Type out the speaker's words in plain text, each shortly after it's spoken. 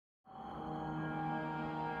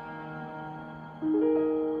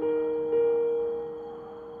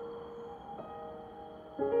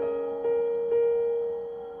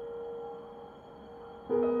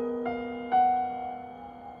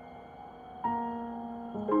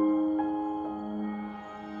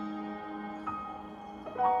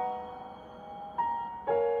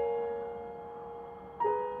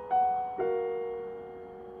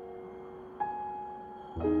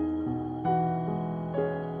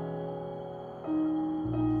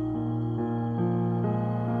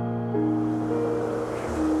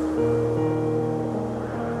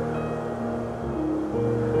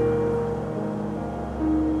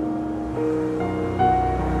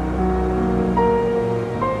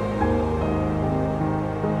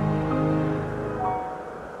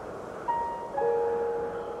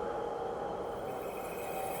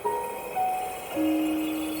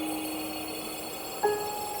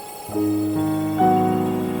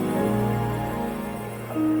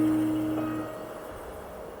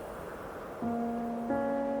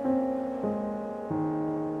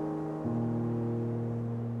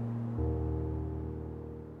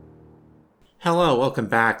Hello, welcome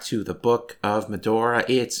back to the Book of Medora.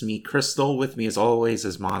 It's me, Crystal. With me, as always,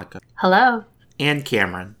 is Monica. Hello. And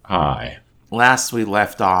Cameron. Hi. Last we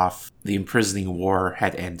left off, the imprisoning war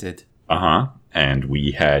had ended. And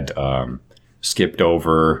we had skipped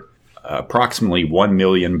over approximately 1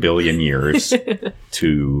 million billion years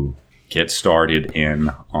to get started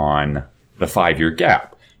in on the 5-year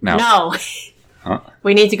gap. Now, No. Huh?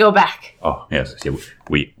 We need to go back. Oh, yes.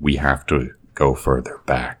 We have to go further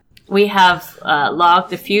back. We have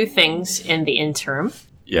logged a few things in the interim.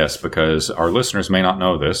 Yes, because our listeners may not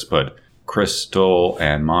know this, but Crystal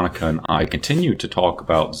and Monica and I continue to talk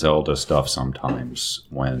about Zelda stuff sometimes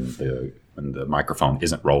when the microphone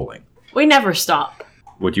isn't rolling. We never stop.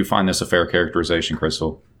 Would you find this a fair characterization,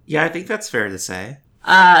 Crystal? Yeah, I think that's fair to say.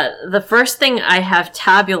 The first thing I have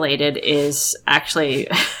tabulated is actually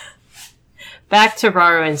back to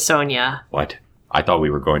Raru and Sonia. What? I thought we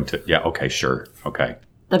were going to... Yeah, okay, sure. Okay.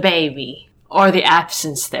 The baby, or the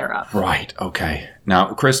absence thereof. Right, okay.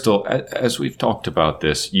 Now, Crystal, as we've talked about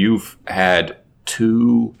this, you've had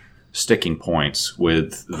 2 sticking points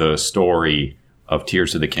with the story of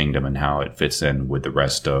Tears of the Kingdom and how it fits in with the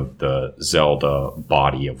rest of the Zelda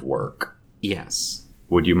body of work. Yes.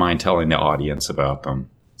 Would you mind telling the audience about them?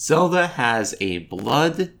 Zelda has a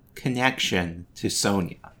blood connection to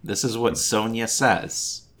Sonia. This is what Sonia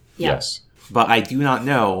says. Yeah. Yes. But I do not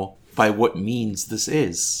know by what means this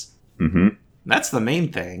is. Mm-hmm. That's the main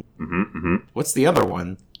thing. Mm-hmm, mm-hmm. What's the other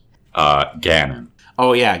one? Ganon.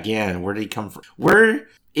 Oh yeah, Ganon. Where did he come from?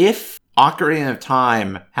 If Ocarina of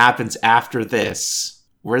Time happens after this,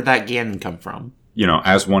 where'd that Ganon come from? You know,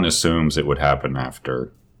 as one assumes it would happen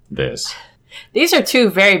after this. These are 2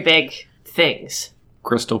 very big things.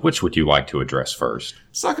 Crystal, which would you like to address first?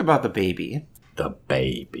 Let's talk about the baby. The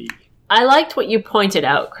baby. I liked what you pointed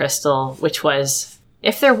out, Crystal, which was,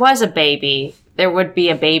 if there was a baby, there would be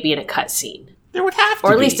a baby in a cutscene. There would have to be.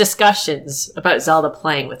 Or at least discussions about Zelda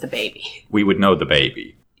playing with the baby. We would know the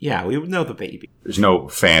baby. Yeah, we would know the baby. There's no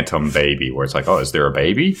phantom baby where it's like, oh, is there a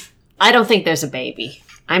baby? I don't think there's a baby.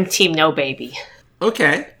 I'm team no baby.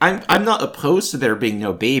 Okay, I'm not opposed to there being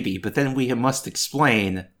no baby, but then we must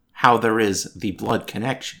explain how there is the blood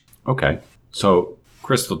connection. Okay. So,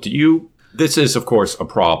 Crystal, this is, of course, a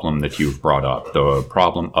problem that you've brought up, the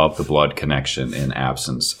problem of the blood connection in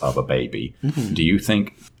absence of a baby. Mm-hmm. Do you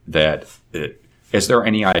think that, is there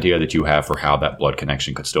any idea that you have for how that blood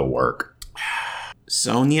connection could still work?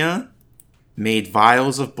 Sonia made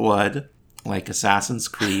vials of blood, like Assassin's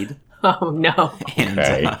Creed. Oh, no. And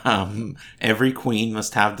Okay. Every queen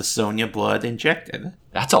must have the Sonia blood injected.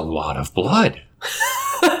 That's a lot of blood.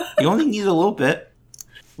 You only need a little bit.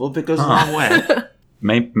 A little bit goes a long way.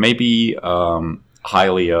 Maybe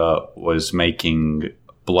Hylia was making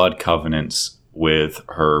blood covenants with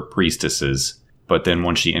her priestesses, but then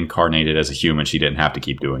when she incarnated as a human, she didn't have to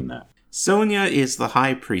keep doing that. Sonia is the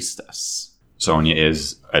high priestess. Sonia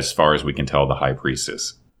is, as far as we can tell, the high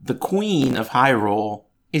priestess. The queen of Hyrule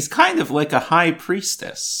is kind of like a high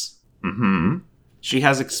priestess. Mm-hmm. She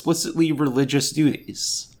has explicitly religious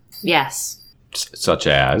duties. Yes. Such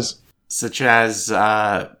as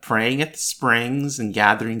praying at the springs and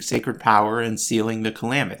gathering sacred power and sealing the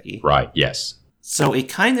Calamity. Right, yes. So it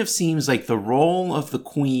kind of seems like the role of the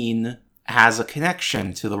queen has a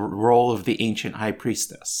connection to the role of the ancient high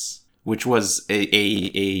priestess, which was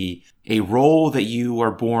a role that you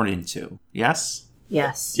are born into. Yes?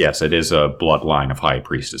 Yes. Yes, it is a bloodline of high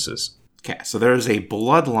priestesses. Okay, so there's a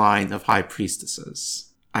bloodline of high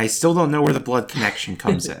priestesses. I still don't know where the blood connection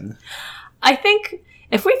comes in. I think,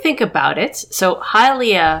 if we think about it, so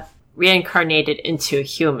Hylia reincarnated into a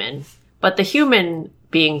human, but the human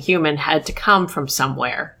being human had to come from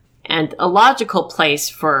somewhere. And a logical place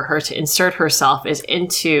for her to insert herself is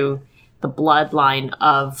into the bloodline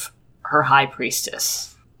of her high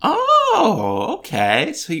priestess. Oh,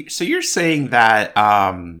 okay. So you're saying that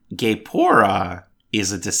Gaepora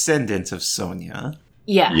is a descendant of Sonia?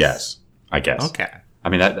 Yes. Yes, I guess. Okay. I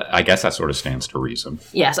mean, I guess that sort of stands to reason.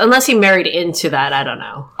 Yes, unless he married into that, I don't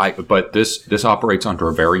know. But this operates under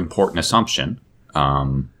a very important assumption,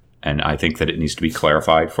 and I think that it needs to be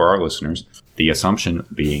clarified for our listeners. The assumption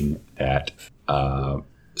being that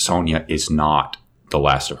Sonia is not the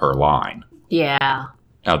last of her line. Yeah.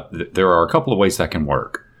 Now, there are a couple of ways that can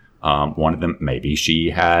work. One of them, maybe she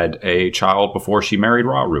had a child before she married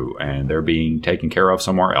Rauru, and they're being taken care of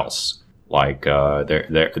somewhere else. Like,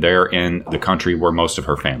 they're in the country where most of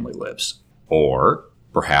her family lives. Or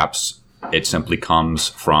perhaps it simply comes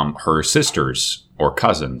from her sisters or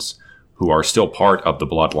cousins who are still part of the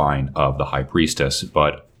bloodline of the High Priestess,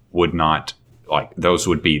 but would not, like, those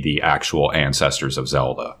would be the actual ancestors of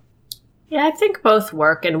Zelda. Yeah, I think both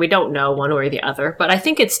work, and we don't know one way or the other, but I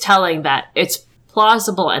think it's telling that it's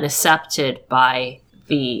plausible and accepted by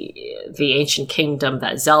the ancient kingdom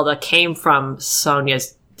that Zelda came from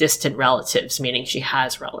Sonia's distant relatives, meaning she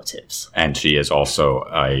has relatives. And she is also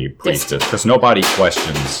a priestess, because nobody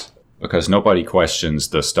questions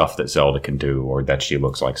the stuff that Zelda can do, or that she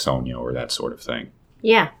looks like Sonia, or that sort of thing.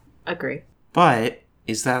 Yeah, agree. But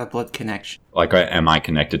is that a blood connection? Like, am I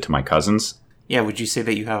connected to my cousins? Yeah, would you say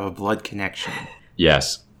that you have a blood connection?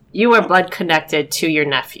 Yes. You are blood connected to your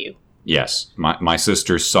nephew. Yes. My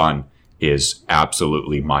sister's son is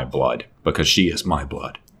absolutely my blood, because she is my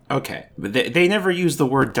blood. Okay, but they never use the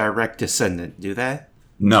word direct descendant, do they?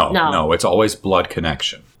 No, it's always blood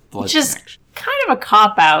connection. Blood Which is connection. kind of a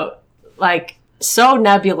cop-out, like, so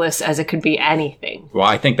nebulous as it could be anything. Well,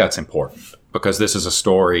 I think that's important, because this is a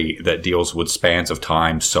story that deals with spans of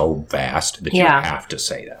time so vast that you have to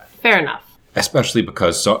say that. Fair enough. Especially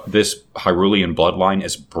because this Hyrulean bloodline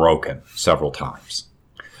is broken several times.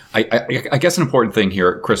 I guess an important thing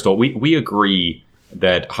here, Crystal, we agree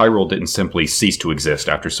that Hyrule didn't simply cease to exist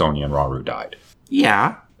after Sonia and Rauru died.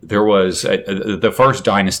 Yeah. There was the first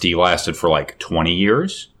dynasty lasted for like 20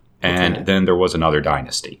 years, and then there was another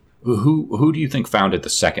dynasty. Who do you think founded the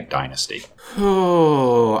second dynasty?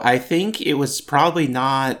 Oh, I think it was probably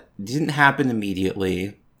didn't happen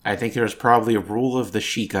immediately. I think there was probably a rule of the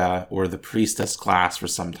Sheikah or the priestess class for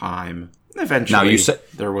some time. Eventually,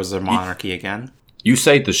 there was a monarchy again. You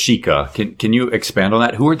say the Sheikah. Can you expand on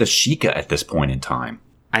that? Who are the Sheikah at this point in time?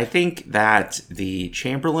 I think that the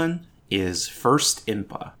Chamberlain is first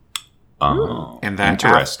Impa. Oh, and that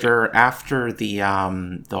after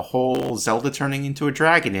the whole Zelda turning into a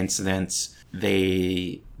dragon incident,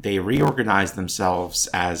 they reorganized themselves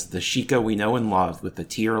as the Sheikah we know and love with the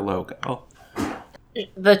tier logo.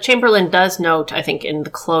 The Chamberlain does note, I think, in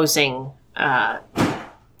the closing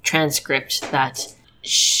transcript that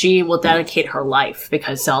she will dedicate her life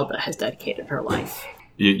because Zelda has dedicated her life.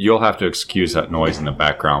 You'll have to excuse that noise in the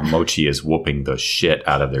background. Mochi is whooping the shit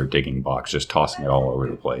out of their digging box, just tossing it all over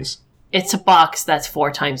the place. It's a box that's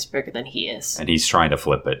 4 times bigger than he is. And he's trying to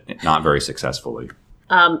flip it, not very successfully.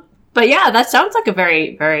 But yeah, that sounds like a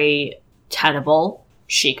very, very tenable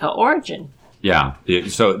Sheikah origin. Yeah.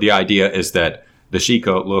 So the idea is that the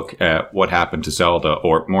Sheikah look at what happened to Zelda,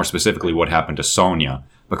 or more specifically, what happened to Sonia.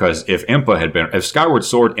 Because if Skyward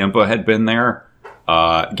Sword Impa had been there,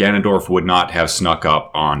 Ganondorf would not have snuck up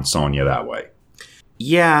on Sonia that way.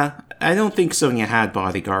 Yeah, I don't think Sonia had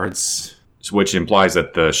bodyguards. Which implies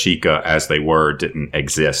that the Sheikah, as they were, didn't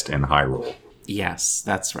exist in Hyrule. Yes,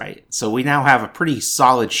 that's right. So we now have a pretty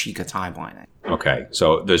solid Sheikah timeline. Okay,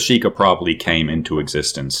 so the Sheikah probably came into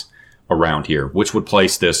existence around here, which would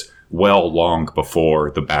place this well long before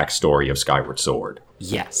the backstory of Skyward Sword.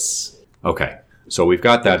 Yes. Okay. So we've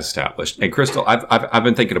got that established. And Crystal, I've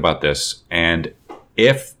been thinking about this, and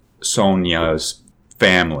if Sonia's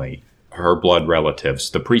family, her blood relatives,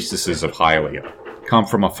 the priestesses of Hylia, come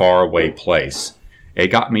from a faraway place, it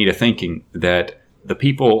got me to thinking that the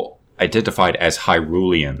people identified as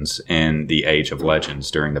Hyruleans in the Age of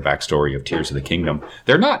Legends during the backstory of Tears of the Kingdom,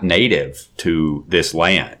 they're not native to this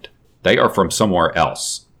land. They are from somewhere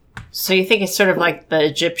else. So you think it's sort of like the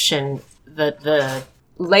Egyptian, the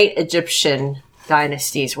late Egyptian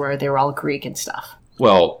dynasties where they were all Greek and stuff?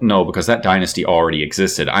 Well, no, because that dynasty already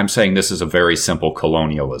existed. I'm saying this is a very simple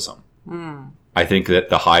colonialism. I think that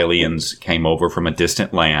the Hylians came over from a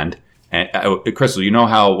distant land. And Crystal, you know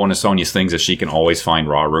how one of Sonia's things is she can always find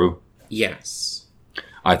Rauru? Yes.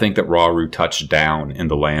 I think that Rauru touched down in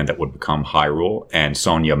the land that would become Hyrule, and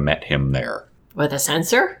Sonia met him there. With a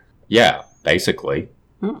sensor? Yeah, basically.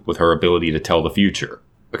 With her ability to tell the future.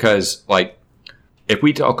 Because, like, if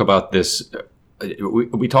we talk about this...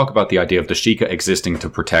 We talk about the idea of the Sheikah existing to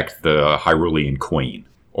protect the Hyrulean queen.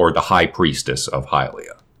 or the high priestess of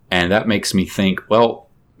Hylia. And that makes me think, well,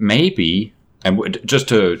 maybe, and just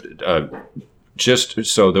so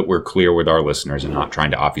that we're clear with our listeners and not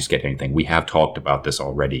trying to obfuscate anything, we have talked about this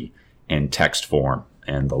already in text form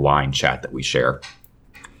and the line chat that we share.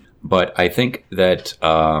 But I think that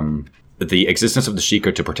the existence of the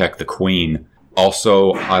Sheikah to protect the queen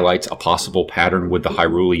also highlights a possible pattern with the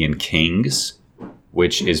Hyrulean kings,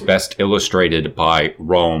 which is best illustrated by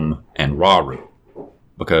Rome and Rauru.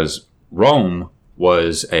 Because Rome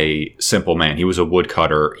was a simple man. He was a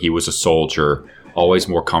woodcutter. He was a soldier, always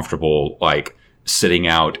more comfortable, like, sitting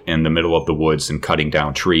out in the middle of the woods and cutting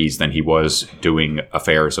down trees than he was doing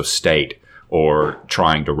affairs of state or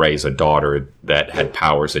trying to raise a daughter that had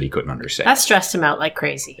powers that he couldn't understand. That stressed him out like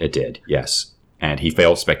crazy. It did, yes. And he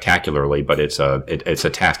failed spectacularly, but it's a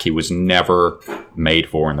task he was never made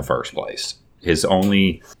for in the first place. His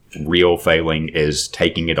only real failing is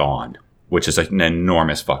taking it on, which is an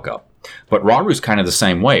enormous fuck up. But Raru's kind of the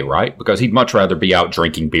same way, right? Because he'd much rather be out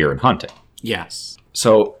drinking beer and hunting. Yes.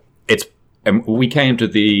 So and we came to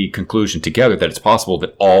the conclusion together that it's possible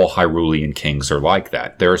that all Hyrulean kings are like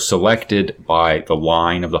that. They're selected by the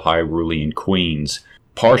line of the Hyrulean queens,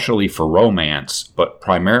 partially for romance, but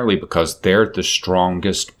primarily because they're the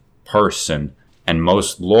strongest person and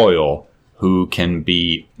most loyal who can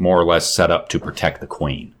be more or less set up to protect the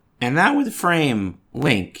queen. And that would frame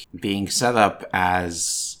Link being set up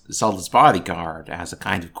as Zelda's bodyguard as a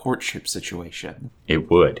kind of courtship situation. It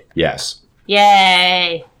would, yes.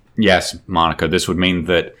 Yay! Yes, Monica, this would mean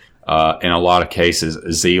that in a lot of cases,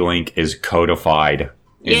 Z-Link is codified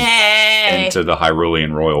into the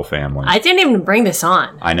Hyrulean royal family. I didn't even bring this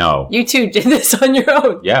on. I know. You two did this on your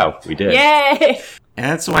own. Yeah, we did. Yay! And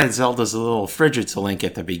that's why Zelda's a little frigid to Link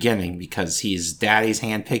at the beginning, because he's Daddy's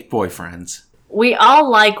hand-picked boyfriend. We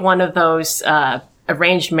all like one of those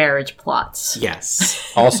arranged marriage plots.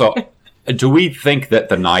 Yes. Also, do we think that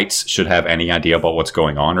the knights should have any idea about what's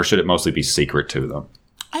going on, or should it mostly be secret to them?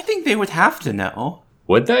 I think they would have to know.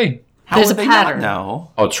 Would they? How There's would a they pattern. not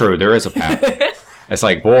know? Oh, true. There is a pattern. It's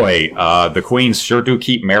like, boy, the queens sure do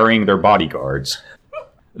keep marrying their bodyguards.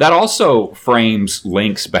 That also frames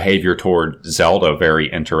Link's behavior toward Zelda very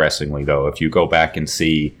interestingly, though. If you go back and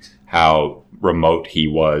see how remote he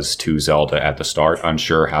was to Zelda at the start,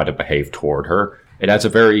 unsure how to behave toward her, it adds a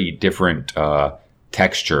very different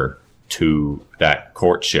texture to that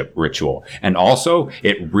courtship ritual. And also,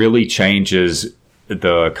 it really changes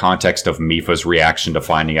the context of Mipha's reaction to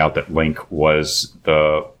finding out that Link was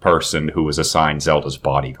the person who was assigned Zelda's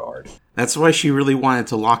bodyguard. That's why she really wanted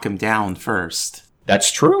to lock him down first. That's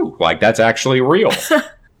true. Like, that's actually real.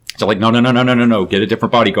 So like, no, get a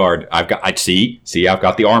different bodyguard. I've got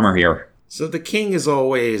the armor here. So the king is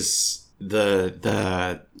always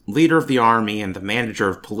the leader of the army and the manager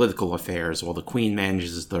of political affairs, while the queen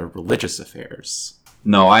manages the religious affairs.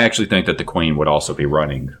 No, I actually think that the queen would also be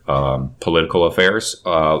running political affairs,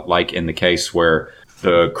 like in the case where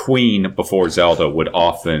the queen before Zelda would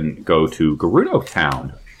often go to Gerudo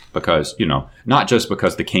Town because, not just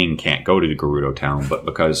because the king can't go to the Gerudo Town, but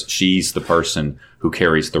because she's the person who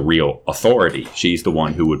carries the real authority. She's the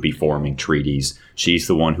one who would be forming treaties. She's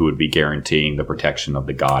the one who would be guaranteeing the protection of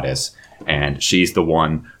the goddess. And she's the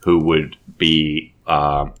one who would be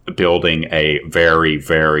building a very,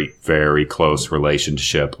 very, very close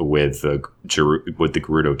relationship with the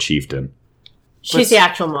Gerudo chieftain. She's the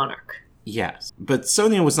actual monarch. Yes, but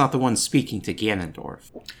Sonia was not the one speaking to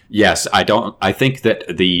Ganondorf. Yes, I think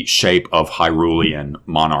that the shape of Hyrulean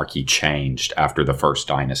monarchy changed after the First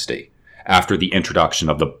Dynasty, after the introduction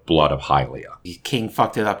of the blood of Hylia. The king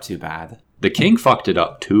fucked it up too bad. The king fucked it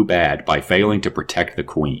up too bad by failing to protect the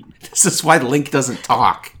queen. This is why Link doesn't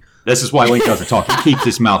talk. This is why Link doesn't talk. He keeps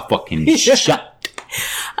his mouth fucking shut.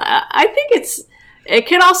 I think it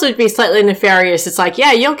could also be slightly nefarious. It's like,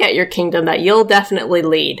 yeah, you'll get your kingdom that you'll definitely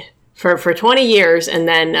lead for 20 years, and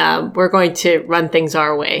then we're going to run things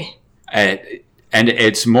our way. And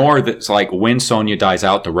it's more that's like when Sonia dies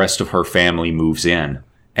out, the rest of her family moves in.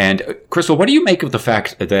 And Crystal, what do you make of the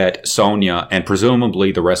fact that Sonia and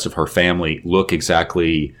presumably the rest of her family look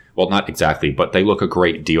exactly, well, not exactly, but they look a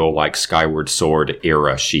great deal like Skyward Sword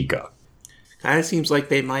era Sheikah? Kind of seems like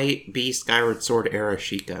they might be Skyward Sword era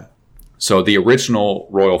Sheikah. So the original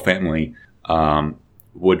royal family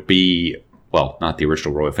would be, well, not the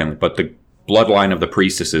original royal family, but the bloodline of the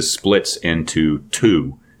priestesses splits into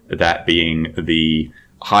two, that being the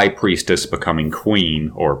high priestess becoming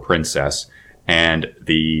queen or princess, and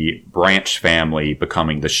the branch family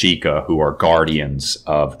becoming the Sheikah, who are guardians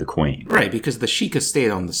of the queen. Right, because the Sheikah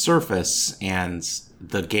stayed on the surface, and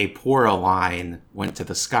the Gaepora line went to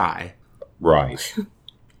the sky. Right.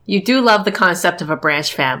 You do love the concept of a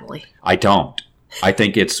branch family. I don't. I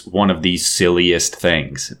think it's one of the silliest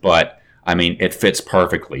things, but I mean, it fits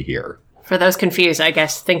perfectly here. For those confused, I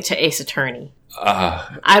guess, think to Ace Attorney.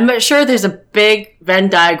 I'm sure there's a big Venn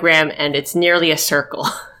diagram and it's nearly a circle.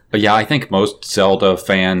 Yeah, I think most Zelda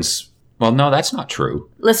fans... Well, no, that's not true.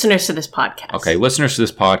 Listeners to this podcast. Okay, listeners to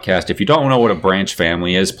this podcast, if you don't know what a branch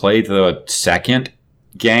family is, play the second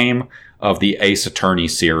game of the Ace Attorney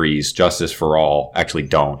series, Justice for All. Actually,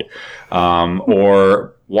 don't.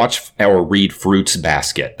 Or watch or read Fruits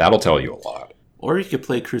Basket. That'll tell you a lot. Or you could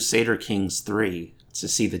play Crusader Kings 3 to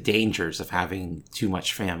see the dangers of having too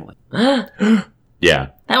much family. Yeah.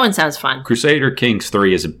 That one sounds fun. Crusader Kings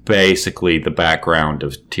 3 is basically the background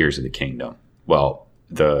of Tears of the Kingdom. Well,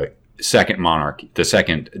 the second monarchy, the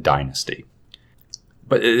second dynasty.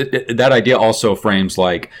 But that idea also frames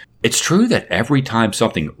like, it's true that every time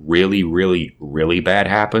something really, really, really bad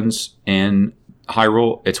happens in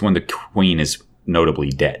Hyrule, it's when the queen is notably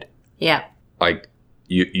dead. Yeah. Like,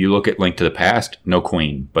 you look at Link to the Past, no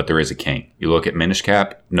queen, but there is a king. You look at Minish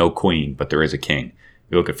Cap, no queen, but there is a king.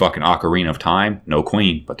 You look at fucking Ocarina of Time, no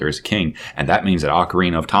queen, but there is a king. And that means that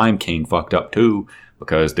Ocarina of Time king fucked up too,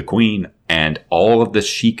 because the queen and all of the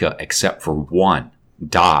Sheikah, except for one,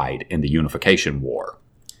 died in the Unification War.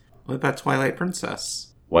 What about Twilight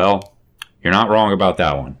Princess? Well, you're not wrong about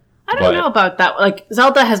that one. I don't know about that. Like,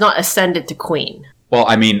 Zelda has not ascended to queen. Well,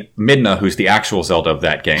 I mean, Midna, who's the actual Zelda of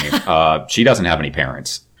that game, she doesn't have any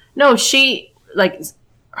parents. No, she, like,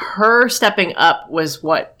 her stepping up was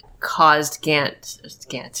what caused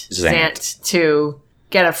Zant to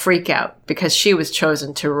get a freak out because she was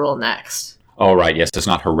chosen to rule next. Oh, right. Yes, it's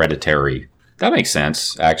not hereditary. That makes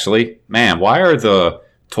sense, actually. Man, why are the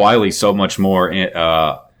Twilight so much more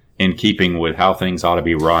in keeping with how things ought to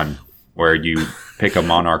be run, where you pick a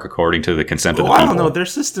monarch according to the consent of the people? I don't know. Their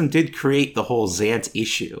system did create the whole Zant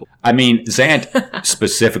issue. I mean, Zant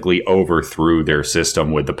specifically overthrew their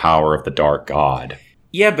system with the power of the Dark God.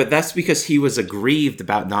 Yeah, but that's because he was aggrieved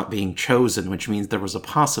about not being chosen, which means there was a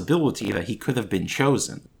possibility that he could have been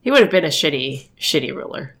chosen. He would have been a shitty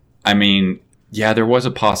ruler. I mean, yeah, there was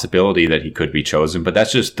a possibility that he could be chosen, but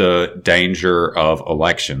that's just the danger of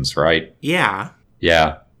elections, right? Yeah.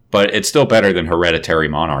 Yeah, but it's still better than hereditary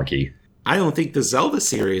monarchy. I don't think the Zelda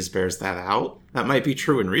series bears that out. That might be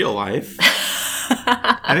true in real life.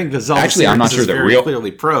 I think the Zelda series I'm not sure is that very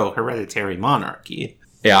clearly pro-hereditary monarchy.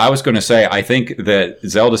 Yeah, I was going to say, I think that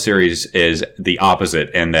Zelda series is the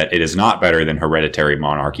opposite in that it is not better than hereditary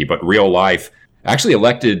monarchy, but real life, actually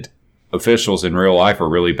elected officials in real life are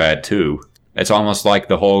really bad too. It's almost like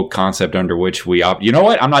the whole concept under which we you know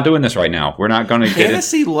what? I'm not doing this right now. We're not going to get it.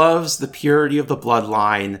 Fantasy loves the purity of the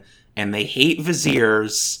bloodline, and they hate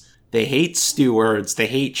viziers, they hate stewards, they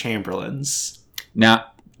hate chamberlains.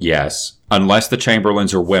 Now, yes, unless the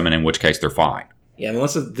chamberlains are women, in which case they're fine. Yeah,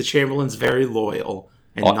 unless the chamberlain's very loyal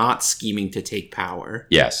and not scheming to take power.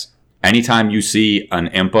 Yes. Anytime you see an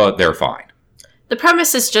Impa, they're fine. The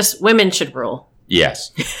premise is just women should rule.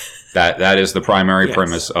 Yes. That is the primary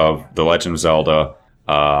premise of The Legend of Zelda.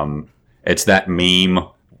 It's that meme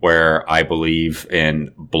where I believe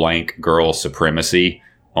in blank girl supremacy,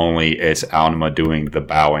 only it's Aonuma doing the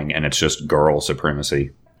bowing, and it's just girl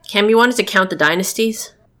supremacy. Cam, you wanted to count the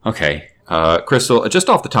dynasties? Okay. Crystal, just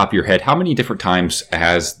off the top of your head, how many different times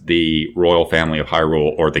has the royal family of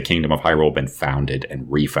Hyrule or the kingdom of Hyrule been founded and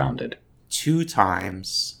refounded? 2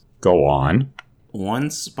 times. Go on.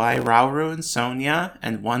 Once by Rauru and Sonia,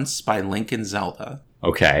 and once by Link and Zelda.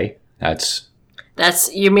 Okay, that's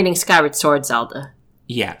you're meaning Skyward Sword Zelda.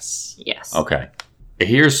 Yes. Yes. Okay.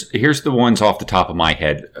 Here's the ones off the top of my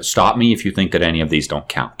head. Stop me if you think that any of these don't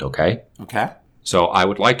count, okay? Okay. So I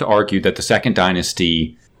would like to argue that the Second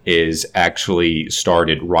Dynasty is actually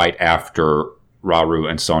started right after Rauru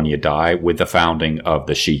and Sonia die with the founding of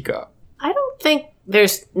the Sheikah. I don't think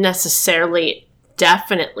there's necessarily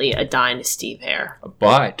definitely a dynasty there.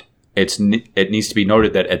 But it needs to be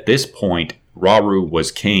noted that at this point, Rauru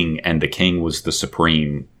was king and the king was the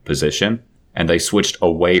supreme position, and they switched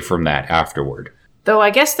away from that afterward. Though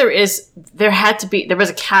I guess there was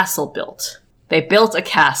a castle built. They built a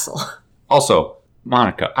castle. Also,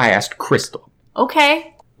 Monica, I asked Crystal.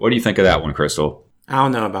 Okay. What do you think of that one, Crystal? I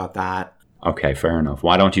don't know about that. Okay, fair enough.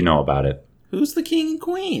 Why don't you know about it? Who's the king and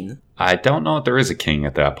queen? I don't know if there is a king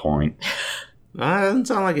at that point. That doesn't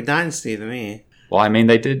sound like a dynasty to me. Well, I mean,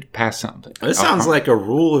 they did pass something. This sounds like a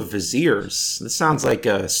rule of viziers. This sounds like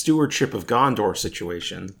a stewardship of Gondor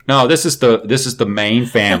situation. No, this is the main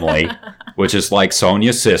family, which is like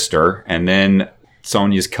Sonia's sister, and then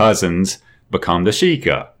Sonia's cousins become the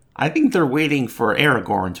Sheikah. I think they're waiting for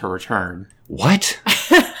Aragorn to return. What?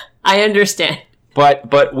 I understand.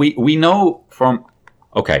 But we know from...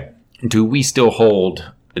 Okay, do we still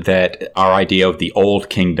hold that our idea of the old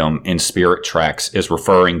kingdom in Spirit Tracks is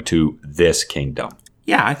referring to this kingdom?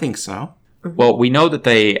 Yeah, I think so. Well, we know that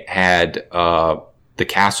they had the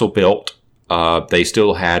castle built. They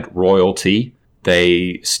still had royalty.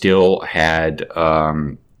 They still had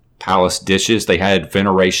palace dishes. They had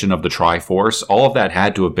veneration of the Triforce. All of that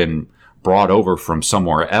had to have been brought over from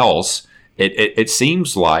somewhere else. It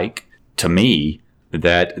seems like, to me,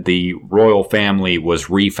 that the royal family was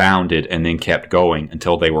refounded and then kept going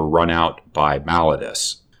until they were run out by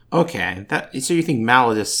Malladus. Okay, so you think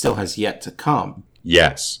Malladus still has yet to come?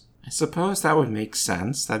 Yes. I suppose that would make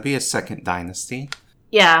sense. That'd be a second dynasty.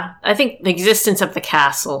 Yeah, I think the existence of the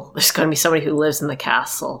castle, there's going to be somebody who lives in the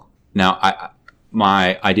castle. Now,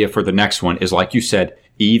 my idea for the next one is, like you said,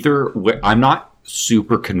 I'm not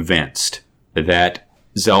super convinced that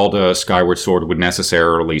Zelda Skyward Sword would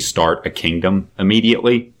necessarily start a kingdom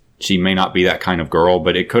immediately. She may not be that kind of girl,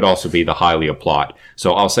 but it could also be the Hylia plot.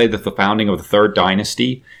 So I'll say that the founding of the Third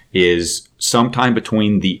Dynasty is sometime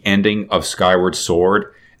between the ending of Skyward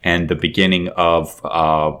Sword and the beginning of,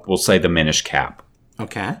 we'll say, the Minish Cap.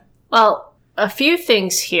 Okay. Well, a few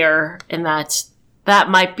things here in that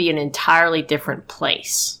might be an entirely different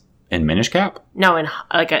place. In Minish Cap? No, in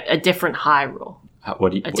like a different Hyrule.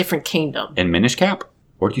 A different kingdom. In Minish Cap?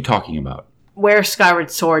 What are you talking about? Where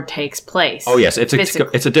Skyward Sword takes place. Oh, yes. It's a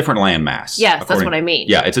different landmass. Yes, that's what I mean.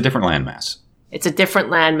 Yeah, it's a different landmass. It's a different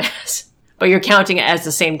landmass. But you're counting it as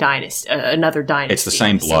the same dynasty, another dynasty. It's the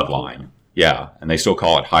same bloodline. Yeah, and they still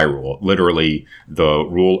call it Hyrule. Literally,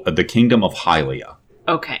 the Kingdom of Hylia.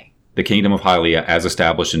 Okay. The Kingdom of Hylia, as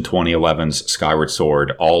established in 2011's Skyward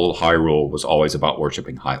Sword, all Hyrule was always about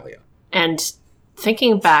worshipping Hylia. And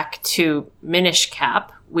thinking back to Minish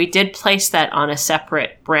Cap, we did place that on a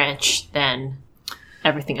separate branch than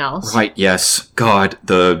everything else. Right, yes. God,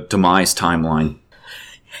 the Demise timeline.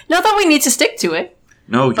 Not that we need to stick to it.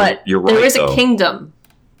 No, you're right, there is though. A kingdom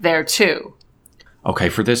there, too. Okay,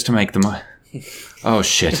 for this to make oh,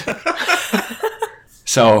 shit.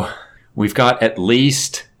 So, we've got at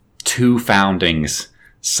least 2 foundings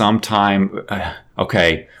sometime...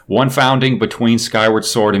 okay, one founding between Skyward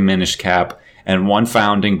Sword and Minish Cap, and one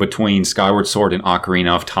founding between Skyward Sword and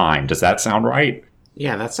Ocarina of Time. Does that sound right?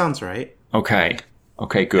 Yeah, that sounds right. Okay,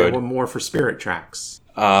 good. And one more for Spirit Tracks.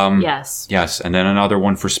 Yes. Yes, and then another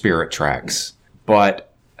one for Spirit Tracks.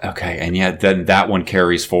 But, okay, and yet then that one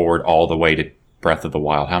carries forward all the way to Breath of the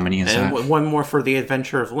Wild. How many is that? And one more for The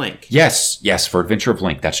Adventure of Link. Yes, for Adventure of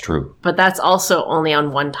Link, that's true. But that's also only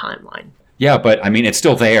on one timeline. Yeah, but, I mean, it's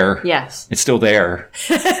still there. Yes. It's still there.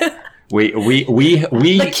 We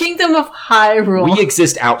The Kingdom of Hyrule. We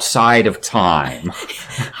exist outside of time.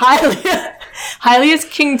 Hylia's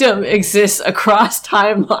kingdom exists across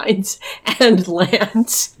timelines and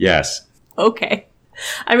lands. Yes. Okay.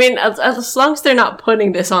 I mean, as long as they're not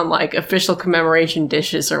putting this on, like, official commemoration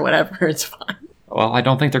dishes or whatever, it's fine. Well, I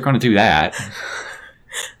don't think they're going to do that.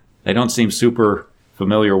 They don't seem super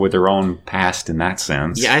familiar with their own past in that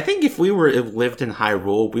sense. Yeah, I think if we lived in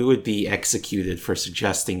Hyrule, we would be executed for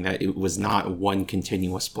suggesting that it was not one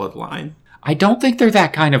continuous bloodline. I don't think they're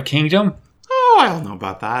that kind of kingdom. Oh, I don't know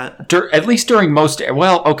about that. At least during most...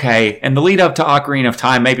 Well, okay, in the lead up to Ocarina of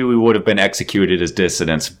Time, maybe we would have been executed as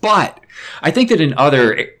dissidents, but I think that in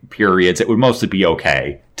other periods, it would mostly be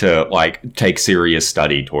okay to, like, take serious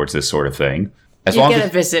study towards this sort of thing. You get a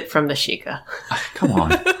visit from the Sheikah. Come on.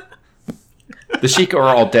 The Sheikah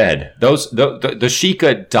are all dead. The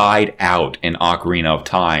Sheikah died out in Ocarina of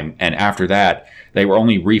Time, and after that, they were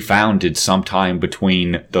only refounded sometime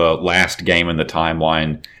between the last game in the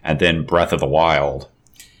timeline and then Breath of the Wild.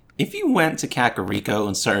 If you went to Kakariko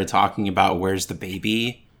and started talking about where's the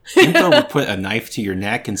baby, Impa would put a knife to your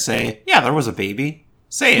neck and say, yeah, there was a baby.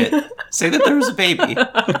 Say it. Say that there was a baby.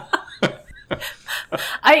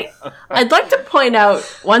 I'd like to point out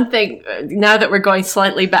one thing now that we're going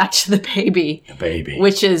slightly back to the baby. The baby.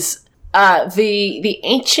 Which is the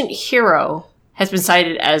ancient hero has been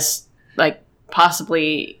cited as like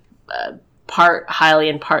possibly part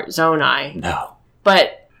Hylian, part Zonai. No.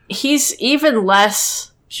 But he's even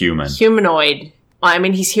less humanoid. Well, I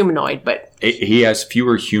mean, he's humanoid, but he has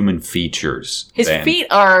fewer human features. His feet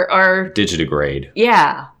are digitigrade.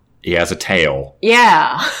 Yeah. He has a tail.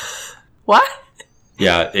 Yeah. What?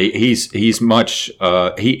 Yeah, he's much.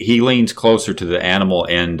 He leans closer to the animal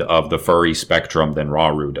end of the furry spectrum than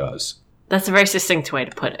Rauru does. That's a very succinct way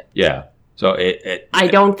to put it. Yeah. So I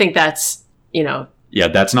don't think that's Yeah,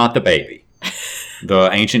 that's not the baby. The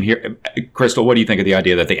ancient hero. Crystal, what do you think of the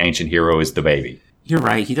idea that the ancient hero is the baby? You're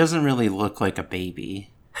right. He doesn't really look like a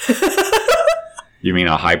baby. You mean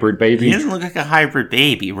a hybrid baby? He doesn't look like a hybrid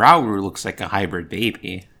baby. Rauru looks like a hybrid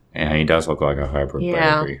baby. Yeah, he does look like a hybrid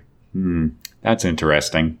baby. That's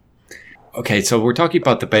interesting. Okay, so we're talking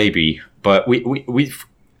about the baby, but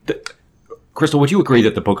Crystal, would you agree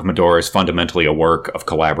that the Book of Medora is fundamentally a work of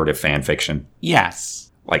collaborative fan fiction?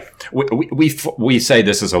 Yes. Like, we say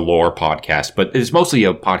this is a lore podcast, but it's mostly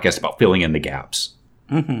a podcast about filling in the gaps.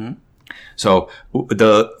 Mm-hmm. So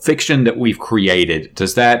the fiction that we've created,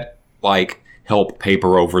 does that, like, help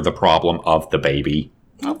paper over the problem of the baby?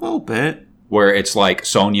 A little bit. Where it's like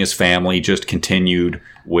Sonia's family just continued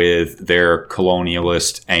with their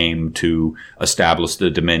colonialist aim to establish the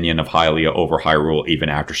dominion of Hylia over Hyrule even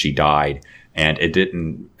after she died. And it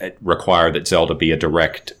didn't require that Zelda be a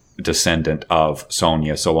direct descendant of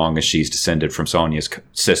Sonia, so long as she's descended from Sonia's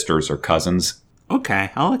sisters or cousins.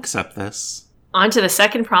 Okay, I'll accept this. On to the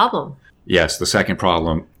second problem. Yes, the second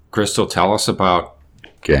problem. Crystal, tell us about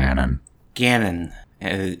Ganon. Ganon.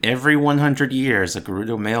 Every 100 years, a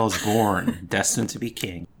Gerudo male is born, destined to be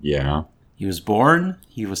king. Yeah. He was born,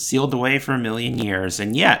 he was sealed away for 1,000,000 years,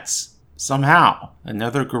 and yet, somehow,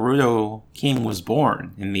 another Gerudo king was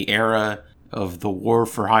born in the era of the War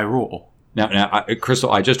for Hyrule. Now, Crystal,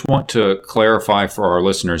 I just want to clarify for our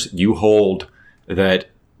listeners, you hold that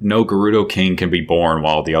no Gerudo king can be born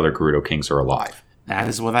while the other Gerudo kings are alive. That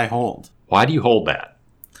is what I hold. Why do you hold that?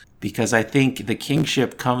 Because I think the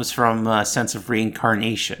kingship comes from a sense of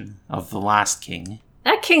reincarnation of the last king.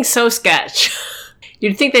 That king's so sketch.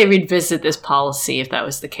 You'd think they'd revisit this policy if that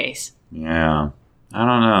was the case. Yeah, I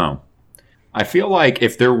don't know. I feel like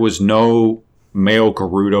if there was no male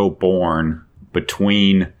Gerudo born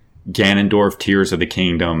between Ganondorf Tears of the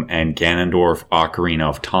Kingdom and Ganondorf Ocarina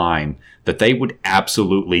of Time, that they would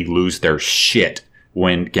absolutely lose their shit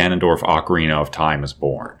when Ganondorf Ocarina of Time is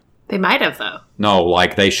born. They might have, though. No,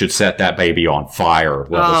 like they should set that baby on fire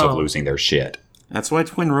levels of losing their shit. That's why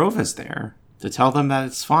Twin Rova's there, to tell them that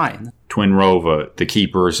it's fine. Twin Rova, the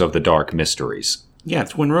keepers of the dark mysteries. Yeah,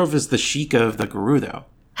 Twin Rova's the Sheikah of the Gerudo.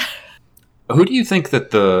 Who do you think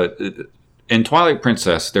that in Twilight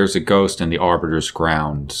Princess, there's a ghost in the Arbiter's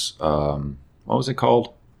grounds. What was it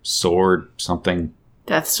called? Sword something?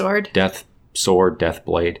 Death Sword? Death Sword, Death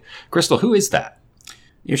Blade. Crystal, who is that?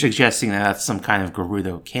 You're suggesting that that's some kind of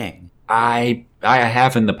Gerudo king. I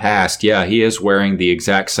have in the past, yeah. He is wearing the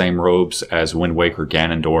exact same robes as Wind Waker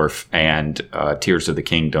Ganondorf and Tears of the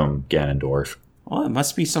Kingdom Ganondorf. Well, it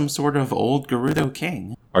must be some sort of old Gerudo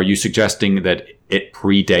king. Are you suggesting that it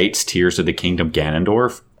predates Tears of the Kingdom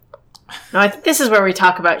Ganondorf? No, I think this is where we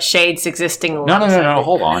talk about shades existing. No,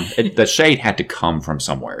 hold on. The shade had to come from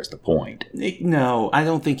somewhere is the point. No, I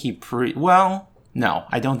don't think he No,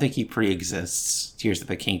 I don't think he pre-exists Tears of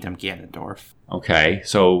the Kingdom Ganondorf. Okay,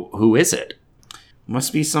 so who is it?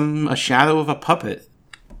 Must be a shadow of a puppet.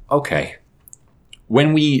 Okay.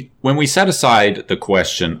 When we set aside the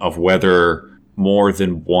question of whether more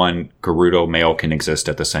than one Gerudo male can exist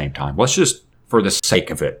at the same time, let's just, for the sake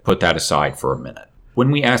of it, put that aside for a minute.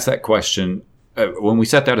 When we ask that question, when we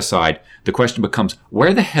set that aside, the question becomes,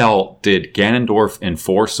 where the hell did Ganondorf in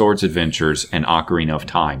Four Swords Adventures and Ocarina of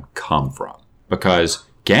Time come from? Because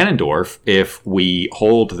Ganondorf, if we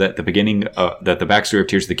hold that the backstory of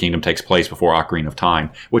Tears of the Kingdom takes place before Ocarina of Time,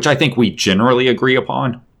 which I think we generally agree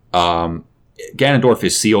upon, Ganondorf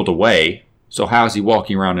is sealed away, so how is he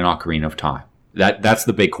walking around in Ocarina of Time? That's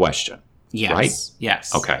the big question. Yes. Right?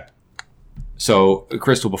 Yes. Okay. So,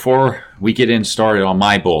 Crystal, before we get started on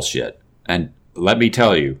my bullshit, and let me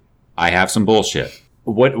tell you, I have some bullshit.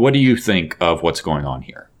 What do you think of what's going on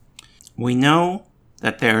here? We know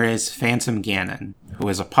that there is Phantom Ganon, who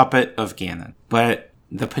is a puppet of Ganon. But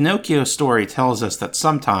the Pinocchio story tells us that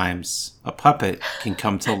sometimes a puppet can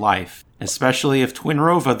come to life, especially if Twin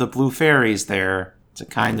Rova, the blue fairy, is there to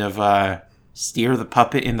kind of steer the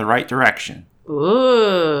puppet in the right direction.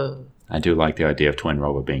 Ooh. I do like the idea of Twin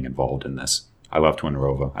Rova being involved in this. I love Twin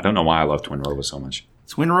Rova. I don't know why I love Twin Rova so much.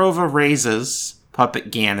 Twin Rova raises puppet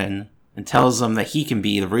Ganon and tells him that he can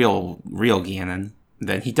be the real Ganon.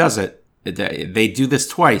 Then he does it. They do this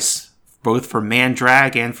twice, both for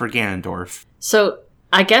Mandrag and for Ganondorf. So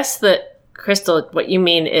I guess that, Crystal, what you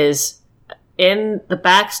mean is, in the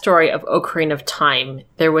backstory of Ocarina of Time,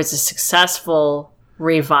 there was a successful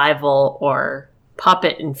revival or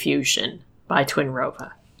puppet infusion by Twin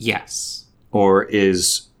Rova. Yes. Or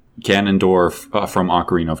is Ganondorf from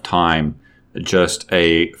Ocarina of Time just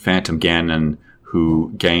a Phantom Ganon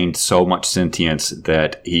who gained so much sentience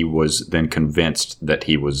that he was then convinced that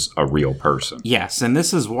he was a real person? Yes, and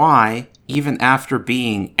this is why, even after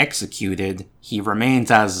being executed, he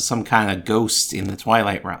remains as some kind of ghost in the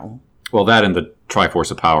Twilight Realm. Well, that and the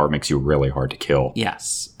Triforce of Power makes you really hard to kill.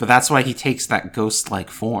 Yes, but that's why he takes that ghost-like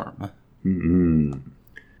form. Mm-hmm.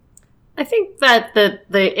 I think that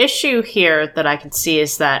the issue here that I can see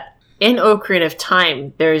is that in Ocarina of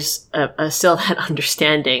Time, there's still that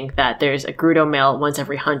understanding that there's a Gerudo male once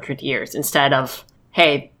every 100 years instead of,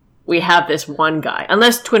 hey, we have this one guy.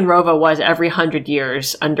 Unless Twinrova was every 100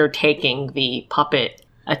 years undertaking the puppet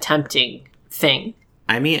attempting thing.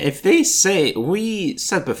 I mean, if they say... We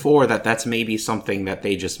said before that that's maybe something that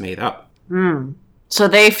they just made up. So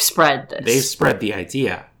they've spread this. They've spread the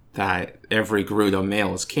idea that every Gerudo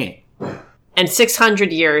male is king. And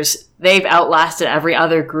 600 years, they've outlasted every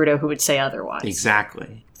other Gerudo who would say otherwise.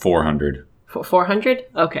 Exactly. 400. 400?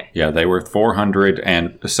 Okay. Yeah, they were 400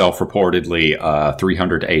 and self-reportedly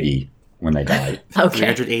 380 when they died. Okay.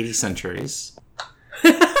 380 centuries.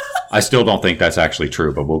 I still don't think that's actually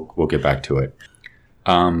true, but we'll get back to it.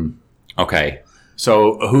 Okay.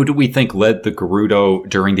 So who do we think led the Gerudo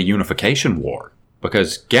during the Unification War?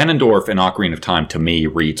 Because Ganondorf in Ocarina of Time, to me,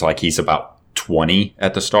 reads like he's about 20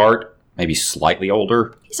 at the start. Maybe slightly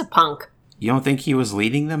older. He's a punk. You don't think he was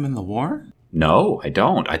leading them in the war? No, I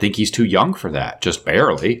don't. I think he's too young for that. Just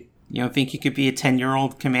barely. You don't think he could be a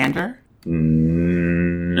 10-year-old commander?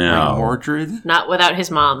 No. Like Mordred? Not without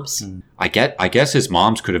his moms. I guess his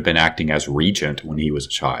moms could have been acting as regent when he was a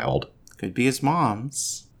child. Could be his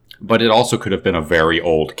mom's. But it also could have been a very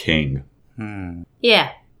old king.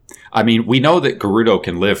 Yeah. I mean, we know that Gerudo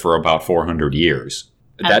can live for about 400 years.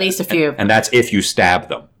 At least a few of them. And that's if you stab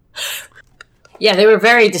them. Yeah, they were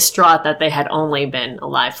very distraught that they had only been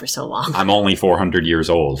alive for so long. I'm only 400 years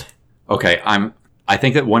old. Okay, I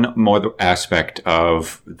think that one more aspect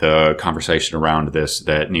of the conversation around this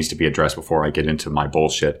that needs to be addressed before I get into my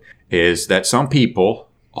bullshit is that some people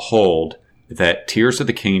hold that Tears of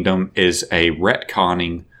the Kingdom is a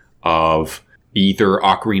retconning of either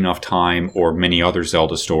Ocarina of Time or many other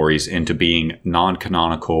Zelda stories into being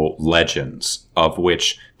non-canonical legends, of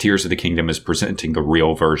which Tears of the Kingdom is presenting the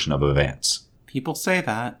real version of events. People say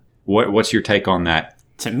that. What's your take on that?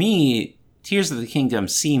 To me, Tears of the Kingdom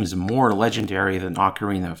seems more legendary than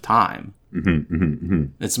Ocarina of Time.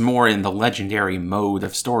 It's more in the legendary mode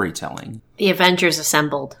of storytelling. The Avengers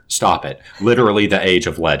assembled. Stop it. Literally the Age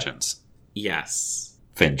of Legends. Yes.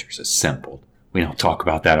 Avengers assembled. We don't talk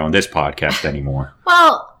about that on this podcast anymore.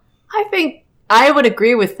 Well, I think I would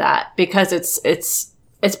agree with that because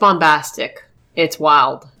it's bombastic. It's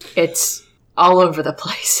wild. It's all over the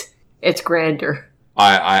place. It's grander.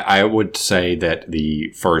 I would say that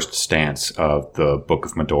the first stance of the Book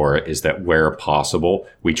of Medora is that where possible,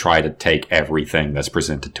 we try to take everything that's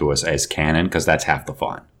presented to us as canon because that's half the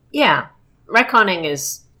fun. Yeah. Retconning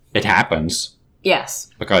is... It happens. Yes.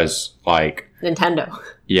 Because, like... Nintendo.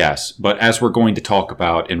 Yes, but as we're going to talk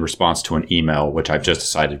about in response to an email, which I've just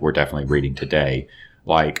decided we're definitely reading today,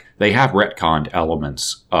 like, they have retconned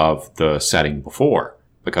elements of the setting before,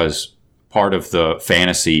 because part of the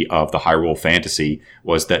fantasy of the Hyrule fantasy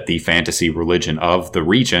was that the fantasy religion of the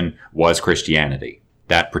region was Christianity.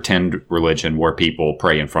 That pretend religion where people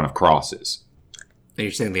pray in front of crosses. And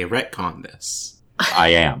you're saying they retconned this? I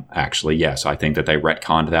am, actually, yes. I think that they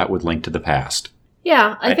retconned that with Link to the Past.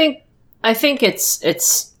 Yeah, I think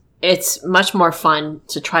it's much more fun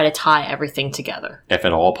to try to tie everything together. If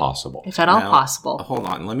at all possible. If at all possible. Hold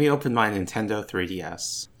on, let me open my Nintendo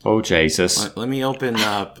 3DS. Oh, Jesus. Let me open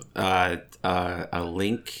up a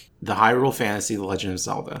Link, the Hyrule Fantasy, The Legend of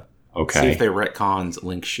Zelda. Okay. See if they retconned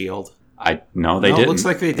Link's shield. No, they didn't. Looks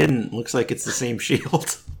like they didn't. Looks like it's the same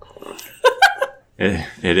shield.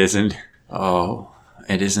 It isn't. Oh,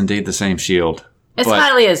 it is indeed the same shield. It's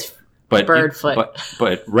highly as Birdfoot.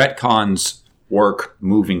 But retcons work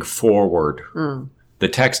moving forward. The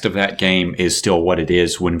text of that game is still what it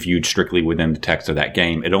is when viewed strictly within the text of that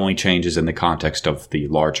game. It only changes in the context of the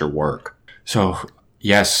larger work. So,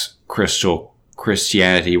 yes,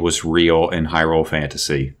 Christianity was real in Hyrule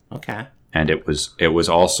Fantasy. Okay. And it was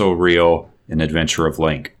also real in Adventure of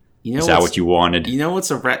Link. Is that what you wanted? You know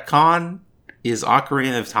what's a retcon? Is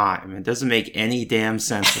Ocarina of Time. It doesn't make any damn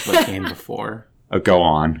sense with what came before. Go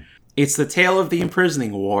on. It's the tale of the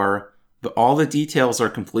imprisoning war, but all the details are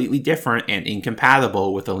completely different and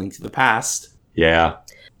incompatible with A Link to the Past. Yeah.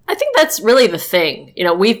 I think that's really the thing. You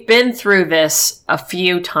know, we've been through this a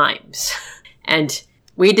few times, and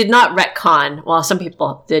we did not retcon. Well, some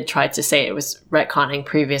people did try to say it was retconning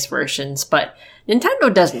previous versions, but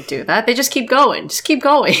Nintendo doesn't do that. They just keep going. Just keep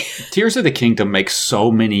going. Tears of the Kingdom makes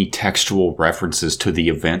so many textual references to the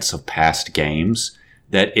events of past games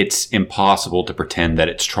that it's impossible to pretend that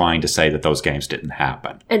it's trying to say that those games didn't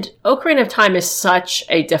happen. And Ocarina of Time is such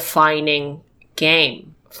a defining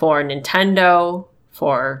game for Nintendo,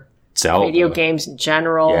 for Zelda. video games in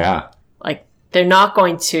general. Yeah. Like, they're not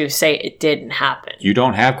going to say it didn't happen. You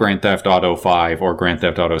don't have Grand Theft Auto 5 or Grand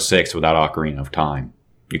Theft Auto 6 without Ocarina of Time.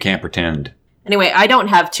 You can't pretend. Anyway, I don't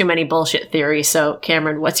have too many bullshit theories, so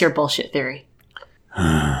Cameron, what's your bullshit theory?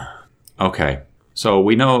 Okay. So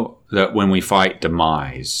we know that when we fight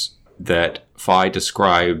Demise, that Fi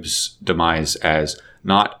describes Demise as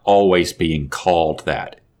not always being called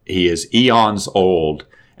that. He is eons old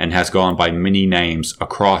and has gone by many names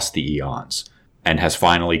across the eons and has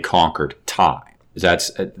finally conquered time.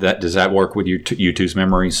 Does that work with you two's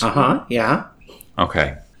memories? Yeah.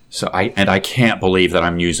 Okay. So I can't believe that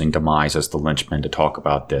I'm using Demise as the linchpin to talk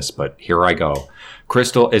about this, but here I go.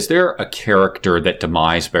 Crystal, is there a character that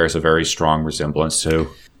Demise bears a very strong resemblance to?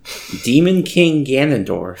 Demon King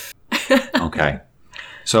Ganondorf. Okay.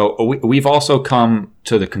 So we've also come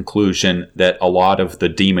to the conclusion that a lot of the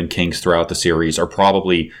Demon Kings throughout the series are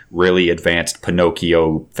probably really advanced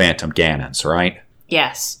Pinocchio Phantom Ganons, right?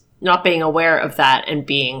 Yes. Not being aware of that and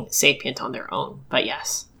being sapient on their own, but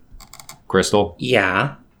yes. Crystal?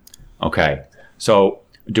 Yeah. Okay. So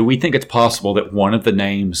do we think it's possible that one of the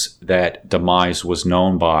names that Demise was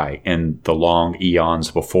known by in the long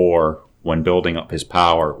eons before when building up his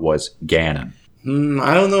power was Ganon?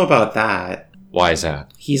 I don't know about that. Why is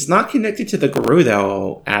that? He's not connected to the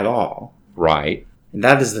Gerudo at all. Right. And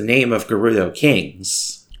that is the name of Gerudo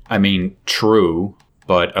Kings. I mean, true,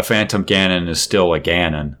 but a Phantom Ganon is still a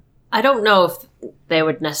Ganon. I don't know if they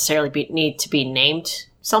would necessarily need to be named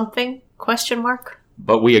something, ?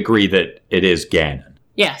 But we agree that it is Ganon.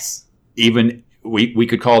 Yes. Even, we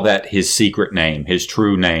could call that his secret name, his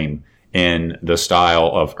true name, in the style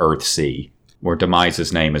of Earthsea, where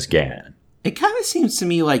Demise's name is Ganon. It kind of seems to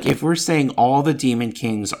me like if we're saying all the Demon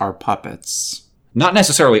Kings are puppets. Not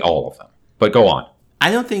necessarily all of them, but go on. I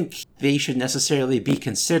don't think they should necessarily be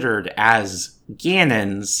considered as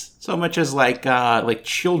Ganons so much as like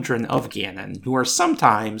children of Ganon, who are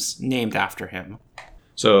sometimes named after him.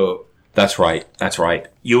 So, that's right.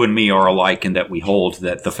 You and me are alike in that we hold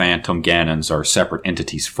that the Phantom Ganons are separate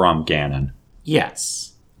entities from Ganon.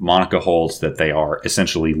 Yes. Monica holds that they are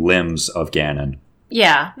essentially limbs of Ganon.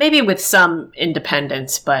 Yeah, maybe with some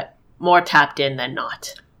independence, but more tapped in than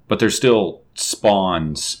not. But they're still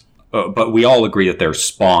spawns. But we all agree that they're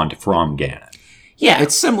spawned from Ganon. Yeah,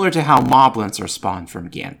 it's similar to how Moblins are spawned from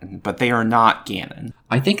Ganon, but they are not Ganon.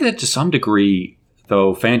 I think that to some degree,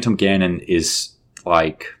 though, Phantom Ganon is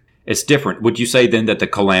like... It's different. Would you say then that the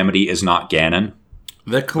Calamity is not Ganon?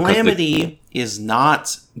 The Calamity is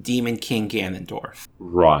not Demon King Ganondorf.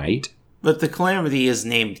 Right. But the Calamity is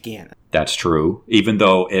named Ganon. That's true. Even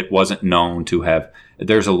though it wasn't known to have...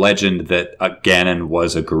 There's a legend that Ganon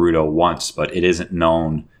was a Gerudo once, but it isn't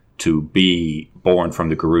known to be born from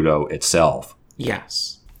the Gerudo itself.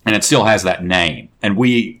 Yes. And it still has that name. And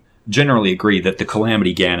we generally agree that the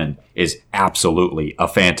Calamity Ganon is absolutely a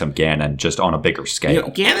Phantom Ganon, just on a bigger scale. You know,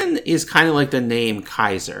 Ganon is kind of like the name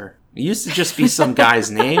Kaiser. It used to just be some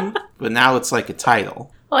guy's name, but now it's like a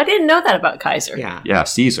title. Well, I didn't know that about Kaiser. Yeah,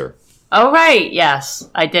 Caesar. Oh, right. Yes,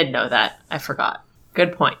 I did know that. I forgot.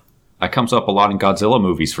 Good point. That comes up a lot in Godzilla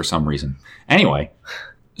movies for some reason. Anyway,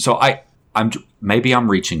 so maybe I'm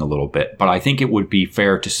reaching a little bit, but I think it would be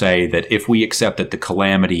fair to say that if we accept that the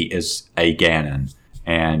Calamity is a Ganon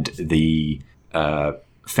and the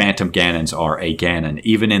Phantom Ganons are a Ganon,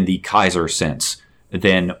 even in the Kaiser sense,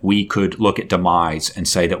 then we could look at Demise and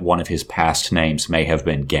say that one of his past names may have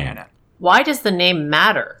been Ganon. Why does the name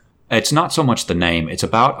matter? It's not so much the name, it's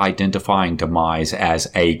about identifying Demise as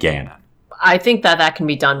a Ganon. I think that can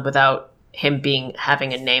be done without him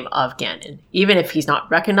having a name of Ganon. Even if he's not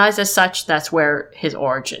recognized as such, that's where his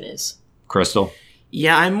origin is. Crystal?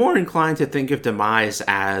 Yeah, I'm more inclined to think of Demise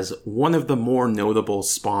as one of the more notable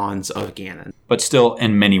spawns of Ganon. But still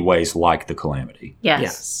in many ways like the Calamity.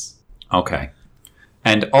 Yes. Okay.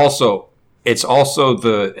 And also, it's also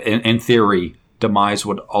in theory, Demise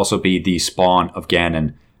would also be the spawn of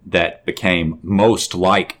Ganon that became most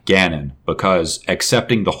like Ganon, because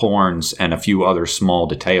excepting the horns and a few other small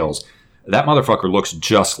details, that motherfucker looks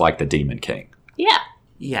just like the Demon King. Yeah.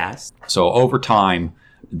 Yes. So over time,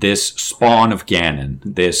 this spawn of Ganon,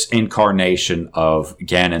 this incarnation of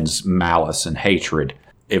Ganon's malice and hatred,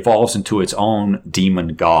 evolves into its own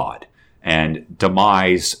demon god. And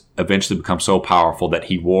Demise eventually becomes so powerful that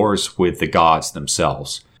he wars with the gods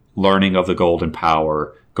themselves, learning of the golden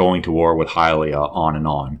power, going to war with Hylia, on and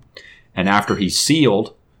on. And after he's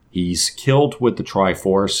sealed, he's killed with the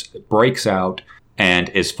Triforce, breaks out, and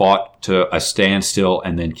is fought to a standstill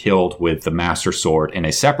and then killed with the Master Sword in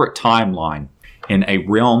a separate timeline, in a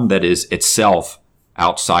realm that is itself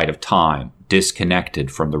outside of time,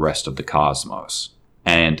 disconnected from the rest of the cosmos.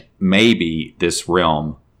 And maybe this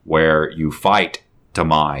realm where you fight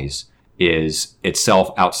Demise is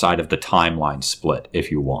itself outside of the timeline split,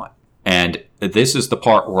 if you want. And this is the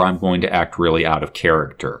part where I'm going to act really out of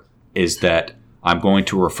character, is that I'm going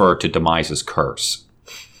to refer to Demise's curse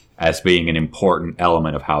as being an important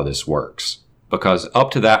element of how this works. Because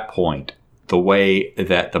up to that point, the way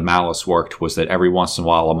that the malice worked was that every once in a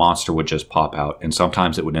while a monster would just pop out, and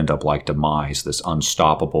sometimes it would end up like Demise, this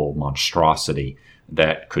unstoppable monstrosity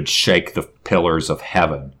that could shake the pillars of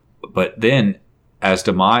heaven. But then, as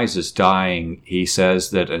Demise is dying, he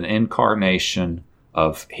says that an incarnation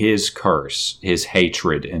of his curse, his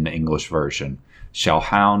hatred in the English version, shall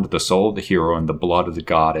hound the soul of the hero and the blood of the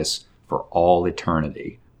goddess for all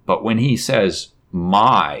eternity. But when he says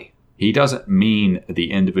my, he doesn't mean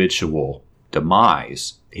the individual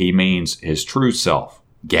Demise. He means his true self,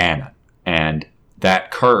 Ganon. And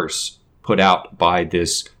that curse put out by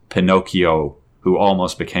this Pinocchio who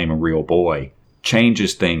almost became a real boy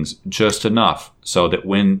changes things just enough so that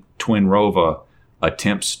when Twinrova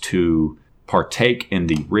attempts to partake in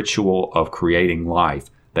the ritual of creating life,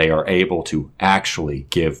 they are able to actually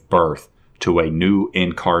give birth to a new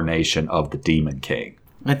incarnation of the Demon King.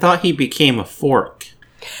 I thought he became a fork.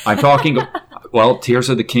 I'm talking... Well, Tears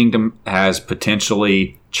of the Kingdom has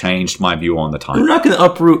potentially changed my view on the time. We're not going to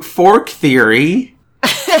uproot fork theory.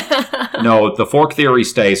 No, the fork theory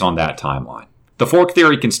stays on that timeline. The fork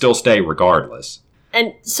theory can still stay regardless.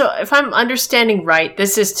 And so, if I'm understanding right,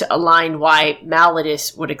 this is to align why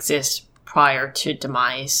Malladus would exist prior to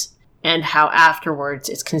Demise, and how afterwards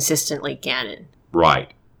it's consistently Ganon.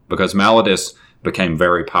 Right. Because Malladus became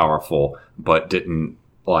very powerful, but didn't,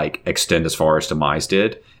 extend as far as Demise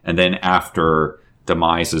did. And then after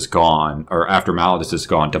Demise is gone, or after Malladus is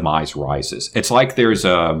gone, Demise rises. It's like there's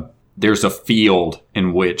a field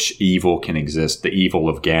in which evil can exist, the evil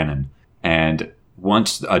of Ganon. And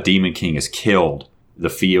once a Demon King is killed, the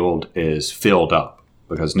field is filled up,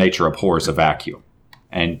 because nature abhors a vacuum.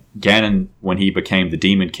 And Ganon, when he became the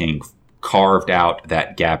Demon King, carved out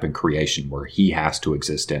that gap in creation where he has to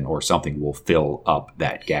exist in, or something will fill up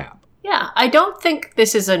that gap. Yeah, I don't think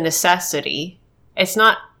this is a necessity. It's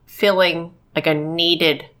not filling like a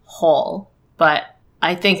needed hole, but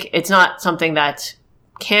I think it's not something that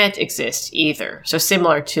can't exist either. So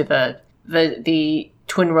similar to the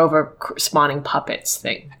Twinrova spawning puppets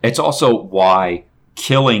thing. It's also why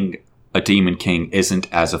killing a Demon King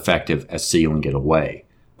isn't as effective as sealing it away.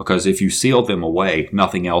 Because if you seal them away,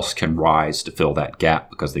 nothing else can rise to fill that gap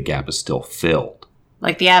because the gap is still filled.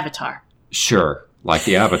 Like the Avatar. Sure, like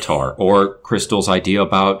the Avatar. Or Crystal's idea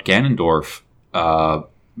about Ganondorf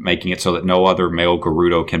making it so that no other male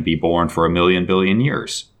Gerudo can be born for 1,000,000 billion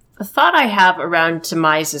years. The thought I have around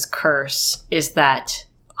Demise's curse is that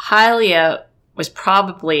Hylia was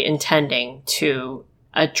probably intending to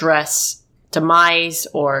address Demise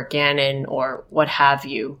or Ganon or what have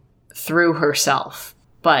you through herself.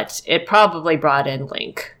 But it probably brought in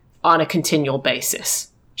Link on a continual basis.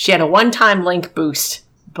 She had a one-time Link boost,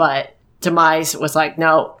 but Demise was like,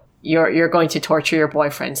 no, you're going to torture your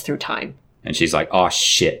boyfriends through time. And she's like, oh,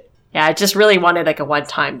 shit. Yeah, I just really wanted like a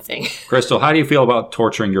one-time thing. Crystal, how do you feel about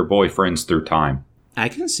torturing your boyfriends through time? I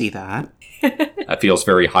can see that. That feels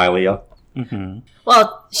very Hylia. Mm-hmm.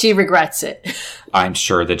 Well, she regrets it. I'm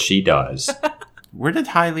sure that she does. Where did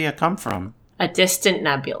Hylia come from? A distant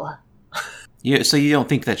nebula. So you don't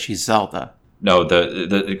think that she's Zelda? No,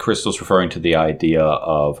 the Crystal's referring to the idea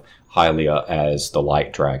of Hylia as the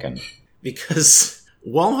light dragon. Because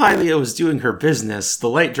while Hylia was doing her business, the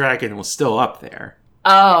light dragon was still up there.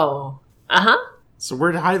 Oh. Uh-huh. So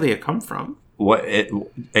where did Hylia come from?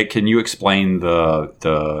 Can you explain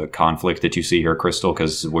the conflict that you see here, Crystal?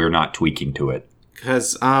 Because we're not tweaking to it.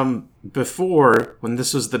 Because before, when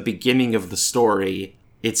this was the beginning of the story,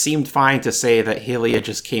 it seemed fine to say that Hylia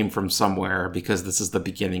just came from somewhere because this is the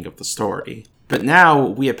beginning of the story. But now,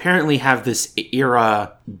 we apparently have this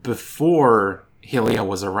era before Hylia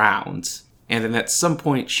was around, and then at some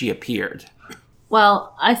point she appeared.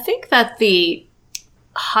 Well, I think that the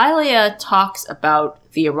Hylia talks about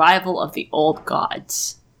the arrival of the old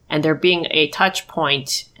gods, and there being a touch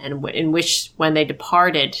point in which, when they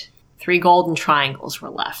departed, 3 golden triangles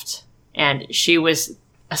were left. And she was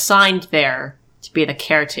assigned there to be the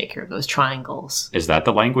caretaker of those triangles. Is that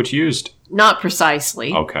the language used? Not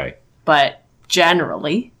precisely. Okay. But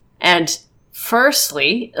generally. And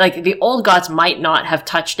firstly, the old gods might not have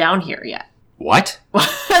touched down here yet. What?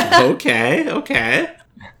 Okay.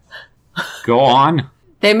 Go on.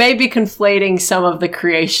 They may be conflating some of the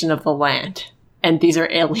creation of the land. And these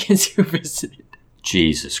are aliens who visited.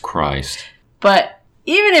 Jesus Christ. But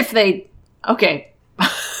even if they... Okay.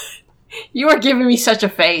 You are giving me such a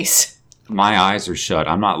face. My eyes are shut.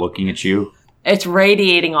 I'm not looking at you. It's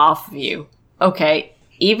radiating off of you. Okay,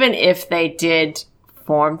 even if they did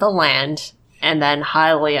form the land, and then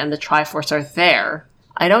Hylia and the Triforce are there,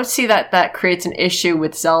 I don't see that creates an issue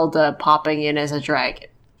with Zelda popping in as a dragon.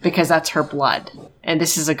 Because that's her blood. And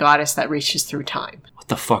this is a goddess that reaches through time. What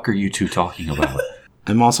the fuck are you two talking about?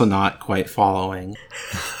 I'm also not quite following.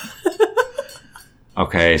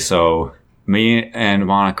 Okay, so me and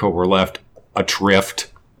Monica were left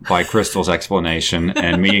adrift by Crystal's explanation,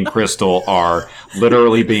 and me and Crystal are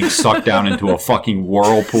literally being sucked down into a fucking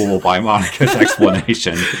whirlpool by Monica's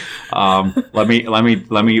explanation. Let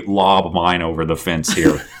me lob mine over the fence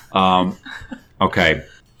here. Okay.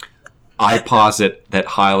 I posit that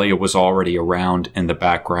Hylia was already around in the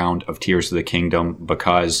background of Tears of the Kingdom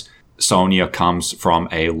because Sonia comes from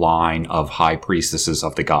a line of high priestesses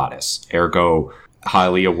of the goddess. Ergo,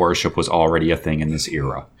 Hylia worship was already a thing in this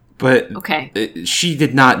era. But okay. She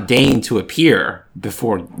did not deign to appear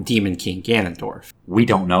before Demon King Ganondorf. We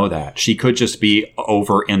don't know that. She could just be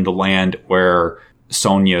over in the land where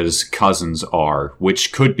Sonia's cousins are,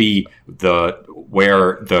 which could be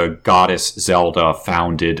where the goddess Zelda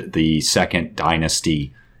founded the second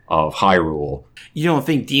dynasty of Hyrule. You don't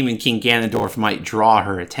think Demon King Ganondorf might draw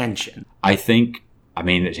her attention? I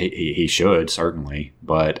mean, he should, certainly,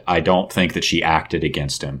 but I don't think that she acted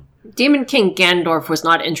against him. Demon King Ganondorf was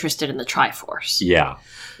not interested in the Triforce. Yeah,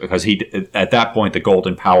 because at that point, the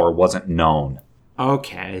Golden Power wasn't known.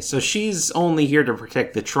 Okay, so she's only here to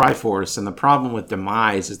protect the Triforce, and the problem with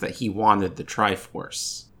Demise is that he wanted the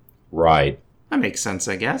Triforce. Right. That makes sense,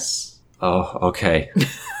 I guess. Oh, okay.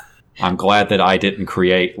 I'm glad that I didn't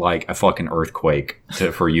create, like, a fucking earthquake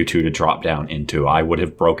for you two to drop down into. I would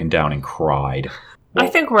have broken down and cried. Well, I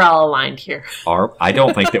think we're all aligned here. I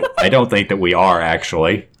don't think that we are,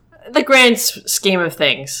 actually. The grand scheme of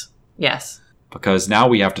things, yes. Because now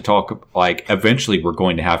we have to talk, like, eventually we're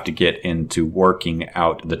going to have to get into working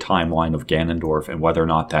out the timeline of Ganondorf and whether or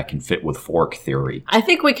not that can fit with fork theory. I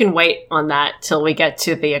think we can wait on that till we get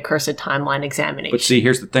to the accursed timeline examination. But see,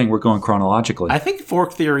 here's the thing, we're going chronologically. I think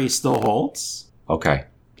fork theory still holds. Okay.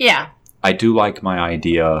 Yeah. I do like my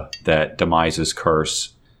idea that Demise's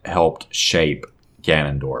curse helped shape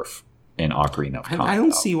Ganondorf in Ocarina of Time. I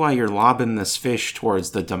don't see why you're lobbing this fish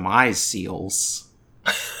towards the Demise seals.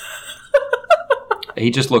 He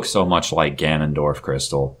just looks so much like Ganondorf,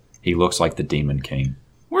 Crystal. He looks like the Demon King.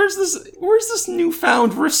 Where's this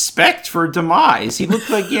newfound respect for Demise? He looked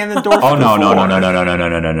like Ganondorf. Oh no, before.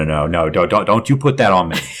 no! Don't you put that on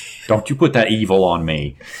me? Don't you put that evil on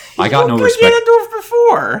me? I got no like respect. Ganondorf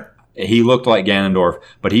before. He looked like Ganondorf,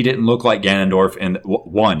 but he didn't look like Ganondorf. And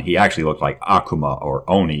one, he actually looked like Akuma or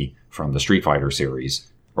Oni from the Street Fighter series,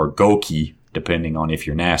 or Goki, depending on if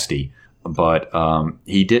you're nasty. But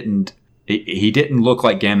he didn't. He didn't look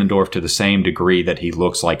like Ganondorf to the same degree that he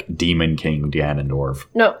looks like Demon King Ganondorf.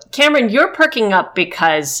 No, Cameron, you're perking up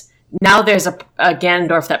because now there's a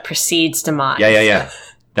Ganondorf that precedes Demise. Yeah.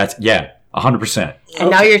 That's 100%. And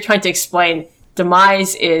now you're trying to explain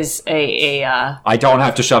Demise is I don't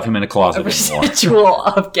have to shove him in a closet anymore. Residual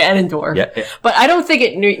of Ganondorf. Yeah. But I don't think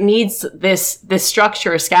it needs this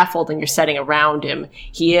structure or scaffolding you're setting around him.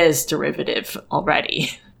 He is derivative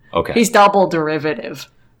already. Okay. He's double derivative.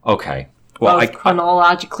 Okay. Well, both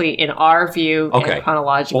chronologically in our view and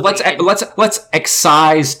chronologically. Well, let's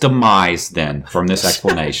excise Demise then from this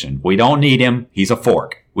explanation. We don't need him. He's a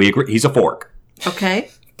fork. We agree. He's a fork. Okay.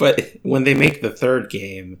 But when they make the third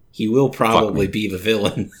game, he will probably be the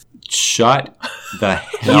villain. Shut the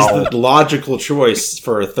hell. He's the logical choice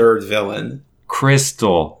for a third villain.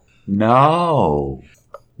 Crystal, no.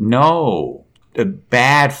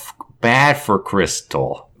 Bad for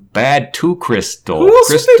Crystal. Bad to Crystal. Who else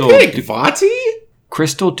Crystal, would they pick? Vati?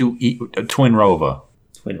 Crystal Twin Rova.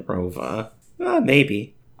 Twin Rova.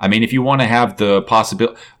 Maybe. I mean, if you want to have the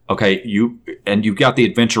possibility... Okay, you've got the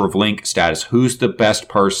Adventure of Link status. Who's the best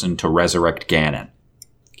person to resurrect Ganon?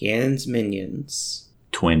 Ganon's minions.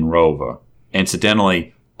 Twin Rova.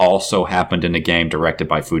 Incidentally, also happened in a game directed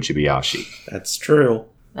by Fujibayashi. That's true.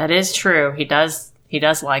 That is true. He does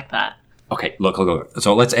like that. Okay, look.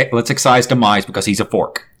 So let's excise Demise because he's a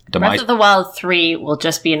fork. Demise. Breath of the Wild 3 will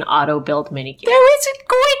just be an auto-build minigame. There isn't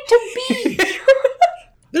going to be!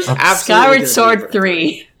 There's absolutely Skyward Sword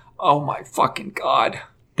 3. Oh my fucking god.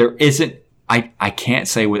 There isn't... I can't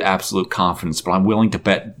say with absolute confidence, but I'm willing to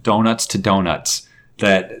bet donuts to donuts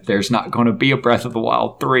that there's not going to be a Breath of the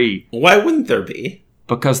Wild 3. Why wouldn't there be?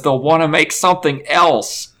 Because they'll want to make something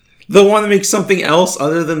else. They'll want to make something else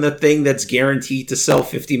other than the thing that's guaranteed to sell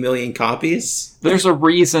 50 million copies? There's a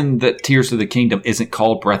reason that Tears of the Kingdom isn't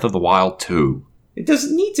called Breath of the Wild 2. It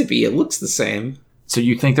doesn't need to be. It looks the same. So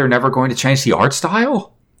you think they're never going to change the art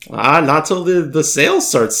style? Not till the sales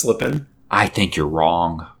start slipping. I think you're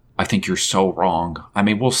wrong. I think you're so wrong. I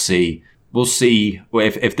mean, we'll see. We'll see.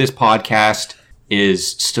 If this podcast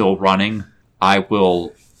is still running, I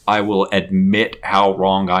will admit how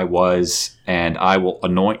wrong I was, and I will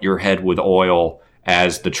anoint your head with oil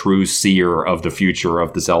as the true seer of the future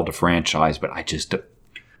of the Zelda franchise. But I just...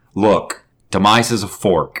 Look, Demise is a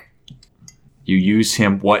fork. You use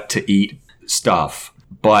him what to eat stuff.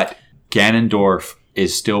 But Ganondorf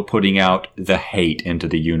is still putting out the hate into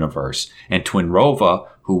the universe. And Twinrova,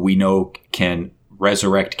 who we know can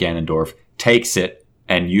resurrect Ganondorf, takes it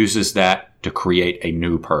and uses that to create a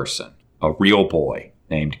new person. A real boy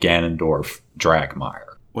named Ganondorf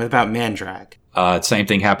Dragmire. What about Mandrag? Same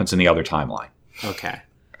thing happens in the other timeline. Okay.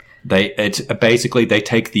 It's basically they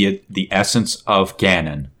take the essence of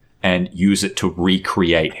Ganon and use it to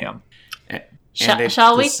recreate him.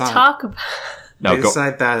 Shall we talk about... No, they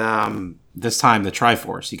decide that this time the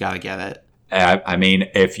Triforce, you gotta get it. I mean,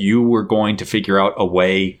 if you were going to figure out a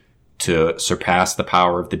way to surpass the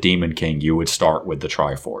power of the Demon King, you would start with the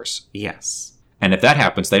Triforce. Yes. And if that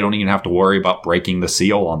happens, they don't even have to worry about breaking the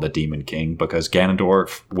seal on the Demon King, because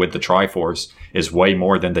Ganondorf with the Triforce is way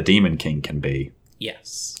more than the Demon King can be.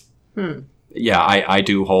 Yes. Yeah, I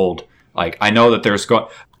do hold... Like, I know that there's...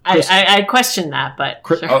 I question that, but...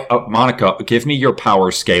 Sure. Monica, give me your power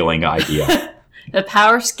scaling idea. The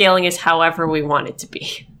power scaling is however we want it to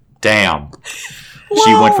be. Damn.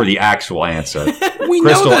 She went for the actual answer. We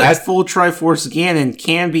know that full Triforce Ganon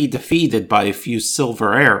can be defeated by a few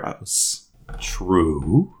silver arrows.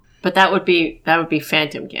 True. But that would be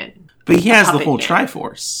Phantom Ganon. But he has the full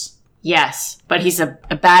Triforce. Yes, but he's a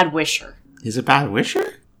bad wisher. He's a bad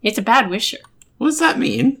wisher? He's a bad wisher. What does that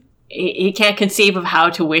mean? He can't conceive of how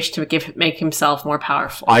to wish to make himself more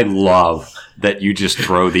powerful. I love that you just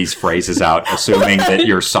throw these phrases out, assuming that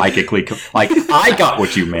you're psychically... I got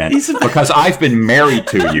what you meant, because I've been married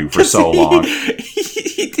to you for so long.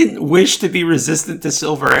 He didn't wish to be resistant to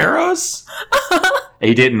silver arrows?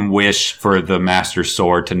 He didn't wish for the Master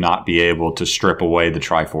Sword to not be able to strip away the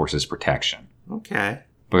Triforce's protection. Okay.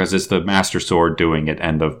 Because it's the Master Sword doing it,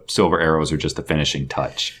 and the silver arrows are just the finishing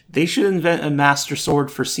touch. They should invent a Master Sword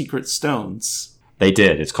for secret stones. They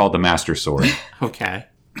did. It's called the Master Sword. Okay.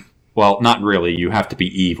 Well, not really. You have to be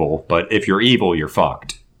evil, but if you're evil, you're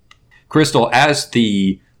fucked. Crystal, as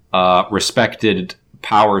the respected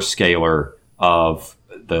power scaler of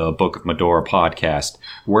the Book of Medora podcast,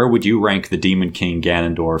 where would you rank the Demon King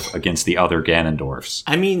Ganondorf against the other Ganondorfs?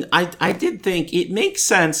 I mean, I did think it makes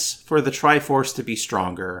sense for the Triforce to be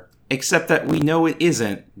stronger, except that we know it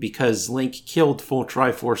isn't, because Link killed full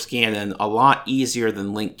Triforce Ganon a lot easier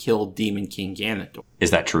than Link killed Demon King Ganondorf.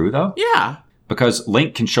 Is that true, though? Yeah. Because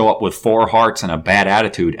Link can show up with 4 hearts and a bad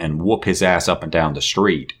attitude and whoop his ass up and down the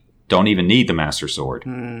street. Don't even need the Master Sword.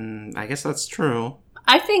 I guess that's true.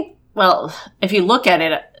 I think... Well, if you look at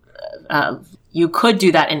it, you could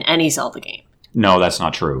do that in any Zelda game. No, that's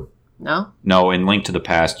not true. No? No, in Link to the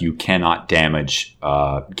Past, you cannot damage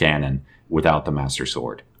Ganon without the Master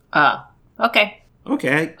Sword. Okay.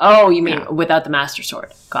 Okay. Oh, you mean without the Master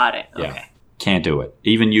Sword. Got it. Yeah. Okay. Can't do it.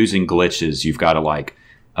 Even using glitches, you've got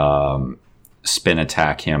to, spin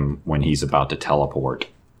attack him when he's about to teleport.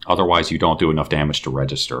 Otherwise, you don't do enough damage to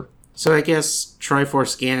register. So I guess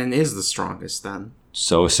Triforce Ganon is the strongest, then.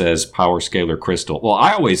 So says Power Scaler Crystal. Well,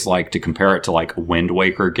 I always like to compare it to Wind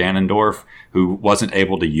Waker Ganondorf, who wasn't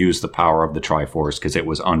able to use the power of the Triforce because it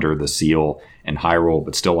was under the seal in Hyrule,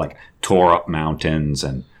 but still tore up mountains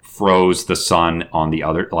and froze the sun on the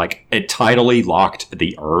other. It tidally locked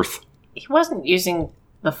the earth. He wasn't using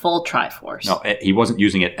the full Triforce. No, he wasn't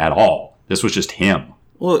using it at all. This was just him.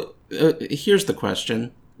 Well, here's the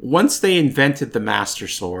question. Once they invented the Master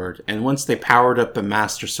Sword, and once they powered up the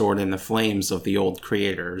Master Sword in the flames of the old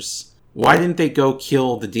creators, why didn't they go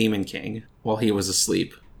kill the Demon King while he was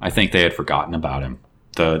asleep? I think they had forgotten about him.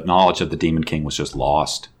 The knowledge of the Demon King was just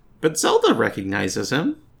lost. But Zelda recognizes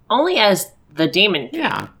him. Only as the Demon King.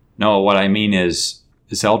 Yeah. No, what I mean is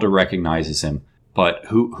Zelda recognizes him, but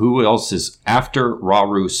who else is... After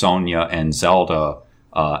Rauru, Sonia, and Zelda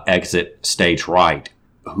exit stage right,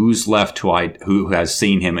 who's left who has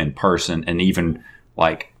seen him in person and even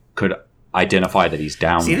could identify that he's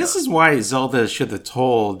down there? This is why Zelda should have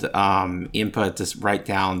told Impa to write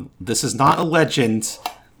down, this is not a legend,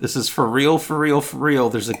 this is for real, for real, for real.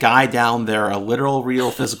 There's a guy down there, a literal,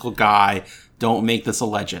 real, physical guy. Don't make this a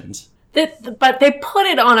legend. But they put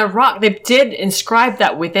it on a rock. They did inscribe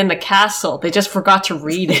that within the castle. They just forgot to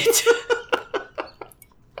read it.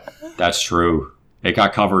 That's true. It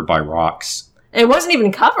got covered by rocks. It wasn't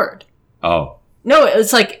even covered. Oh. No,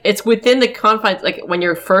 it's like, it's within the confines, like when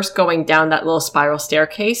you're first going down that little spiral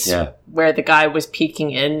staircase. Yeah. Where the guy was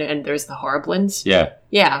peeking in and there's the Horriblins. Yeah.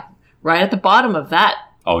 Yeah. Right at the bottom of that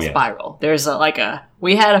spiral. There's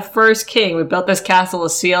we had a first king. We built this castle to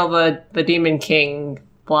seal the Demon King.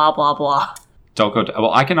 Blah, blah, blah. Don't go.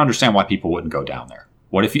 Well, I can understand why people wouldn't go down there.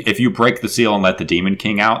 What if you break the seal and let the Demon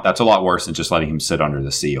King out? That's a lot worse than just letting him sit under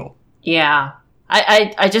the seal. Yeah.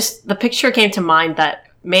 I just, the picture came to mind that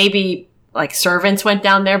maybe like servants went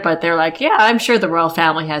down there, but they're like, yeah, I'm sure the royal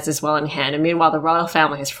family has this well in hand. And meanwhile, the royal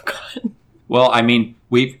family has forgotten. Well, I mean,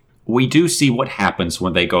 we do see what happens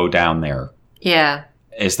when they go down there. Yeah.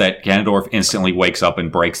 Is that Ganondorf instantly wakes up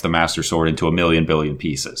and breaks the Master Sword into a million billion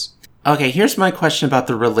pieces. Okay, here's my question about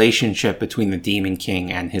the relationship between the Demon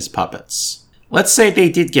King and his puppets. Let's say they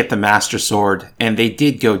did get the Master Sword, and they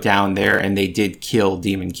did go down there, and they did kill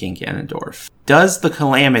Demon King Ganondorf. Does the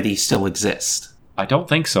Calamity still exist? I don't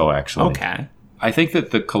think so, actually. Okay. I think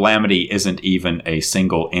that the Calamity isn't even a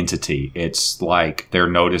single entity. It's like they're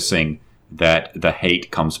noticing that the hate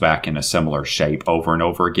comes back in a similar shape over and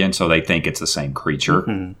over again, so they think it's the same creature.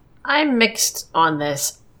 Mm-hmm. I'm mixed on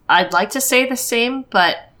this. I'd like to say the same,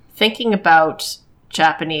 but thinking about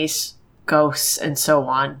Japanese ghosts and so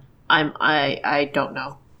on, I don't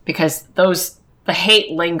know. Because the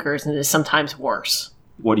hate lingers and is sometimes worse.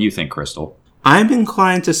 What do you think, Crystal? I'm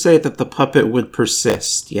inclined to say that the puppet would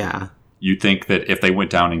persist, yeah. You think that if they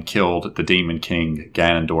went down and killed the Demon King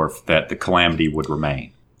Ganondorf, that the Calamity would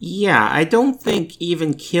remain? Yeah, I don't think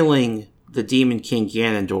even killing the Demon King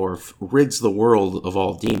Ganondorf rids the world of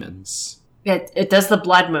all demons. It does the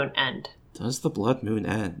Blood Moon end. Does the Blood Moon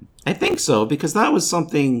end? I think so, because that was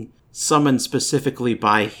something summoned specifically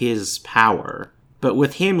by his power. But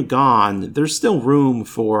with him gone, there's still room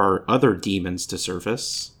for other demons to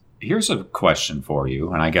surface. Here's a question for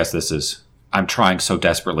you, and I guess this is... I'm trying so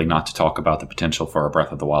desperately not to talk about the potential for a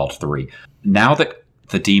Breath of the Wild 3. Now that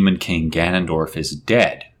the Demon King Ganondorf is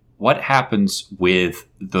dead, what happens with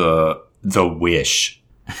the wish?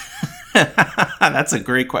 That's a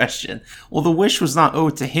great question. Well, the wish was not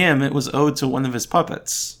owed to him, it was owed to one of his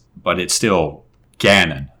puppets. But it's still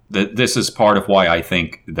Ganon. This is part of why I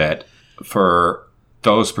think that for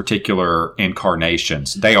those particular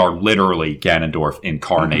incarnations, they are literally Ganondorf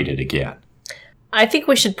incarnated again. I think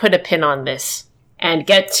we should put a pin on this and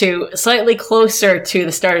get to slightly closer to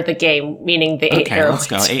the start of the game, meaning the 8 heroines.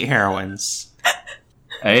 Okay, let's go. 8 heroines.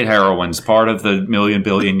 8 heroines, part of the million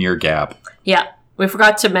billion year gap. Yeah, we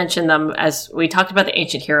forgot to mention them as we talked about the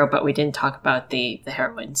ancient hero, but we didn't talk about the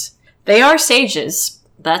heroines. They are sages.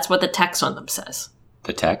 That's what the text on them says.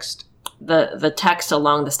 The text? The text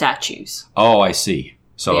along the statues. Oh, I see.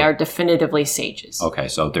 So they are definitively sages. Okay,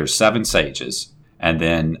 so there's 7 sages. And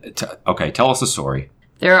then, tell us a story.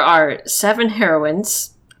 There are 7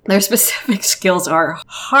 heroines. Their specific skills are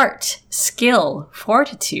heart, skill,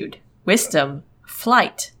 fortitude, wisdom,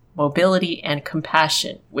 flight, mobility, and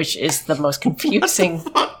compassion, which is the most confusing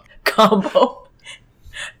combo.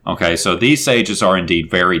 Okay, so these sages are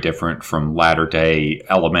indeed very different from latter-day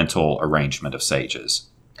elemental arrangement of sages.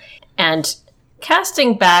 And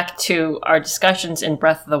casting back to our discussions in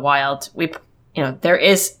Breath of the Wild, there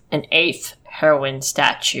is an 8th heroine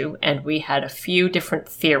statue, and we had a few different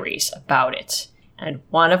theories about it. And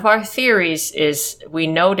one of our theories is we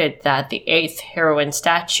noted that the 8th heroine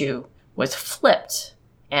statue was flipped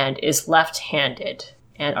and is left-handed.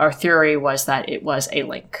 And our theory was that it was a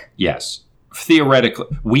Link. Yes. Theoretically,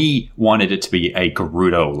 we wanted it to be a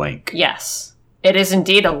Gerudo Link. Yes. It is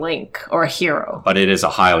indeed a Link, or a hero. But it is a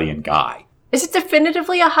Hylian guy. Is it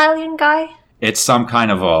definitively a Hylian guy? It's some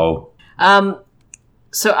kind of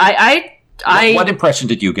So I What impression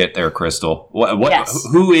did you get there, Crystal? Yes.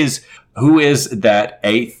 Who is that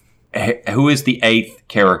 8th? Who is the 8th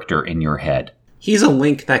character in your head? He's a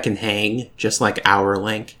Link that can hang, just like our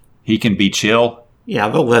Link. He can be chill? Yeah,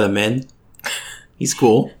 they'll let him in. He's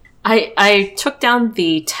cool. I took down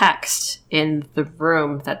the text in the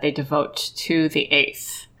room that they devote to the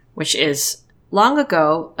 8th, which is, long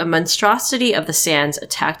ago, a monstrosity of the sands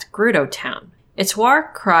attacked Gerudo Town. Its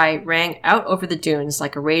war cry rang out over the dunes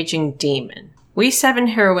like a raging demon. We 7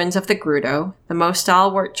 heroines of the Gerudo, the most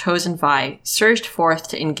stalwart chosen Vi, surged forth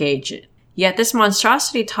to engage it. Yet this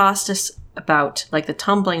monstrosity tossed us about like the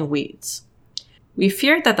tumbling weeds. We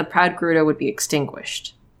feared that the proud Gerudo would be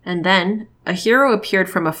extinguished. And then, a hero appeared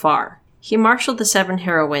from afar. He marshaled the 7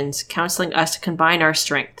 heroines, counseling us to combine our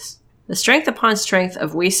strengths. The strength upon strength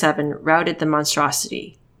of we 7 routed the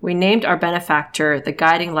monstrosity. We named our benefactor the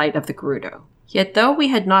guiding light of the Gerudo. Yet though we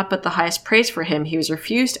had not but the highest praise for him, he was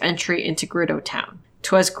refused entry into Gerudo Town.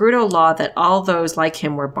 'Twas Gerudo law that all those like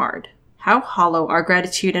him were barred. How hollow our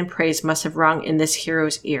gratitude and praise must have rung in this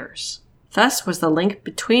hero's ears. Thus was the link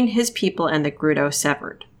between his people and the Gerudo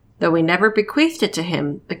severed. Though we never bequeathed it to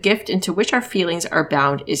him, the gift into which our feelings are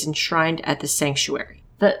bound is enshrined at the sanctuary.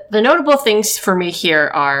 The notable things for me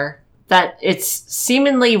here are that it's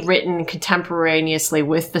seemingly written contemporaneously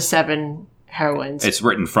with the 7 heroines. It's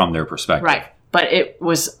written from their perspective. Right, but it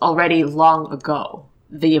was already long ago,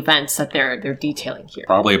 the events that they're detailing here.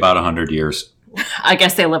 Probably about 100 years. I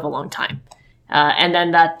guess they live a long time. And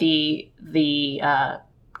then that the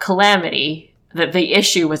Calamity, that the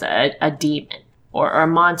issue was a demon or a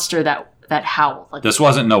monster that howled. Like this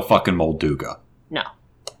wasn't no fucking Molduga. No.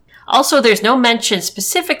 Also, there's no mention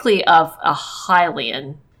specifically of a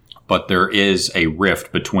Hylian. But there is a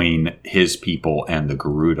rift between his people and the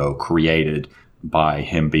Gerudo created by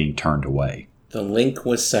him being turned away. The link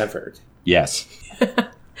was severed. Yes.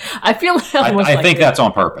 I feel like I think that's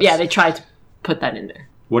on purpose. Yeah, they tried to put that in there.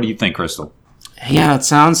 What do you think, Crystal? Yeah, it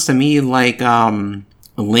sounds to me like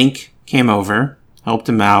Link came over, helped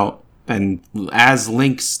him out, and as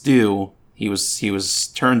Links do, he was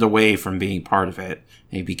turned away from being part of it.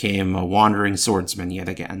 He became a wandering swordsman yet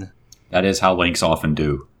again. That is how Links often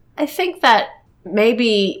do. I think that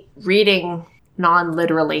maybe reading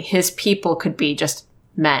non-literally, his people could be just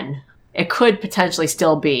men. It could potentially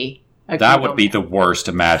still be a That would be the worst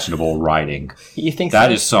imaginable writing. You think that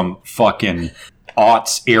so? is some fucking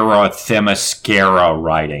aughts-era Themyscira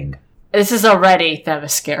writing. This is already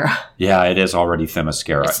Themyscira. Yeah, it is already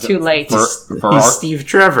Themyscira. It's too late. He's Steve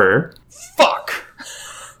Trevor. Fuck!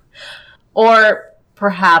 Or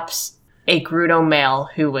perhaps a Gerudo male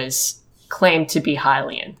who was claimed to be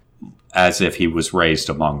Hylian. As if he was raised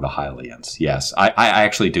among the Hylians. Yes, I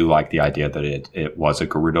actually do like the idea that it was a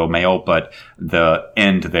Gerudo male, but the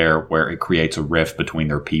end there where it creates a rift between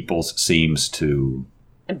their peoples seems to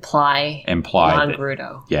imply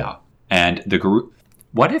non-Gerudo. Yeah, and the Gerudo.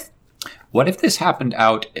 What if this happened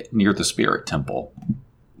out near the Spirit Temple?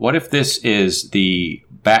 What if this is the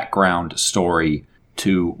background story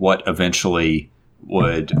to what eventually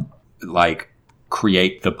would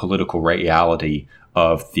create the political reality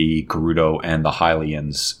of the Gerudo and the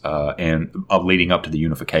Hylians and of leading up to the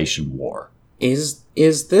Unification War? Is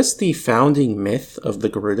this the founding myth of the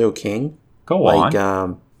Gerudo King? Go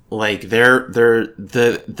on.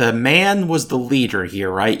 The man was the leader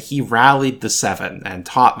here, right? He rallied the 7 and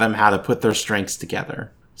taught them how to put their strengths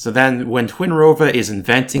together. So then when Twinrova is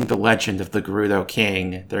inventing the legend of the Gerudo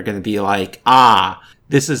King, they're going to be like,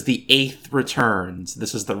 this is the 8th returns.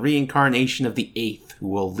 This is the reincarnation of the 8th who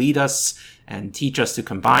will lead us and teach us to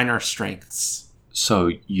combine our strengths.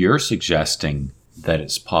 So you're suggesting that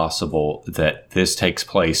it's possible that this takes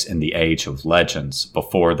place in the Age of Legends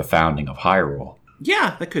before the founding of Hyrule?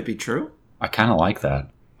 Yeah, that could be true. I kind of like that.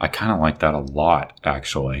 I kind of like that a lot,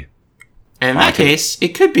 actually. And in that case, it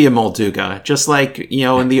could be a Molduga. Just like,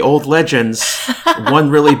 in the old legends, one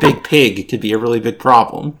really big pig could be a really big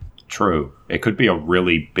problem. True. It could be a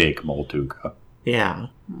really big Molduga. Yeah.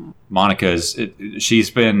 She's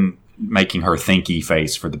been making her thinky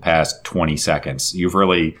face for the past 20 seconds. You've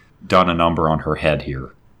really done a number on her head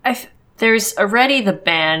here. There's already the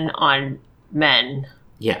ban on men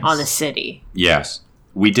on the city. Yes.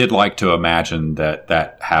 We did like to imagine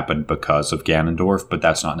that happened because of Ganondorf, but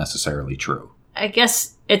that's not necessarily true. I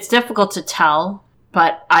guess it's difficult to tell,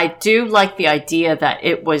 but I do like the idea that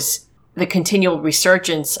it was the continual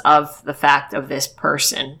resurgence of the fact of this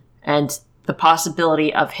person and the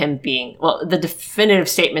possibility of him being, the definitive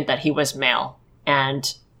statement that he was male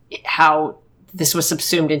and how this was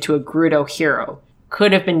subsumed into a Gerudo hero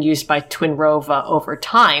could have been used by Twinrova over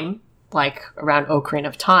time, like around Ocarina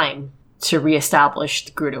of Time, to reestablish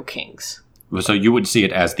the Gerudo Kings. So you would see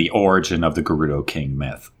it as the origin of the Gerudo King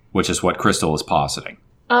myth, which is what Crystal is positing.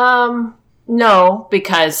 No,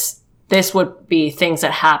 because this would be things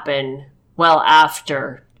that happen well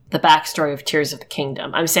after the backstory of Tears of the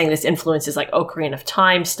Kingdom. I'm saying this influences like Ocarina of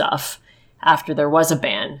Time stuff after there was a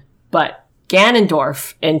ban, but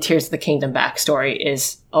Ganondorf in Tears of the Kingdom backstory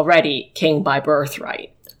is already king by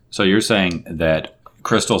birthright. So you're saying that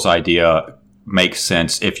Crystal's idea makes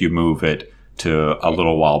sense if you move it to a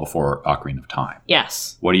little while before Ocarina of Time.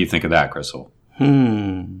 Yes. What do you think of that, Crystal?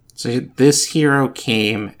 So this hero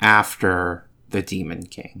came after the Demon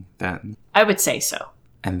King, then? I would say so.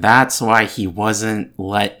 And that's why he wasn't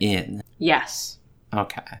let in? Yes.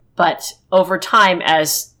 Okay. But over time,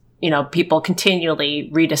 as, people continually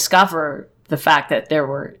rediscover the fact that there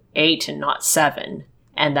were 8 and not 7,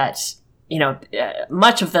 and that,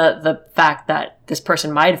 much of the fact that this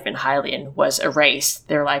person might have been Hylian was erased.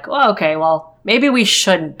 They're like, maybe we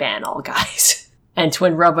shouldn't ban all guys. And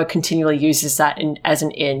Twinrova continually uses that as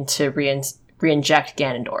an in to re-inject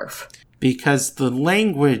Ganondorf. Because the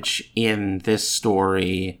language in this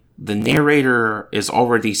story, the narrator is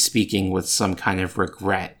already speaking with some kind of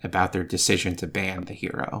regret about their decision to ban the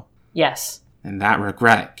hero. Yes. And that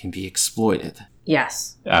regret can be exploited.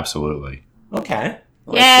 Yes. Absolutely. Okay.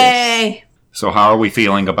 Yay! So how are we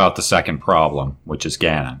feeling about the second problem, which is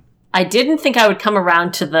Ganon? I didn't think I would come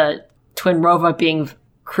around to the Twinrova being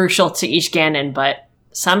crucial to each Ganon, but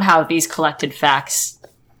somehow these collected facts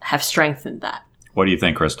have strengthened that. What do you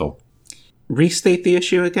think, Crystal? Restate the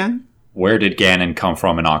issue again? Where did Ganon come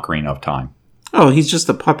from in Ocarina of Time? Oh, he's just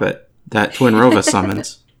a puppet that Twinrova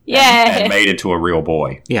summoned. Yay! And made into a real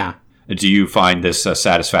boy. Yeah. Do you find this a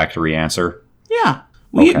satisfactory answer? Yeah.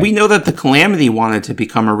 Okay. We know that the Calamity wanted to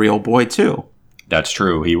become a real boy, too. That's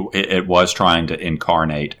true. It was trying to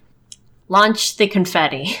incarnate. Launch the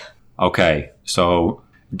confetti. Okay, so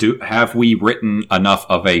have we written enough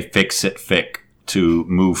of a fix-it fic to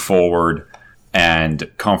move forward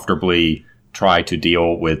and comfortably try to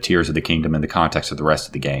deal with Tears of the Kingdom in the context of the rest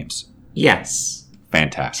of the games? Yes.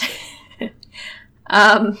 Fantastic.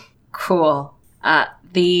 Cool. I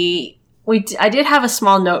did have a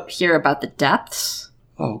small note here about the depths.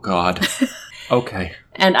 Oh, God. Okay.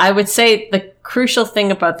 And I would say the crucial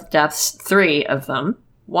thing about the depths, 3 of them.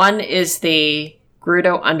 One is the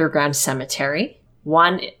Gerudo Underground Cemetery.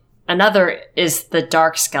 Another is the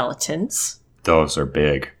Dark Skeletons. Those are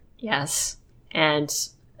big. Yes. And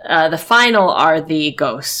the final are the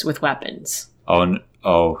ghosts with weapons.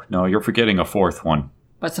 Oh, no, you're forgetting a fourth one.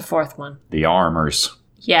 What's the fourth one? The armors.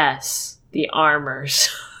 Yes, the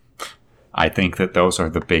armors. I think that those are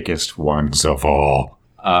the biggest ones of all.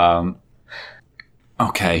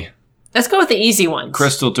 Okay. Let's go with the easy ones.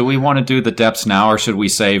 Crystal, do we want to do the depths now, or should we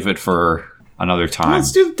save it for another time?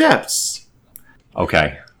 Let's do the depths.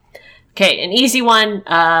 Okay. Okay, an easy one.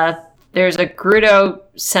 There's a Gerudo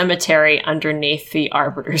cemetery underneath the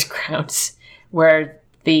Arbiter's grounds where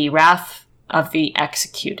the Wrath of the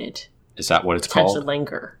Executed Is that what it's tends to called?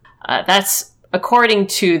 linger. That's according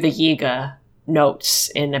to the Yiga notes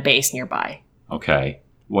in a base nearby. Okay.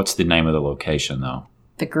 What's the name of the location, though?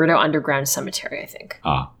 The Gerudo Underground Cemetery, I think.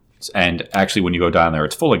 And actually, when you go down there,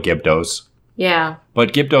 it's full of Gibdos. Yeah.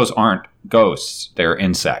 But Gibdos aren't ghosts. They're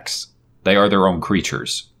insects. They are their own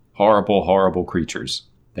creatures. Horrible, horrible creatures.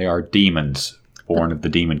 They are demons born of the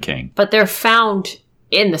Demon King. But they're found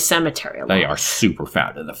in the cemetery a lot. They are super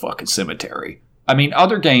found in the fucking cemetery. I mean,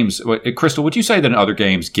 other games... Crystal, would you say that in other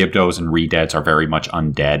games, Gibdos and Redeads are very much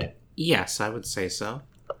undead? Yes, I would say so.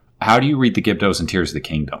 How do you read the Gibdos in Tears of the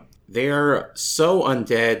Kingdom? They're so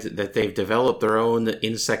undead that they've developed their own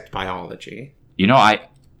insect biology. You know,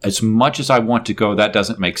 as much as I want to go, that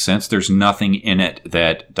doesn't make sense. There's nothing in it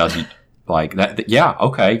that doesn't like that. Yeah,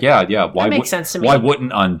 okay, yeah. That makes sense to me. Why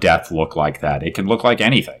wouldn't undeath look like that? It can look like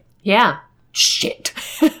anything. Yeah. Shit.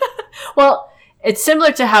 Well, it's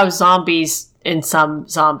similar to how zombies in some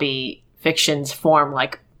zombie fictions form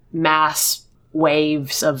like mass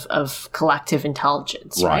waves of collective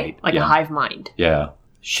intelligence, right? Like a hive mind. Yeah.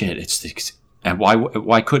 Shit, and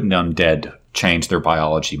why couldn't undead change their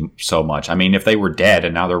biology so much? I mean, if they were dead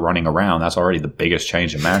and now they're running around, that's already the biggest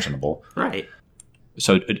change imaginable. Right.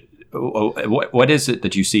 So what is it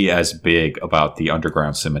that you see as big about the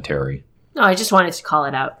underground cemetery? No, I just wanted to call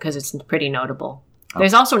it out because it's pretty notable.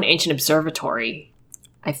 There's also an ancient observatory.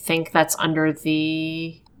 I think that's under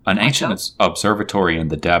the... An ancient observatory in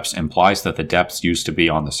the depths implies that the depths used to be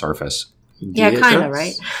on the surface. Indeed yeah, kind of,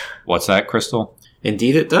 right? What's that, Crystal?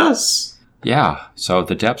 Indeed it does. Yeah, so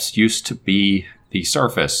the depths used to be the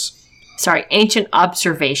surface. Sorry, Ancient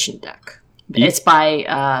Observation Deck. It's by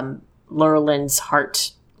Lurlin's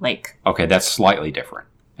Heart Lake. Okay, that's slightly different.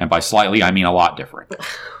 And by slightly, I mean a lot different.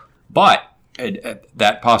 But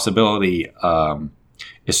that possibility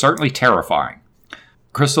is certainly terrifying.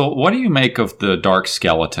 Crystal, what do you make of the dark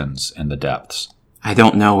skeletons in the depths? I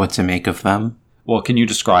don't know what to make of them. Well, can you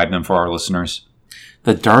describe them for our listeners?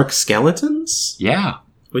 The dark skeletons? Yeah.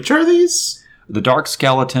 Which are these? The dark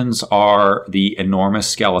skeletons are the enormous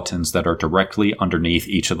skeletons that are directly underneath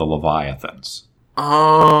each of the Leviathans.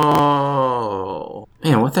 Oh.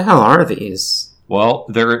 Man, what the hell are these? Well,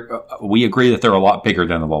 we agree that they're a lot bigger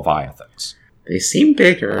than the Leviathans. They seem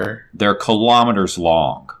bigger. They're kilometers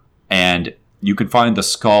long, and you can find the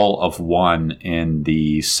skull of one in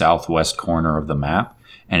the southwest corner of the map,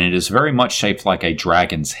 and it is very much shaped like a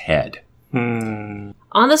dragon's head. On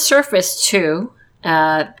the surface, too,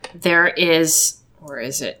 there is... Where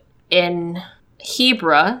is it? In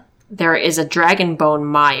Hebra, there is a dragon bone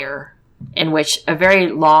mire, in which a very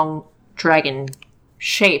long dragon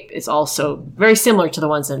shape is also very similar to the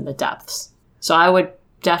ones in the depths. So I would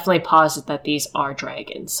definitely posit that these are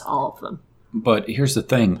dragons, all of them. But here's the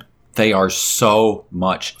thing. They are so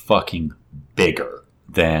much fucking bigger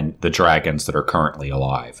than the dragons that are currently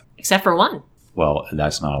alive. Except for one. Well,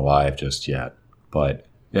 that's not alive just yet. But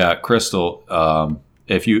yeah, Crystal,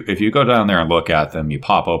 if you go down there and look at them, you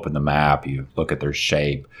pop open the map, you look at their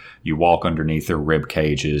shape, you walk underneath their rib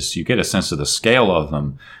cages, you get a sense of the scale of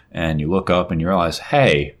them, and you look up and you realize,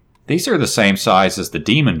 hey, these are the same size as the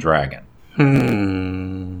demon dragon.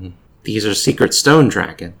 These are secret stone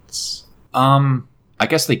dragons. I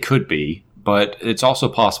guess they could be, but it's also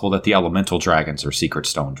possible that the elemental dragons are secret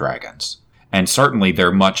stone dragons. And certainly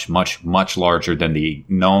they're much, much, much larger than the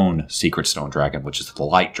known secret stone dragon, which is the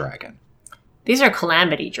light dragon. These are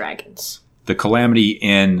Calamity dragons. The Calamity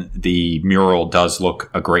in the mural does look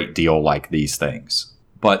a great deal like these things.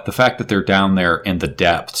 But the fact that they're down there in the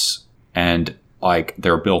depths and like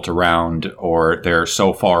they're built around or they're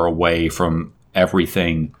so far away from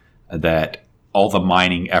everything that all the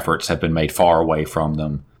mining efforts have been made far away from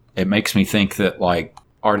them, it makes me think that, like,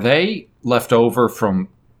 are they left over from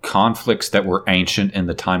conflicts that were ancient in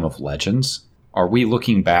the time of legends? Are we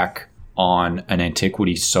looking back on an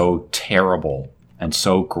antiquity so terrible and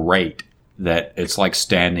so great that it's like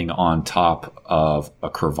standing on top of a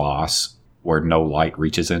crevasse where no light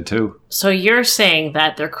reaches into? So you're saying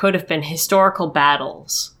that there could have been historical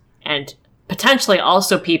battles and potentially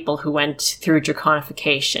also people who went through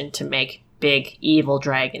draconification to make big evil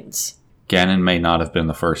dragons. Ganon may not have been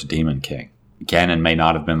the first demon king. Ganon may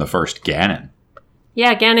not have been the first Ganon.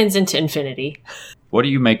 Yeah, Ganon's into infinity. What do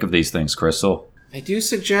you make of these things, Crystal? I do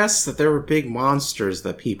suggest that there were big monsters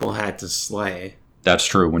that people had to slay. That's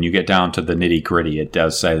true. When you get down to the nitty-gritty, it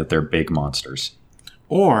does say that they're big monsters.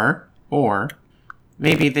 Or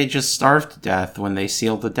maybe they just starved to death when they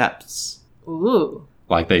sealed the depths. Ooh.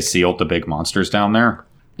 Like they sealed the big monsters down there?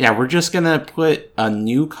 Yeah, we're just gonna put a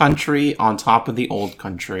new country on top of the old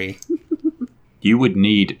country. You would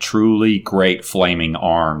need truly great flaming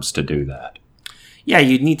arms to do that. Yeah,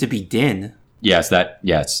 you'd need to be Din. Yes.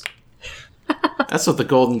 That's what the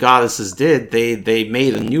Golden Goddesses did. They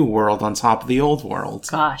made a new world on top of the old world.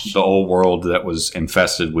 Gosh. The old world that was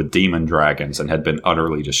infested with demon dragons and had been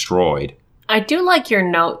utterly destroyed. I do like your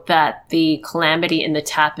note that the Calamity in the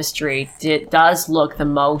tapestry does look the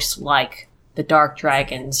most like the Dark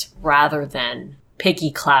Dragons rather than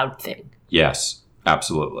Piggy Cloud thing. Yes,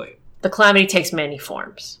 absolutely. The Calamity takes many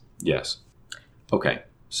forms. Yes. Okay,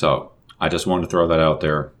 so I just wanted to throw that out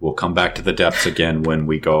there. We'll come back to the depths again when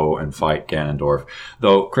we go and fight Ganondorf.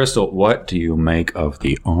 Though, Crystal, what do you make of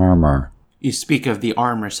the armor? You speak of the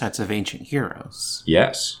armor sets of ancient heroes.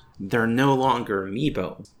 Yes. They're no longer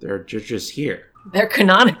amiibo. They're just here. They're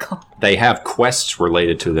canonical. They have quests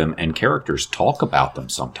related to them, and characters talk about them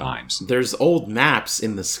sometimes. There's old maps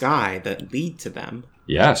in the sky that lead to them.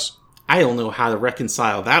 Yes. I don't know how to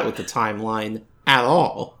reconcile that with the timeline at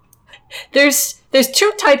all. There's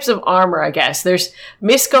two types of armor, I guess.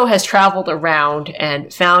 Misko has traveled around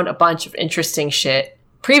and found a bunch of interesting shit.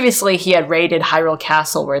 Previously, he had raided Hyrule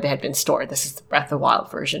Castle where they had been stored. This is the Breath of the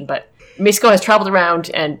Wild version, but Misko has traveled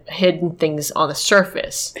around and hidden things on the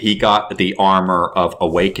surface. He got the armor of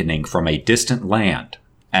awakening from a distant land,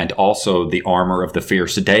 and also the armor of the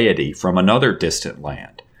fierce deity from another distant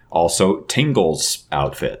land. Also, Tingle's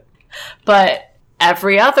outfit. But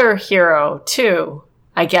every other hero, too,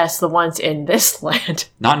 I guess the ones in this land.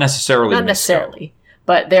 Not necessarily. Not necessarily.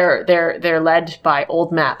 But they're led by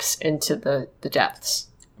old maps into the depths.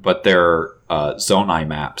 But they're Zonai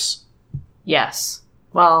maps. Yes.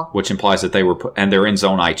 Well, which implies that they were put, and they're in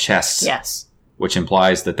Zonai chests. Yes. Which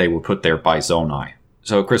implies that they were put there by Zonai.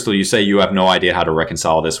 So, Crystal, you say you have no idea how to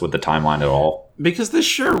reconcile this with the timeline at all? Because this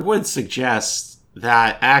sure would suggest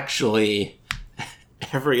that actually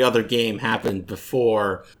every other game happened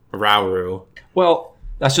before Rauru. Well,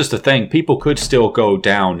 that's just the thing. People could still go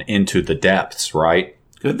down into the depths, right?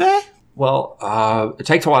 Could they? Well,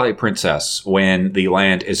 take Twilight Princess when the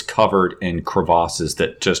land is covered in crevasses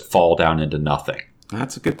that just fall down into nothing.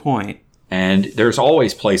 That's a good point. And there's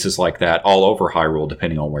always places like that all over Hyrule,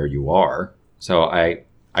 depending on where you are. So I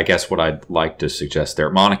guess what I'd like to suggest there,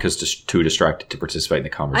 Monica's just too distracted to participate in the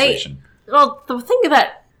conversation. Well, the thing is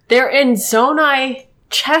that they're in Zonai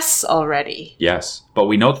chests already. Yes, but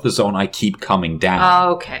we know that the Zonai keep coming down.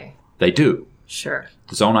 Oh, okay. They do. Sure.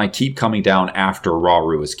 The Zonai keep coming down after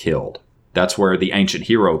Rauru is killed. That's where the ancient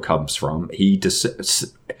hero comes from.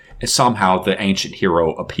 Somehow the ancient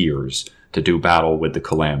hero appears to do battle with the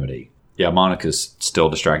Calamity. Yeah, Monica's still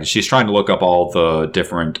distracted. She's trying to look up all the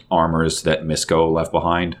different armors that Misko left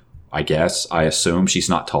behind. I assume she's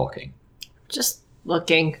not talking. Just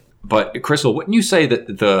looking. But Crystal, wouldn't you say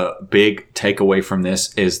that the big takeaway from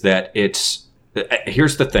this is that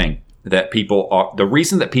here's the thing that the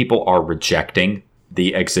reason that people are rejecting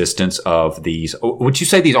the existence of these, would you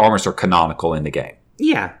say these armors are canonical in the game?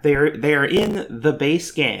 Yeah, they are in the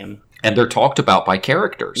base game. And they're talked about by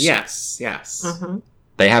characters. Yes. Mm-hmm.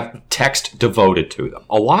 They have text devoted to them.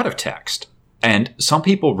 A lot of text. And some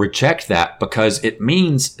people reject that because it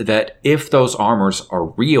means that if those armors are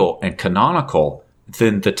real and canonical,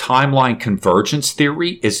 then the timeline convergence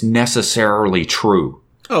theory is necessarily true.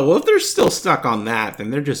 Oh, well, if they're still stuck on that,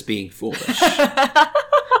 then they're just being foolish.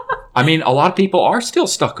 I mean, a lot of people are still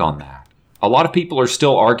stuck on that. A lot of people are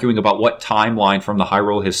still arguing about what timeline from the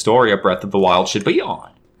Hyrule Historia Breath of the Wild should be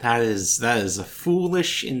on. That is a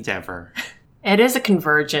foolish endeavor. It is a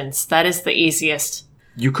convergence. That is the easiest.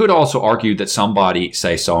 You could also argue that somebody,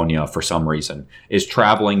 say Sonya, for some reason, is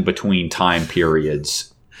traveling between time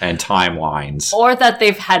periods and timelines. Or that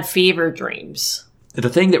they've had fever dreams. The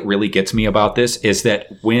thing that really gets me about this is that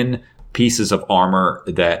when pieces of armor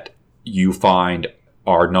that you find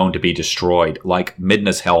are known to be destroyed, like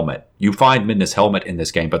Midna's helmet. You find Midna's helmet in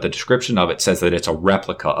this game, but the description of it says that it's a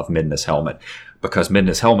replica of Midna's helmet because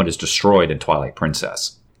Midna's helmet is destroyed in Twilight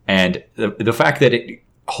Princess. And the fact that it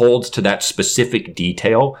holds to that specific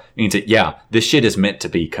detail means that, yeah, this shit is meant to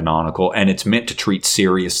be canonical, and it's meant to treat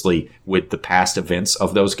seriously with the past events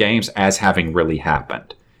of those games as having really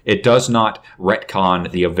happened. It does not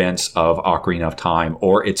retcon the events of Ocarina of Time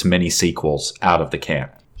or its many sequels out of the canon.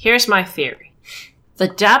 Here's my theory. The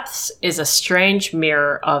depths is a strange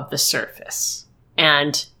mirror of the surface.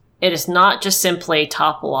 And it is not just simply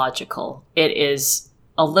topological. It is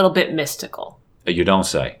a little bit mystical. You don't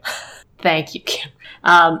say. Thank you, Kim.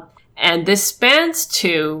 And this spans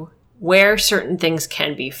to where certain things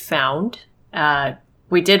can be found.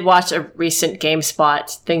 We did watch a recent GameSpot,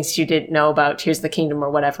 things you didn't know about Tears of the Kingdom or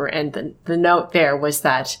whatever, and the note there was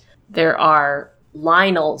that there are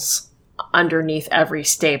Lionels underneath every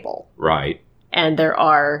stable. Right. And there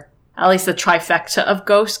are at least the trifecta of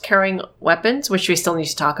ghosts carrying weapons, which we still need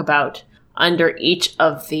to talk about, under each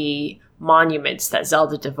of the monuments that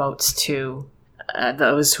Zelda devotes to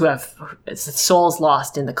those who have souls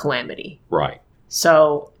lost in the Calamity. Right.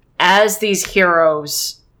 So as these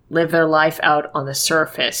heroes live their life out on the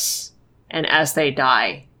surface, and as they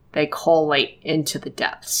die, they collate into the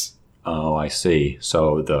depths. Oh, I see.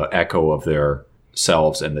 So the echo of their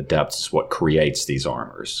selves in the depths is what creates these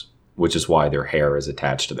armors, which is why their hair is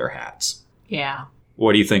attached to their hats. Yeah.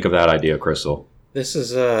 What do you think of that idea, Crystal? This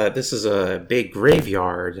is a big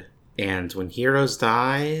graveyard, and when heroes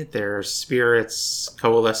die, their spirits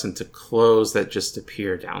coalesce into clothes that just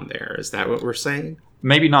appear down there. Is that what we're saying?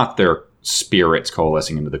 Maybe not their spirits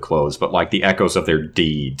coalescing into the clothes, but like the echoes of their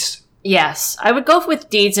deeds. Yes, I would go with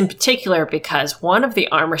deeds in particular because one of the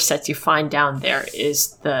armor sets you find down there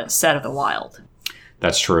is the set of the wild.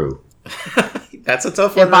 That's true. That's a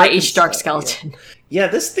tough They're one. by each dark skeleton. Yeah,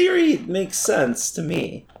 this theory makes sense to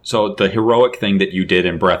me. So the heroic thing that you did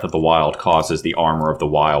in Breath of the Wild causes the armor of the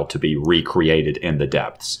wild to be recreated in the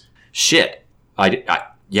depths. Shit.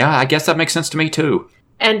 Yeah, I guess that makes sense to me too.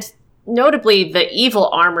 And notably, the evil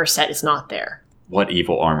armor set is not there. What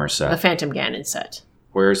evil armor set? The Phantom Ganon set.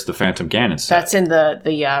 Where's the Phantom Ganon set? That's in the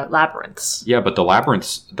labyrinths. Yeah, but the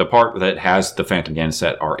labyrinths, the part that has the Phantom Ganon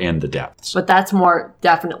set, are in the depths. But that's more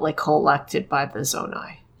definitely collected by the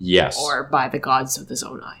Zonai. Yes. Or by the gods of the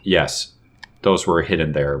Zonai. Yes. Those were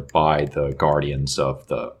hidden there by the guardians of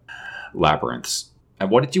the labyrinths.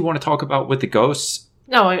 And what did you want to talk about with the ghosts?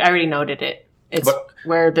 No, I already noted it. It's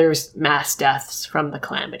where there's mass deaths from the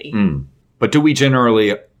Calamity. But do we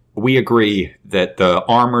agree that the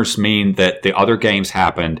armors mean that the other games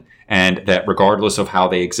happened and that regardless of how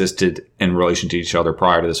they existed in relation to each other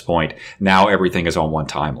prior to this point, now everything is on one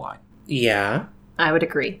timeline? Yeah. I would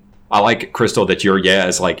agree. I like, Crystal, that your yeah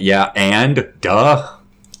is like, yeah, and duh.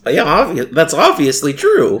 Yeah, that's obviously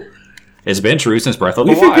true. It's been true since Breath of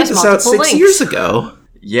the We Wild. figured this out 6 links. years ago.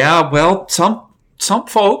 Yeah, well, some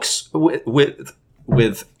folks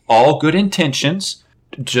with all good intentions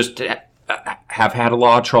just have had a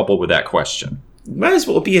lot of trouble with that question. Might as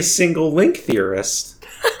well be a single link theorist.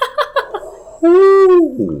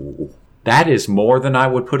 Ooh, that is more than I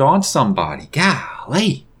would put on somebody.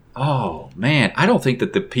 Golly. Oh, man. I don't think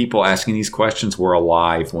that the people asking these questions were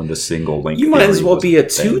alive when the single link You might as theory well was be a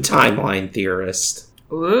thing. two-timeline theorist.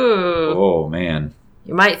 Ooh. Oh, man.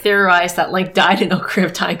 You might theorize that Link died in Ocarina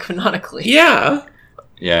of Time canonically. Yeah.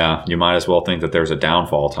 Yeah, you might as well think that there's a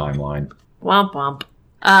downfall timeline. Womp womp.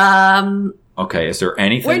 Okay, is there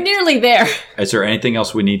anything... We're nearly there. Is there anything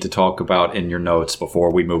else we need to talk about in your notes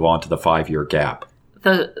before we move on to the 5-year gap?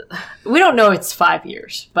 we don't know it's 5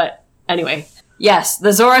 years, but anyway. Yes,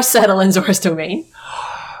 the Zora settle in Zora's domain.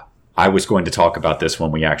 I was going to talk about this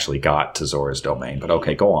when we actually got to Zora's domain, but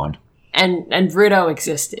okay, go on. And Ruto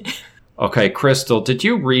existed. Okay, Crystal, did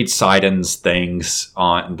you read Sidon's things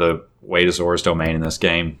on the way to Zora's domain in this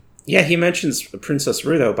game? Yeah, he mentions Princess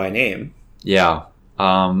Ruto by name. Yeah.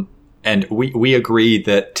 And we agree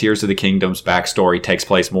that Tears of the Kingdom's backstory takes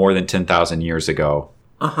place more than 10,000 years ago.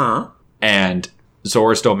 Uh-huh. And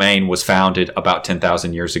Zora's domain was founded about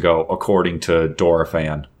 10,000 years ago, according to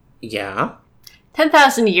Dorafan. Yeah.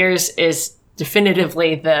 10,000 years is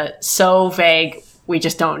definitively the so vague, we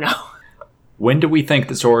just don't know. When do we think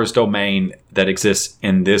that Zora's domain that exists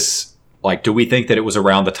in this, like, do we think that it was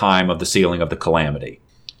around the time of the sealing of the Calamity?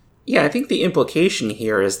 Yeah, I think the implication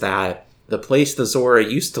here is that the place the Zora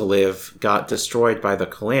used to live got destroyed by the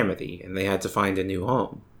Calamity, and they had to find a new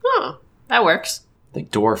home. Oh, that works. I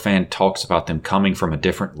think Dorafan talks about them coming from a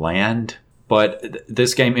different land, but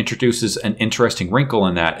this game introduces an interesting wrinkle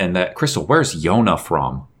in that, Crystal, where's Yona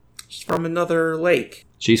from? She's from another lake.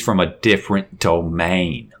 She's from a different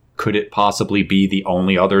domain. Could it possibly be the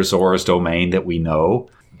only other Zora's domain that we know?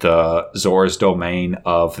 The Zora's domain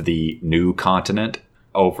of the new continent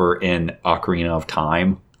over in Ocarina of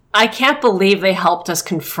Time? I can't believe they helped us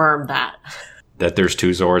confirm that. That there's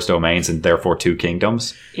 2 Zora's domains and therefore 2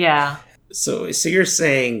 kingdoms? Yeah. So you're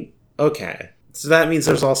saying, okay, so that means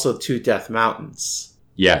there's also 2 Death Mountains.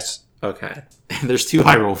 Yes. Okay. And there's 2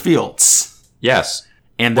 Hyrule Fields. Yes.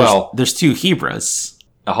 And there's 2 Hebras.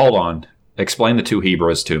 Hold on. Explain the 2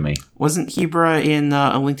 Hebras to me. Wasn't Hebra in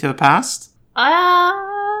A Link to the Past?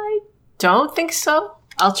 I don't think so.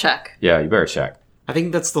 I'll check. Yeah, you better check. I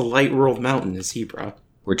think that's the Light World Mountain is Hebra.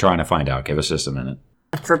 We're trying to find out. Give us just a minute.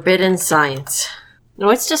 Forbidden Science. No,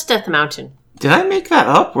 it's just Death Mountain. Did I make that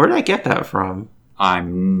up? Where did I get that from?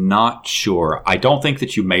 I'm not sure. I don't think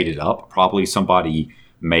that you made it up. Probably somebody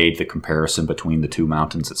made the comparison between the 2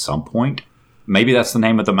 mountains at some point. Maybe that's the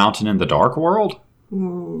name of the mountain in the Dark World?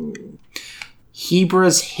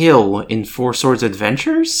 Hebra's Hill in Four Swords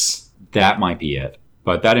Adventures? That might be it.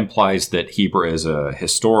 But that implies that Hebra is a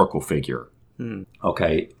historical figure.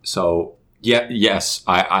 Okay, so, yes,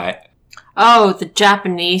 Oh, the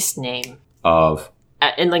Japanese name. Of?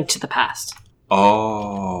 In Link to the Past.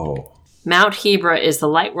 Oh. Mount Hebra is the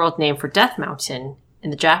Light World name for Death Mountain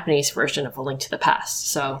in the Japanese version of A Link to the Past.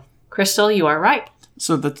 So, Crystal, you are right.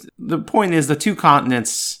 So the point is the 2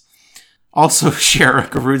 continents also share a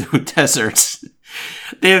Gerudo Desert.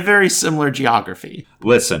 They have very similar geography.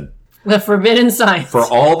 Listen. The Forbidden Science. For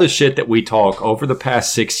all the shit that we talk over the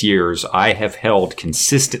past 6 years, I have held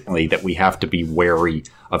consistently that we have to be wary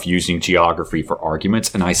of using geography for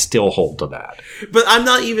arguments, and I still hold to that. But I'm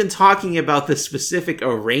not even talking about the specific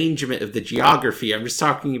arrangement of the geography. I'm just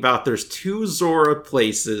talking about there's 2 Zora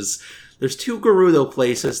places, there's 2 Gerudo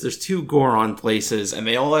places, there's 2 Goron places, and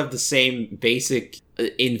they all have the same basic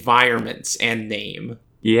environments and name.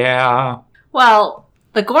 Yeah. Well,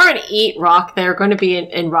 the Goron eat rock. They're going to be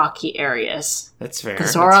in rocky areas. That's fair. The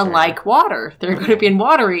Zoran like water. They're going to be in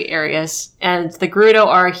watery areas. And the Gerudo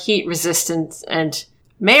are heat resistant and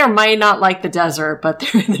may or may not like the desert, but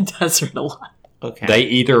they're in the desert a lot. Okay. They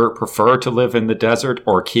either prefer to live in the desert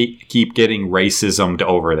or keep getting racismed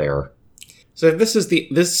over there. So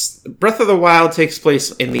this Breath of the Wild takes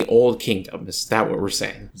place in the Old Kingdom. Is that what we're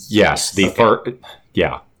saying? Yes.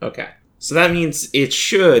 Yeah. Okay. So that means it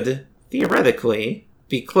should, theoretically,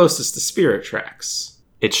 be closest to Spirit Tracks.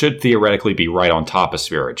 It should theoretically be right on top of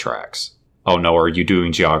Spirit Tracks. Oh no, are you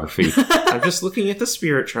doing geography? I'm just looking at the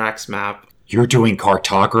Spirit Tracks map. You're doing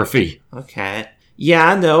cartography. Okay.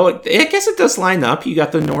 Yeah, no, I guess it does line up. You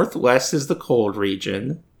got the northwest is the cold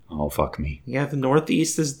region. Oh, fuck me. Yeah, the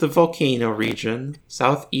northeast is the volcano region.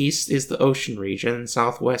 Southeast is the ocean region. And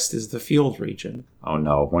southwest is the field region. Oh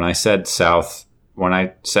no, when I said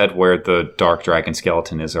where the Dark Dragon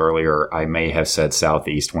skeleton is earlier, I may have said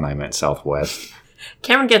southeast when I meant southwest.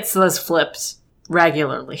 Cameron gets those flips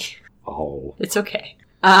regularly. Oh. It's okay.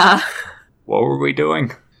 What were we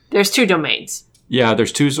doing? There's 2 domains. Yeah,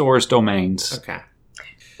 there's 2 Zora's domains. Okay.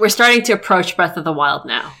 We're starting to approach Breath of the Wild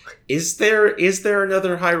now. Is there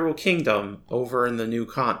another Hyrule Kingdom over in the new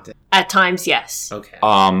continent? At times, yes. Okay.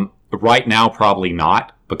 Right now, probably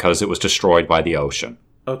not, because it was destroyed by the ocean.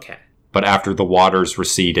 Okay. But after the waters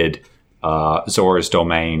receded, Zora's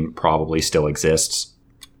domain probably still exists.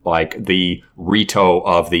 Like, the Rito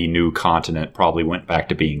of the new continent probably went back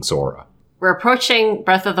to being Zora. We're approaching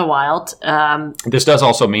Breath of the Wild. This does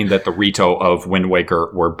also mean that the Rito of Wind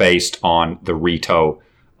Waker were based on the Rito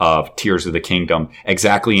of Tears of the Kingdom,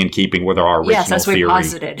 exactly in keeping with our original theory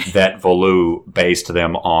posited. that Volu based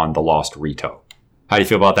them on the Lost Rito. How do you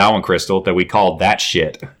feel about that one, Crystal? That we called that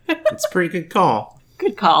shit. It's a pretty good call.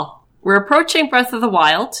 Good call. We're approaching Breath of the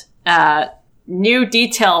Wild. New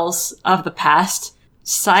details of the past.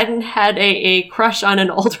 Sidon had a crush on an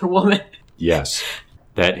older woman. Yes.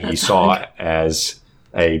 That he saw as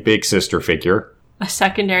a big sister figure. A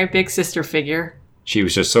secondary big sister figure. She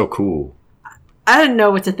was just so cool. I didn't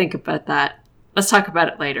know what to think about that. Let's talk about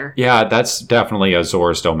it later. Yeah, that's definitely a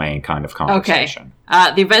Zora's Domain kind of conversation.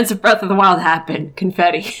 Okay. The events of Breath of the Wild happen.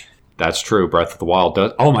 Confetti. That's true. Breath of the Wild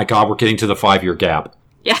does. Oh my god, we're getting to the 5-year gap.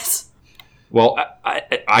 Yes. Well,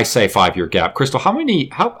 I say 5-year gap. Crystal, how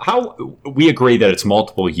we agree that it's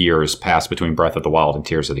multiple years passed between Breath of the Wild and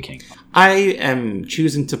Tears of the Kingdom. I am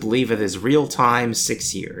choosing to believe it is real time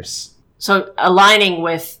 6 years. So aligning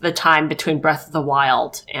with the time between Breath of the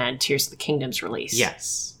Wild and Tears of the Kingdom's release.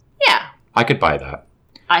 Yes. Yeah. I could buy that.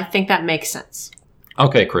 I think that makes sense.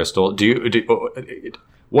 Okay, Crystal,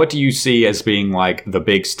 what do you see as being like the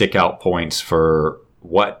big stick out points for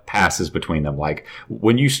what passes between them? Like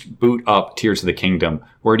when you boot up Tears of the Kingdom,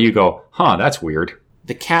 where do you go, that's weird?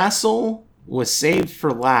 The castle was saved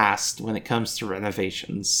for last when it comes to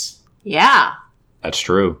renovations. Yeah. That's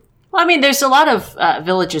true. Well, I mean, there's a lot of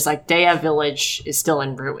villages, like Dea Village is still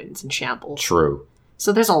in ruins and shambles. True.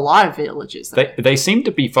 So there's a lot of villages there. They seem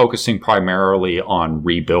to be focusing primarily on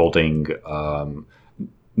rebuilding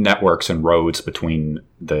networks and roads between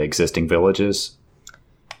the existing villages.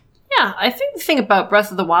 Yeah, I think the thing about Breath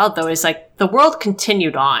of the Wild, though, is like the world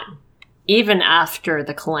continued on even after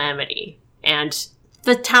the Calamity, and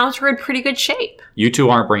the towns were in pretty good shape. You two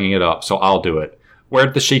aren't bringing it up, so I'll do it.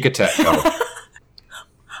 Where'd the Sheikah Tech go?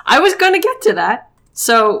 I was going to get to that.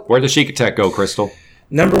 So where'd the Sheikah Tech go, Crystal?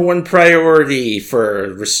 Number one priority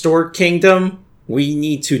for Restored Kingdom, we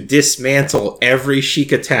need to dismantle every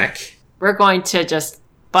Sheikah Tech. We're going to just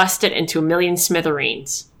bust it into a million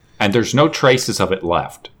smithereens. And there's no traces of it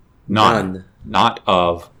left. None. Not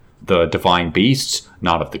of the divine beasts,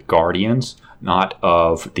 not of the guardians, not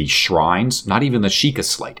of the shrines, not even the Sheikah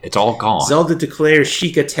slate. It's all gone. Zelda declares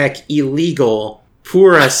Sheikah Tech illegal.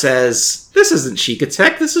 Pura says, this isn't Sheikah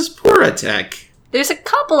Tech, this is Pura Tech. There's a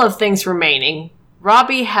couple of things remaining.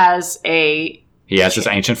 Robbie has He has his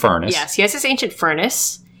ancient furnace. Yes, he has his ancient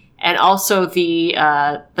furnace. And also the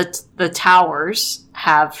towers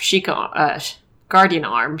have Sheikah guardian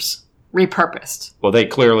arms repurposed. Well, they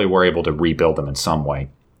clearly were able to rebuild them in some way.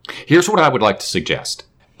 Here's what I would like to suggest.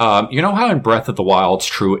 You know how in Breath of the Wild's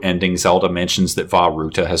true ending, Zelda mentions that Vah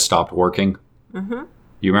Ruta has stopped working? Mm-hmm.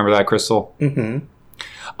 You remember that, Crystal? Mm-hmm.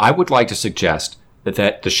 I would like to suggest that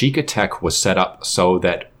the Sheikah Tech was set up so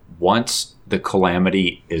that once the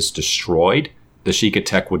Calamity is destroyed, the Sheikah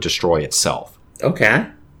Tech would destroy itself. Okay.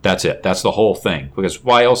 That's it. That's the whole thing. Because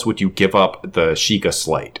why else would you give up the Sheikah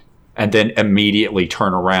slate and then immediately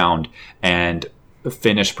turn around and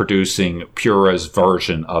finish producing Pura's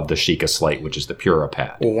version of the Sheikah slate, which is the Pura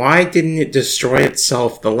pad? Why didn't it destroy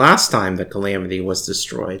itself the last time the Calamity was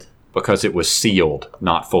destroyed? Because it was sealed,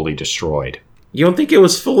 not fully destroyed. You don't think it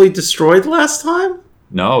was fully destroyed last time?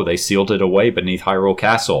 No, they sealed it away beneath Hyrule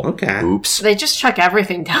Castle. Okay. Oops. They just chuck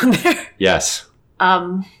everything down there. Yes.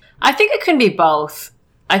 I think it can be both.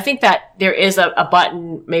 I think that there is a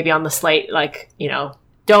button maybe on the slate, like,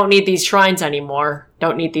 don't need these shrines anymore.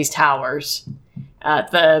 Don't need these towers.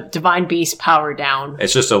 The Divine Beast power down.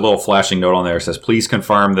 It's just a little flashing note on there that says, please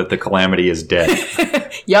confirm that the Calamity is dead.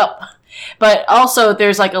 Yep. But also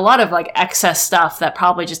there's like a lot of like excess stuff that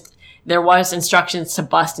probably just, there was instructions to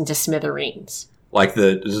bust into smithereens. Like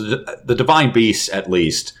the Divine Beasts, at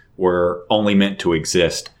least, were only meant to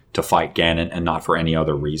exist to fight Ganon and not for any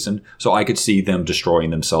other reason. So I could see them destroying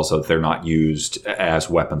themselves so that they're not used as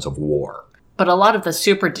weapons of war. But a lot of the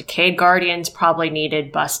super decayed guardians probably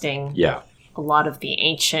needed busting. Yeah. A lot of the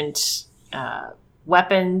ancient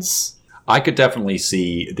weapons. I could definitely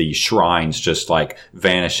see the shrines just like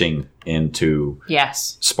vanishing into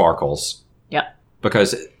sparkles. Yep.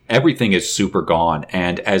 Because everything is super gone.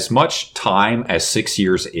 And as much time as 6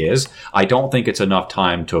 years is, I don't think it's enough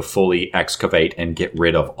time to fully excavate and get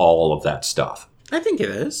rid of all of that stuff. I think it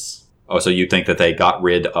is. Oh, so you think that they got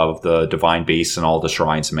rid of the Divine Beasts and all the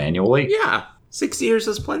shrines manually? Yeah. 6 years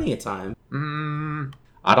is plenty of time.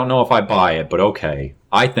 I don't know if I buy it, but okay.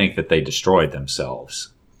 I think that they destroyed themselves.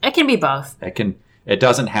 It can be both. It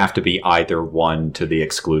doesn't have to be either one to the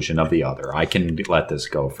exclusion of the other. I can let this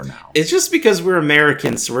go for now. It's just because we're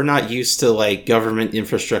Americans, so we're not used to like government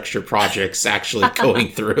infrastructure projects actually going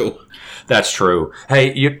through. That's true.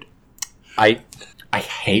 Hey, I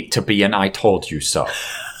hate to be an I told you so.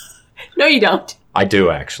 No, you don't. I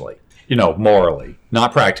do, actually. morally.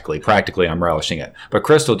 Not practically. Practically, I'm relishing it. But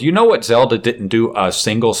Crystal, do you know what Zelda didn't do a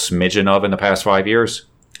single smidgen of in the past 5 years?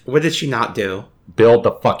 What did she not do? Build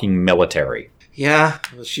the fucking military. Yeah,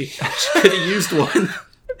 well, she could have used one.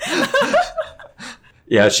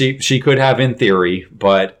 Yeah, she could have in theory,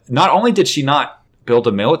 but not only did she not build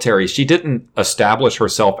a military, she didn't establish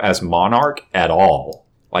herself as monarch at all.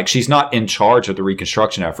 Like, she's not in charge of the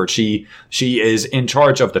reconstruction effort. She is in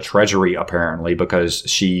charge of the treasury, apparently, because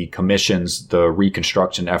she commissions the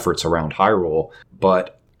reconstruction efforts around Hyrule.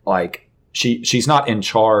 But, like, she's not in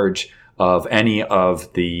charge of any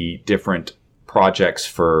of the different projects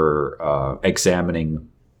for examining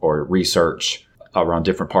or research around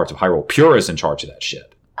different parts of Hyrule. Pure is in charge of that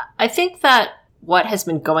shit. I think that what has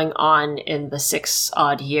been going on in the 6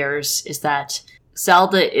 odd years is that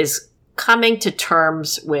Zelda is coming to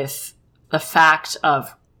terms with the fact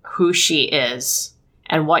of who she is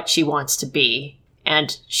and what she wants to be.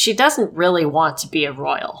 And she doesn't really want to be a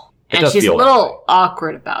royal. And she's a little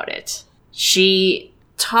awkward about it. She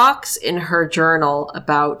talks in her journal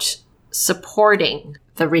about supporting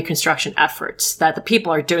the reconstruction efforts, that the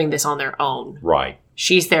people are doing this on their own. Right.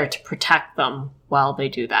 She's there to protect them while they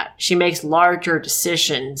do that. She makes larger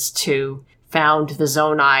decisions to found the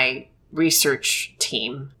Zonai research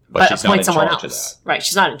team. But she's not in charge of that. Right,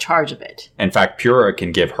 she's not in charge of it. In fact, Pura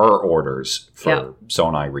can give her orders for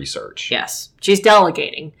Zonai research. Yes, she's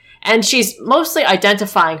delegating. And she's mostly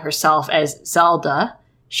identifying herself as Zelda.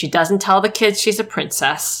 She doesn't tell the kids she's a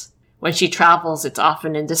princess. When she travels, it's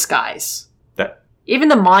often in disguise. Even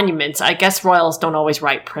the monuments, I guess royals don't always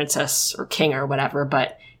write princess or king or whatever,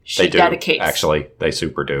 but she dedicates... Actually, they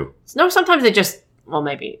super do. No, sometimes they just... Well,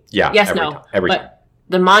 maybe. Yeah, yes, every no. time. Every time.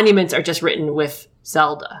 The monuments are just written with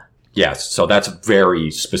Zelda. Yes, so that's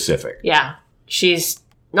very specific. Yeah. She's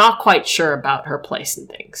not quite sure about her place in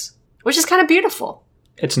things, which is kind of beautiful.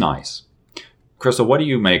 It's nice. Crystal, what do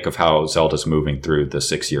you make of how Zelda's moving through the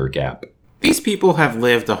 6-year gap? These people have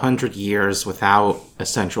lived 100 years without a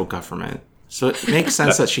central government. So it makes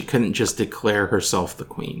sense that she couldn't just declare herself the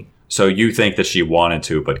queen. So you think that she wanted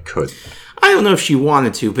to, but couldn't? I don't know if she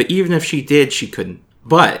wanted to, but even if she did, she couldn't.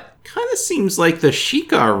 But kind of seems like the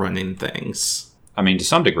Sheikah are running things. I mean, to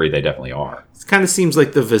some degree, they definitely are. It kind of seems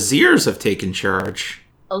like the viziers have taken charge.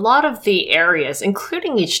 A lot of the areas,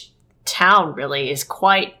 including each town, really, is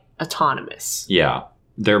quite autonomous. Yeah.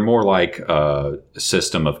 They're more like a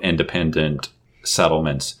system of independent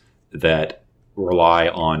settlements that rely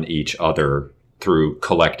on each other through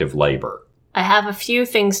collective labor. I have a few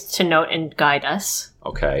things to note and guide us.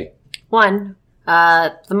 Okay. 1,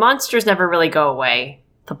 the monsters never really go away.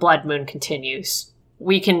 The blood moon continues.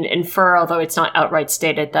 We can infer, although it's not outright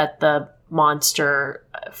stated, that the monster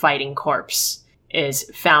fighting corpse is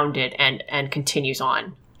founded and continues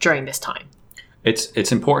on during this time.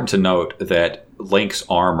 It's important to note that Link's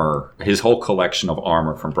armor, his whole collection of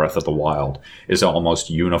armor from Breath of the Wild, is almost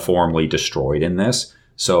uniformly destroyed in this.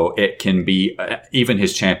 So it can be, even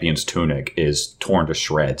his champion's tunic is torn to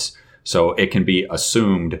shreds. So it can be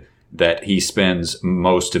assumed that he spends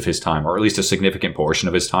most of his time, or at least a significant portion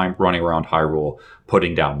of his time, running around Hyrule,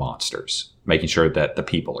 putting down monsters, making sure that the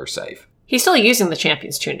people are safe. He's still using the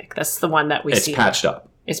champion's tunic. That's the one that we see. It's patched up.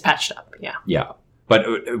 It's patched up, yeah. Yeah. But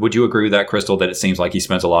would you agree with that, Crystal, that it seems like he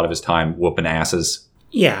spends a lot of his time whooping asses?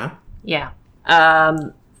 Yeah. Yeah.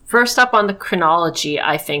 First up on the chronology,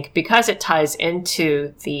 I think, because it ties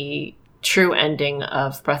into the true ending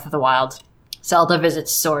of Breath of the Wild, Zelda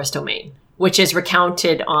visits Sora's domain, which is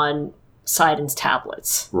recounted on Sidon's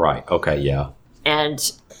tablets. Right. Okay, yeah.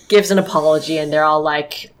 And gives an apology, and they're all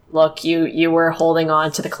like, look, you were holding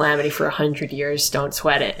on to the Calamity for 100 years. Don't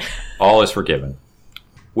sweat it. All is forgiven.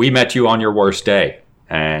 We met you on your worst day,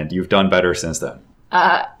 and you've done better since then.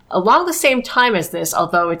 Along the same time as this,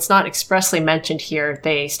 although it's not expressly mentioned here,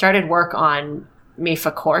 they started work on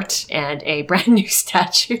Mipha Court and a brand new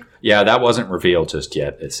statue. Yeah, that wasn't revealed just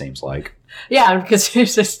yet, it seems like. Yeah, because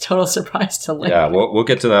it's just a total surprise to Link. Yeah, we'll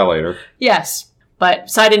get to that later. Yes, but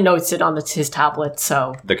Sidon notes it on his tablet,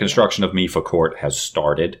 so... The construction of Mipha Court has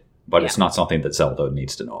started, but it's not something that Zelda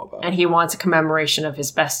needs to know about. And he wants a commemoration of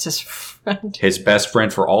his bestest friend. His best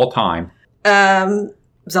friend for all time.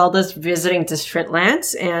 Zelda's visiting different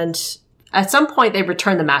lands, and at some point they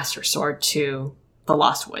return the Master Sword to the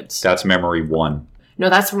Lost Woods. That's memory 1. No,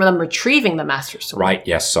 that's from them retrieving the Master Sword. Right,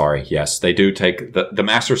 yes, sorry. Yes, they do take... The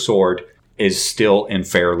Master Sword is still in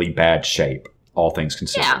fairly bad shape, all things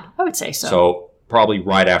considered. Yeah, I would say so. So probably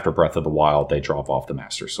right after Breath of the Wild, they drop off the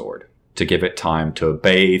Master Sword to give it time to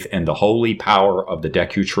bathe in the holy power of the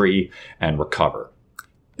Deku Tree and recover.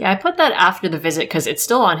 Yeah, I put that after the visit because it's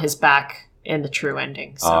still on his back in the true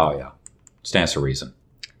ending. So. Oh, yeah. Stands to reason.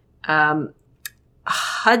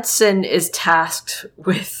 Hudson is tasked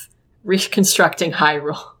with reconstructing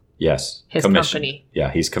Hyrule. Yes. His company.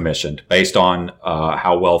 Yeah, he's commissioned based on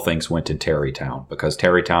how well things went in Terrytown, because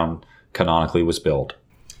Terrytown canonically was built.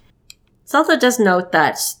 Zelda does note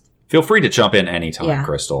that... Feel free to jump in anytime,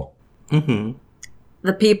 Crystal. Mm-hmm.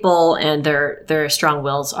 The people and their strong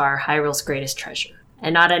wills are Hyrule's greatest treasure.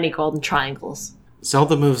 And not any golden triangles.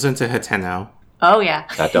 Zelda moves into Hateno. Oh, yeah.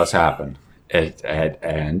 That does happen.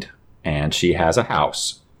 And she has a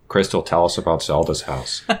house. Crystal, tell us about Zelda's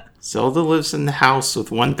house. Zelda lives in the house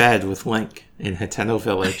with one bed with Link in Hateno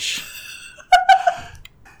Village.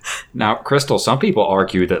 Now, Crystal, some people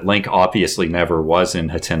argue that Link obviously never was in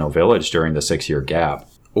Hateno Village during the 6-year gap.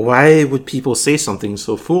 Why would people say something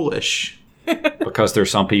so foolish? Because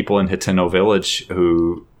there's some people in Hateno Village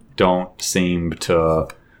who don't seem to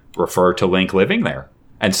refer to Link living there.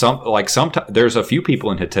 And there's a few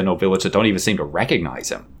people in Hateno Village that don't even seem to recognize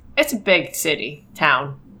him. It's a big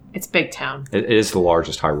town. It's a big town. It is the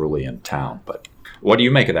largest Hyrulean town, but what do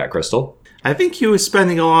you make of that, Crystal? I think he was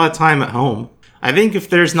spending a lot of time at home. I think if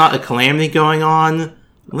there's not a calamity going on,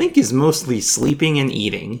 Link is mostly sleeping and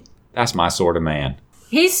eating. That's my sort of man.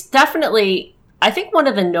 He's definitely... I think one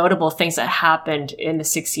of the notable things that happened in the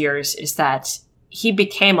 6 years is that he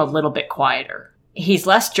became a little bit quieter. He's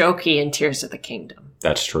less jokey in Tears of the Kingdom.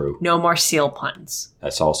 That's true. No more seal puns.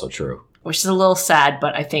 That's also true. Which is a little sad,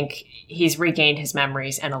 but I think he's regained his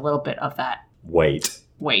memories and a little bit of that weight.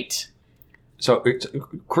 So,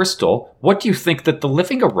 Crystal, what do you think that the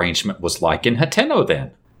living arrangement was like in Hateno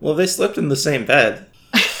then? Well, they slept in the same bed.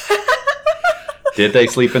 Did they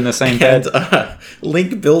sleep in the same bed? And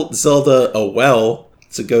Link built Zelda a well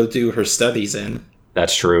to go do her studies in.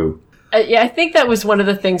 That's true. Yeah, I think that was one of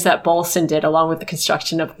the things that Bolson did along with the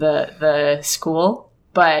construction of the school.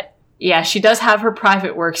 But yeah, she does have her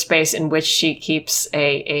private workspace in which she keeps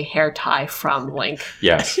a hair tie from Link.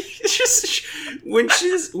 Yes. Just when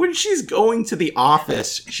she's going to the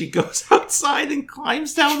office, she goes outside and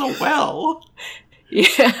climbs down a well.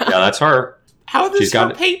 Yeah, that's her. How does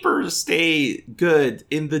her paper stay good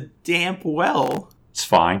in the damp well? It's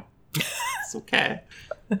fine. It's okay.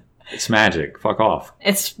 It's magic. Fuck off.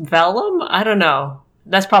 It's vellum? I don't know.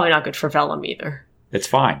 That's probably not good for vellum either. It's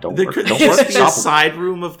fine. Don't worry. Could this be a side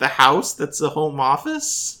room of the house that's a home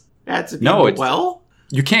office? It had to be well?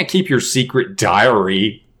 You can't keep your secret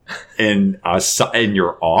diary in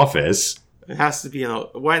your office. It has to be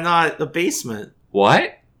why not a basement?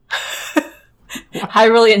 What?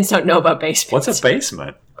 Hyruleans don't know about basements. What's a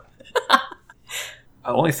basement? The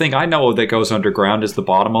only thing I know that goes underground is the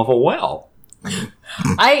bottom of a well.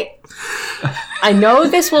 I know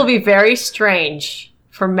this will be very strange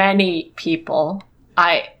for many people.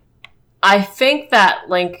 I think that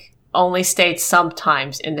Link only stayed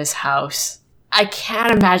sometimes in this house. I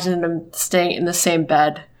can't imagine them staying in the same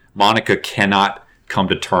bed. Monica cannot come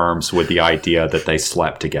to terms with the idea that they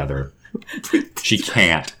slept together. She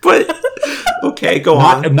can't. But okay, go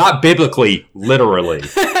on. Not biblically, literally.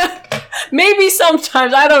 Maybe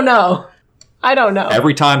sometimes. I don't know.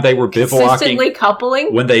 Every time they were bivouacking, consistently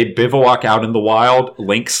coupling. When they bivouac out in the wild,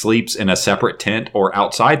 Link sleeps in a separate tent or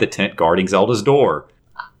outside the tent guarding Zelda's door.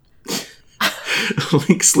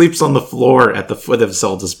 Link sleeps on the floor at the foot of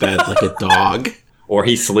Zelda's bed like a dog. Or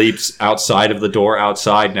he sleeps outside of the door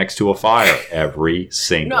outside next to a fire every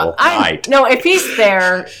single night. No, if he's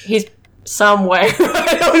there, he's somewhere.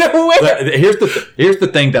 I don't know where. Here's the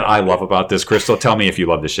thing that I love about this, Crystal. Tell me if you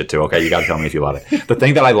love this shit too, okay? You gotta tell me if you love it. The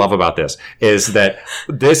thing that I love about this is that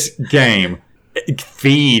this game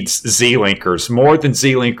feeds Z-Linkers more than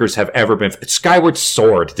Z-Linkers have ever been. Skyward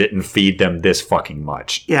Sword didn't feed them this fucking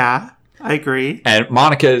much. Yeah, I agree. And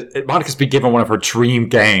Monica's been given one of her dream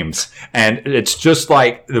games, and it's just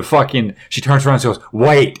like the fucking. She turns around and goes,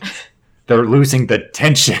 "Wait, they're losing the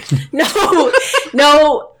tension."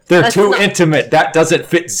 No. They're too intimate. That doesn't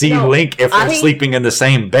fit Z-Link if they're sleeping in the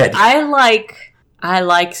same bed. I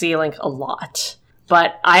like Z-Link a lot,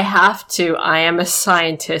 but I am a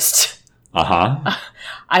scientist.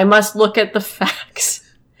 I must look at the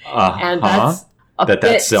facts. And that's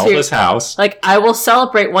that's Zelda's house. Like, I will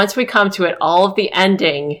celebrate once we come to it, all of the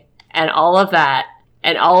ending and all of that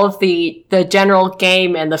and all of the general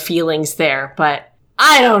game and the feelings there, but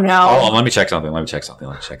I don't know. Oh, let me check something. Let me check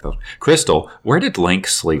those. Crystal, where did Link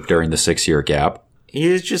sleep during the 6-year gap? He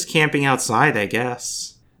was just camping outside, I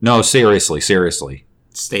guess. No, seriously.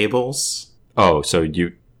 Stables. Oh, so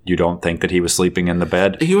you don't think that he was sleeping in the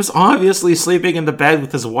bed? He was obviously sleeping in the bed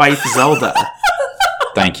with his wife, Zelda.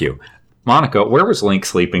 Thank you. Monica, where was Link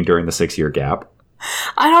sleeping during the 6-year gap?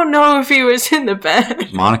 I don't know if he was in the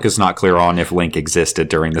bed. Monica's not clear on if Link existed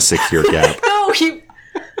during the 6-year gap. No,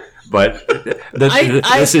 But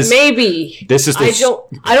This is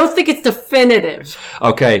I don't think it's definitive.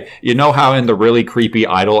 Okay, you know how in the really creepy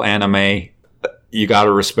idol anime, you got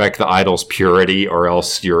to respect the idol's purity, or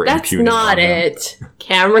else you're That's impugning not on them. it,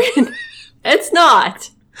 Cameron. It's not.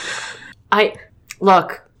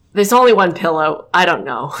 Look. There's only one pillow. I don't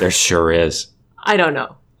know. There sure is. I don't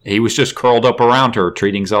know. He was just curled up around her,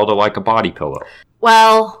 treating Zelda like a body pillow.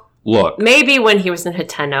 Well, look, maybe when he was in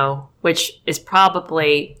Hiteno, which is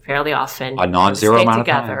probably fairly often, a non-zero amount of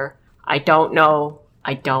time. I don't know.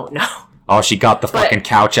 Oh, she got the fucking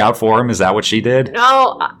couch out for him. Is that what she did?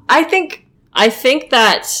 No, I think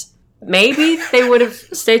that maybe they would have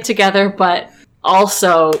stayed together, but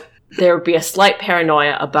also there would be a slight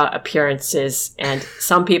paranoia about appearances, and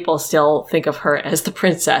some people still think of her as the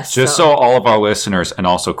princess. Just so all of our listeners and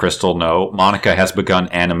also Crystal know, Monica has begun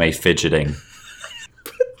anime fidgeting.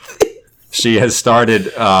 She has started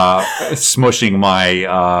smushing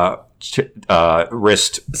my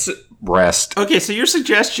rest. Okay, so your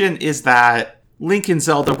suggestion is that Link and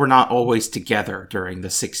Zelda were not always together during the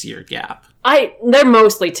 6-year gap. They're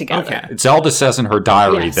mostly together. Okay. Zelda says in her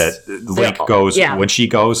diary that Link goes, when she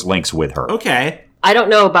goes, Link's with her. Okay. I don't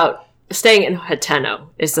know about staying in Hiteno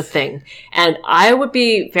is the thing. And I would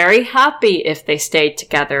be very happy if they stayed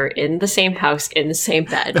together in the same house, in the same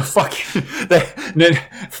bed.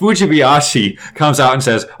 Fujibayashi comes out and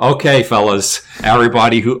says, okay, fellas,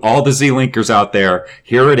 everybody, all the Z-Linkers out there,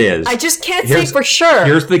 here it is. I just can't say for sure.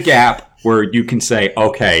 Here's the gap where you can say,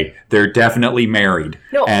 okay, they're definitely married.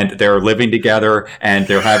 No. And they're living together, and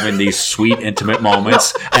they're having these sweet, intimate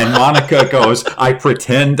moments. No. And Monica goes, I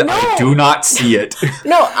pretend I do not see it.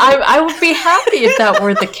 No, I would be happy if that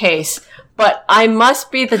were the case. But I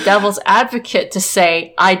must be the devil's advocate to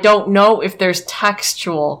say, I don't know if there's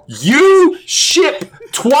textual. You ship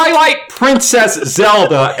Twilight Princess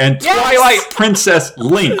Zelda and Twilight Princess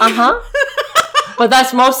Link. Uh-huh. But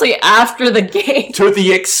that's mostly after the game. To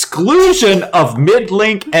the exclusion of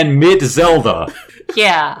mid-Link and mid-Zelda.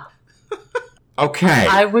 Yeah. Okay.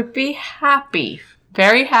 I would be happy,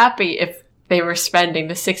 very happy, if they were spending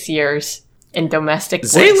the 6 years in domestic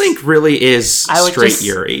bliss. Z-Link really is straight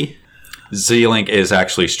Yuri. Z-Link is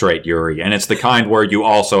actually straight Yuri, and it's the kind where you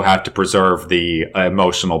also have to preserve the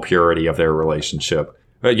emotional purity of their relationship.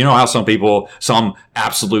 You know how some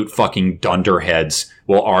absolute fucking dunderheads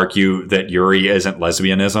will argue that Yuri isn't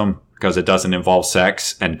lesbianism because it doesn't involve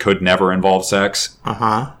sex and could never involve sex?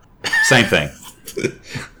 Uh-huh. Same thing.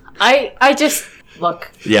 I just,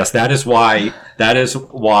 look. Yes, that is why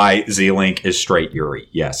Z-Link is straight Yuri,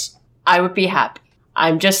 yes. I would be happy.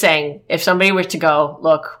 I'm just saying, if somebody were to go,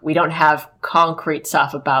 look, we don't have concrete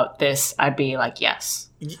stuff about this, I'd be like, yes.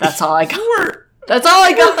 That's all I got. That's all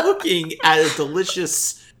I got. You're looking at a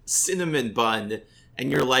delicious cinnamon bun, and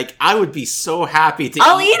you're like, I would be so happy to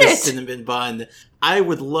eat this cinnamon bun. I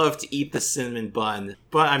would love to eat the cinnamon bun,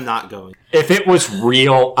 but I'm not going. If it was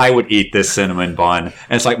real, I would eat this cinnamon bun.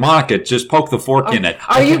 And it's like, Monica, just poke the fork in it.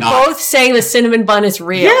 Are you both saying the cinnamon bun is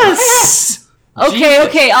real? Yes!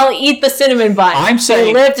 Okay, I'll eat the cinnamon bun. I'm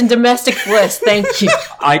saying... I lived in domestic bliss, thank you.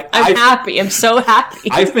 I'm happy. I'm so happy.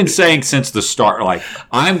 I've been saying since the start, like,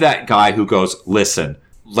 I'm that guy who goes, listen,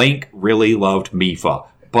 Link really loved Mipha,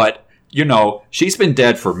 but, you know, she's been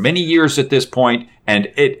dead for many years at this point, and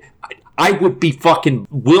I would be fucking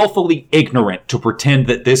willfully ignorant to pretend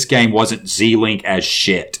that this game wasn't Z-Link as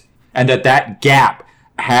shit, and that gap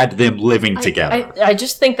had them living together. I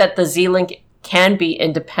just think that the Z-Link can be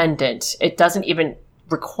independent. It doesn't even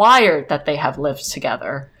require that they have lived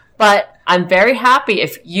together. But I'm very happy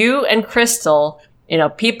if you and Crystal,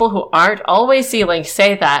 people who aren't always Z-Link,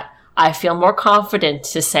 say that. I feel more confident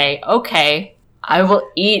to say, okay, I will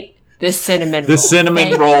eat this cinnamon roll. The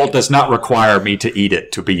cinnamon roll does not require me to eat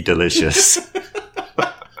it to be delicious.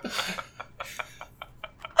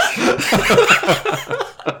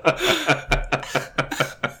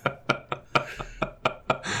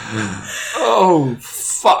 Oh,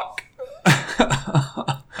 fuck.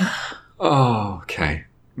 Oh, okay.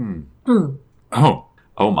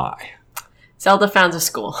 Oh my. Zelda found a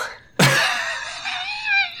school.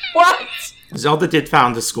 What? Zelda did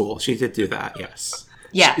found a school. She did do that, yes.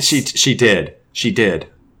 Yes. She did.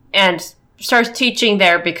 And starts teaching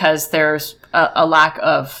there because there's a lack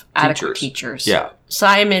of adequate teachers. Yeah.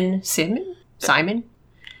 Simon?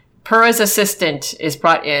 Purah's assistant is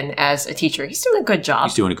brought in as a teacher. He's doing a good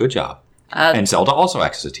job. And Zelda also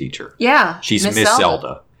acts as a teacher. Yeah. She's Miss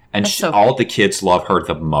Zelda. And all the kids love her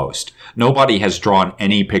the most. Nobody has drawn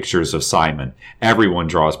any pictures of Simon. Everyone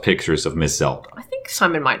draws pictures of Miss Zelda. I think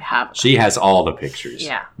Simon might have them. She has all the pictures.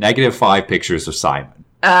 Yeah. -5 pictures of Simon.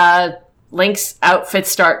 Link's outfits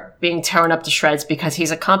start being torn up to shreds because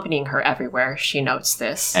he's accompanying her everywhere. She notes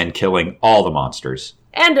this. And killing all the monsters.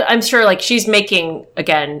 And I'm sure, like, she's making,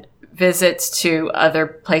 again, visits to other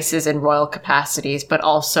places in royal capacities, but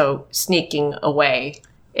also sneaking away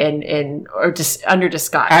under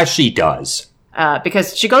disguise. As she does.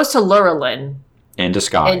 Because she goes to Lurelin. In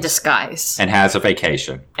disguise. In disguise. And has a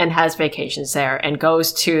vacation. And has vacations there. And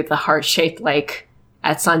goes to the heart-shaped lake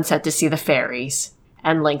at sunset to see the fairies.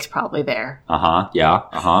 And Link's probably there.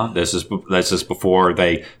 Yeah. This is before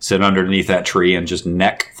they sit underneath that tree and just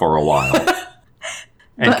neck for a while.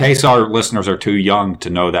 In case our listeners are too young to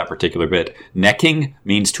know that particular bit, necking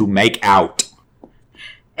means to make out.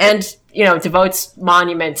 And, you know, devotes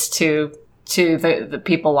monuments to the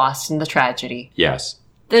people lost in the tragedy. Yes.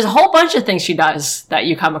 There's a whole bunch of things she does that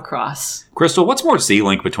you come across. Crystal, what's more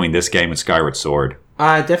Z-Link between this game and Skyward Sword?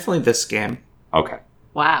 Definitely this game. Okay.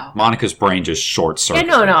 Wow. Monica's brain just short-circuited.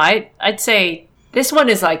 Yeah, no, I'd say this one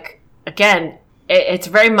is like, again, it's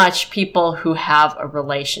very much people who have a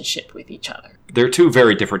relationship with each other. They're two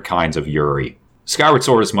very different kinds of Yuri. Skyward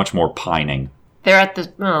Sword is much more pining. They're at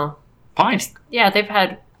the... Pining? Yeah, they've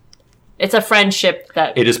had... It's a friendship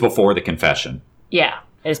that... It is before the confession. Yeah,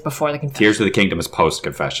 it is before the confession. Tears of the Kingdom is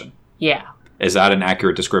post-confession. Yeah. Is that an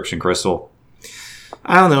accurate description, Crystal?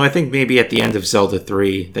 I don't know. I think maybe at the end of Zelda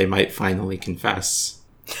 3, they might finally confess.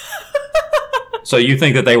 So you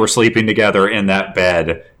think that they were sleeping together in that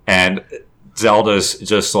bed, and Zelda's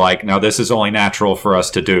just like, now this is only natural for us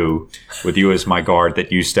to do, with you as my guard,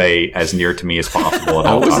 that you stay as near to me as possible at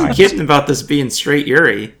all times. I wasn't kidding about this being straight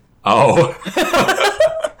Yuri. Oh.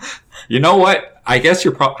 You know what? I guess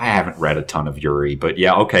I haven't read a ton of Yuri, but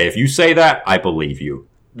yeah, okay, if you say that, I believe you.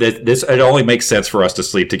 It only makes sense for us to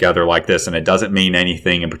sleep together like this, and it doesn't mean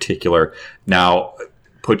anything in particular. Now,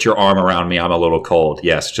 put your arm around me, I'm a little cold.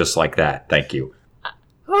 Yes, just like that. Thank you.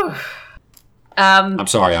 I'm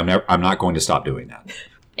sorry, I'm not going to stop doing that.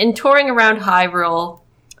 In touring around Hyrule,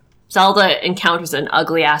 Zelda encounters an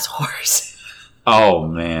ugly-ass horse. Oh,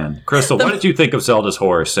 man. Crystal, what did you think of Zelda's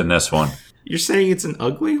horse in this one? You're saying it's an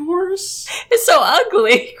ugly horse? It's so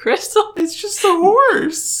ugly, Crystal. It's just a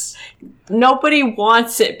horse. Nobody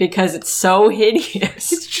wants it because it's so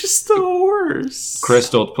hideous. It's just a horse.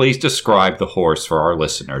 Crystal, please describe the horse for our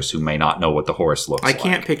listeners who may not know what the horse looks like. I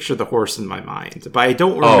can't picture the horse in my mind, but I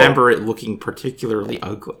don't remember it looking particularly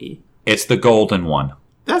ugly. It's the golden one.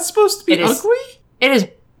 That's supposed to be ugly? It is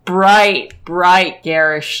bright,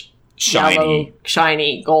 garish, shiny, yellow,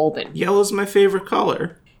 shiny, golden. Yellow's my favorite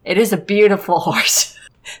color. It is a beautiful horse.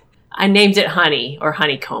 I named it Honey or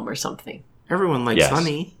Honeycomb or something. Everyone likes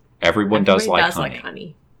honey. Everyone does like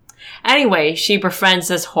honey. Anyway, she befriends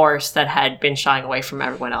this horse that had been shying away from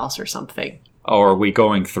everyone else or something. Oh, are we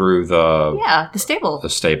going through the stable? The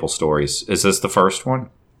stable stories. Is this the first one?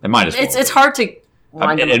 It might as well. It's hard to...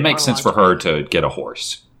 it makes sense for her to get a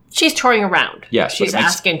horse. She's touring around. Yes. She's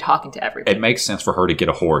asking, talking to everybody. It makes sense for her to get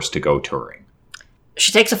a horse to go touring.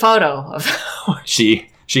 She takes a photo of the horse.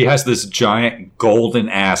 She has this giant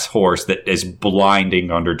golden-ass horse that is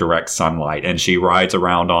blinding under direct sunlight, and she rides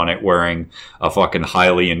around on it wearing a fucking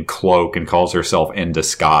Hylian cloak and calls herself in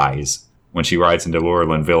disguise. When she rides into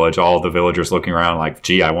Lurelin Village, all the villagers looking around like,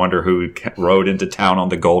 gee, I wonder who rode into town on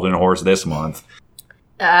the golden horse this month.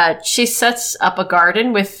 She sets up a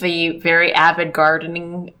garden with the very avid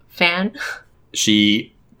gardening fan.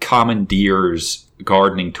 She commandeers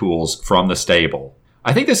gardening tools from the stable.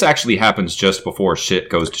 I think this actually happens just before shit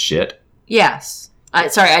goes to shit. Yes.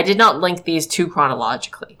 Sorry, I did not link these two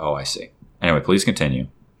chronologically. Oh, I see. Anyway, please continue.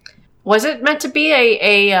 Was it meant to be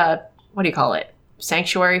a what do you call it?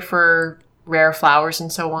 Sanctuary for rare flowers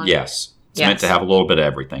and so on? Yes. It's meant to have a little bit of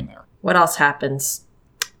everything there. What else happens?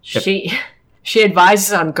 She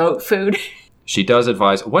advises on goat food. She does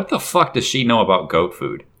advise. What the fuck does she know about goat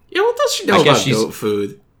food? Yeah, what does she know about goat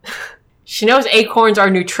food? She knows acorns are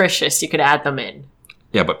nutritious. You could add them in.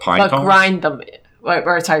 Yeah, but pine cones? Grind them. Pine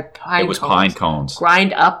cones. It was pine cones.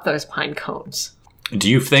 Grind up those pine cones. Do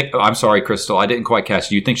you think... I'm sorry, Crystal. I didn't quite catch.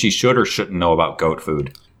 Do you think she should or shouldn't know about goat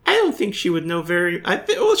food? I don't think she would know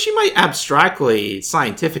well, she might abstractly,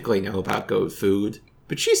 scientifically know about goat food,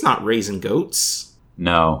 but she's not raising goats.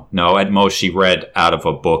 No. At most, she read out of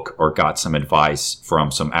a book or got some advice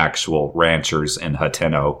from some actual ranchers in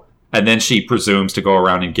Hateno. And then she presumes to go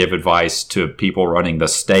around and give advice to people running the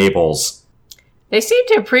stables. They seem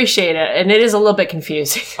to appreciate it, and it is a little bit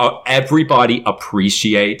confusing. Everybody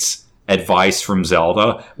appreciates advice from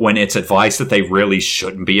Zelda when it's advice that they really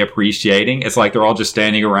shouldn't be appreciating. It's like they're all just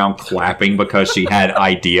standing around clapping because she had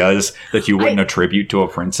ideas that you wouldn't attribute to a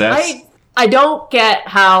princess. I don't get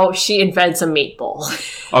how she invents a meatball.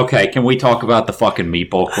 Okay, can we talk about the fucking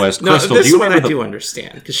meatball quest? No, Crystal, this do you one I remember do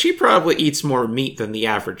understand, because she probably eats more meat than the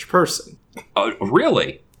average person.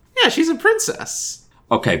 Really? Yeah, she's a princess.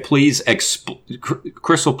 Okay, please,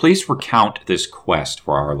 Crystal, please recount this quest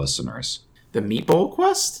for our listeners. The meatball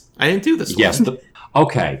quest? I didn't do this Yes. one.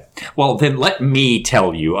 Okay. Well, then let me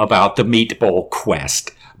tell you about the meatball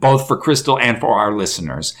quest, both for Crystal and for our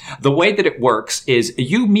listeners. The way that it works is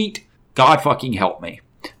you meet, God fucking help me,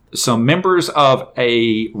 some members of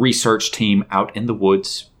a research team out in the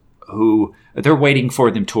woods who they're waiting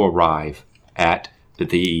for them to arrive at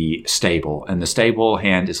the stable. And the stable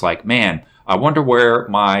hand is like, man, I wonder where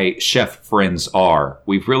my chef friends are.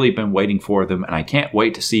 We've really been waiting for them, and I can't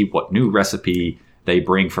wait to see what new recipe they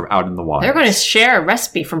bring from out in the wild. They're going to share a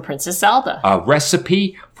recipe from Princess Zelda. A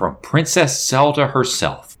recipe from Princess Zelda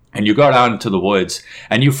herself. And you go down into the woods,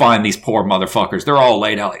 and you find these poor motherfuckers. They're all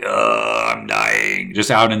laid out like, I'm dying.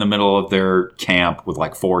 Just out in the middle of their camp with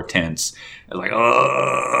like 4 tents. It's like,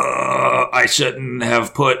 I shouldn't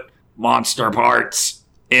have put monster parts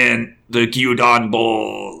in the Gyudon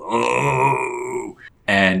bowl. Oh.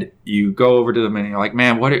 And you go over to them, and you're like,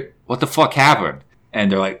 man, what the fuck happened? And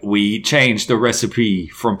they're like, we changed the recipe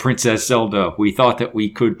from Princess Zelda. We thought that we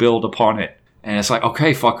could build upon it. And it's like,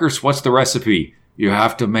 okay, fuckers, what's the recipe? You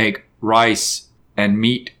have to make rice and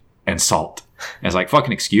meat and salt. And it's like,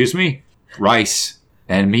 fucking excuse me? Rice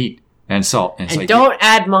and meat and salt. And, it's And like, don't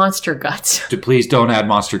add monster guts. please don't add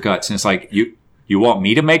monster guts. And it's like, you want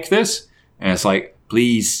me to make this? And it's like,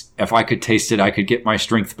 please, if I could taste it, I could get my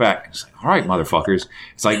strength back. It's like, all right, motherfuckers.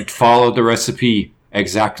 It's like, follow the recipe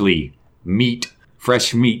exactly. Meat,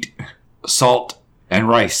 fresh meat, salt, and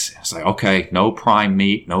rice. It's like, okay, no prime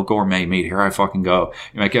meat, no gourmet meat. Here I fucking go.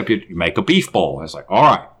 You make a beef bowl. It's like, all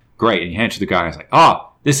right, great. And you hand it to the guy. It's like,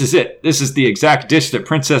 this is it. This is the exact dish that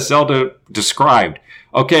Princess Zelda described.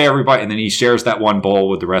 Okay, everybody. And then he shares that one bowl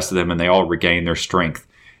with the rest of them, and they all regain their strength.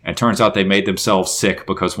 And it turns out they made themselves sick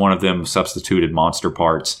because one of them substituted monster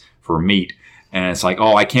parts for meat. And it's like,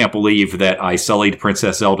 I can't believe that I sullied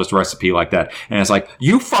Princess Zelda's recipe like that. And it's like,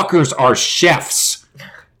 you fuckers are chefs.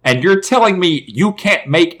 And you're telling me you can't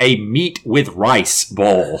make a meat with rice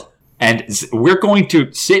bowl. And we're going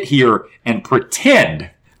to sit here and pretend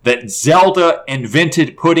that Zelda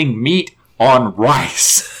invented putting meat on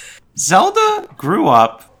rice. Zelda grew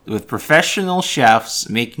up with professional chefs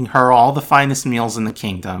making her all the finest meals in the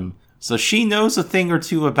kingdom, so she knows a thing or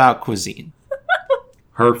two about cuisine.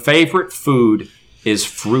 Her favorite food is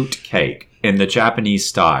fruit cake in the Japanese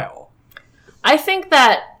style. I think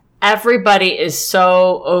that everybody is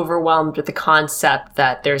so overwhelmed with the concept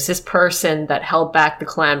that there's this person that held back the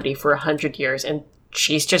Calamity for 100 years, and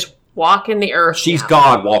she's just walking the earth. She's now.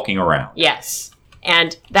 God walking around. Yes.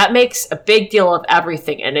 And that makes a big deal of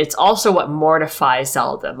everything, and it's also what mortifies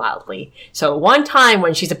Zelda mildly. So one time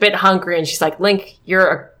when she's a bit hungry and she's like, Link, you're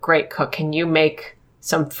a great cook. Can you make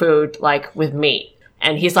some food, like, with meat?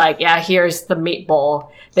 And he's like, yeah, here's the meat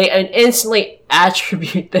bowl. They instantly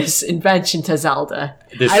attribute this invention to Zelda.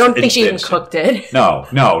 I don't think she even cooked it.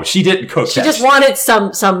 No, she didn't cook that. She just wanted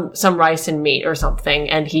some rice and meat or something,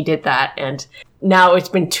 and he did that. And now it's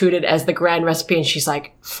been touted as the grand recipe, and she's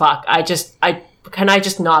like, fuck, can I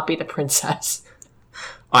just not be the princess?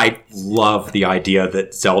 I love the idea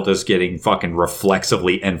that Zelda's getting fucking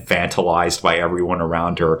reflexively infantilized by everyone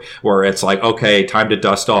around her, where it's like, okay, time to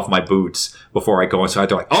dust off my boots before I go inside.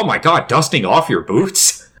 They're like, oh my god, dusting off your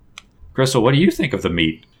boots? Crystal, what do you think of the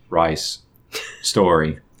meat rice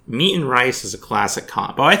story? Meat and rice is a classic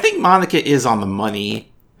combo. I think Monica is on the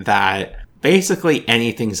money that basically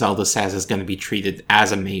anything Zelda says is going to be treated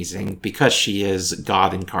as amazing because she is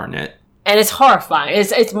God incarnate. And it's horrifying.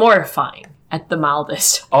 It's mortifying at the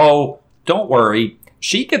mildest. Oh, don't worry.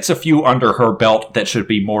 She gets a few under her belt that should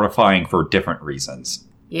be mortifying for different reasons.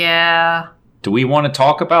 Yeah. Do we want to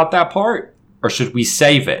talk about that part? Or should we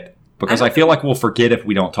save it? Because I feel like we'll forget if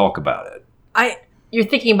we don't talk about it. You're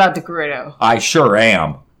thinking about the Gerudo. I sure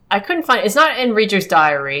am. I couldn't find... It's not in Riju's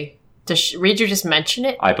diary. Does Riju just mention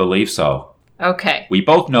it? I believe so. Okay. We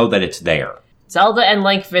both know that it's there. Zelda and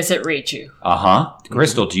Link visit Riju. Uh-huh.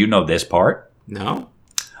 Crystal, do you know this part? No?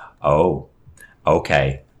 Oh.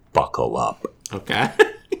 Okay. Buckle up. Okay.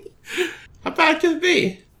 How bad could it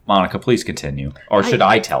be? Monica, please continue. Or should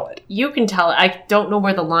I tell it? You can tell it. I don't know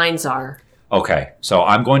where the lines are. Okay. So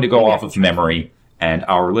I'm going to go off of memory. And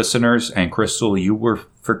our listeners and Crystal, you will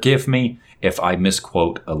forgive me if I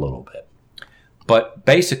misquote a little bit. But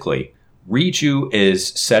basically, Riju is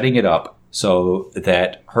setting it up so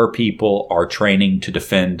that her people are training to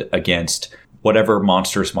defend against whatever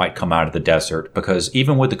monsters might come out of the desert, because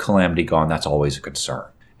even with the Calamity gone, that's always a concern.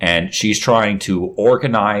 and she's trying to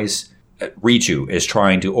organize. Riju is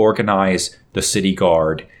trying to organize the city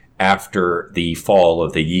guard after the fall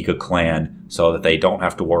of the Yiga clan so that they don't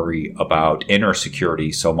have to worry about inner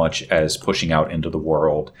security so much as pushing out into the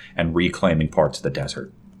world and reclaiming parts of the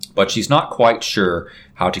desert. But she's not quite sure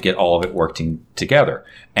how to get all of it working together.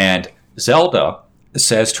 And Zelda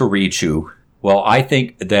says to Riju, well, I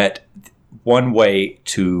think that one way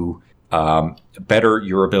to better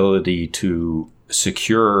your ability to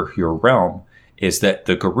secure your realm is that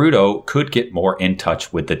the Gerudo could get more in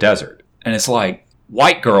touch with the desert. And it's like,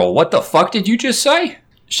 white girl, what the fuck did you just say?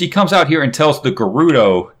 She comes out here and tells the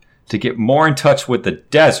Gerudo to get more in touch with the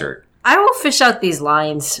desert. I will fish out these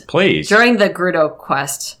lines. Please. During the Gerudo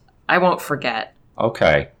quest. I won't forget.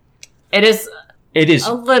 Okay. It is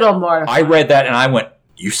a little more. I read that and I went,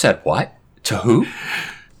 you said what? To who?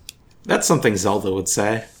 That's something Zelda would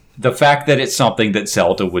say. The fact that it's something that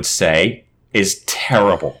Zelda would say is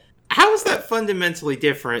terrible. How is that fundamentally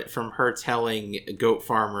different from her telling goat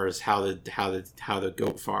farmers how to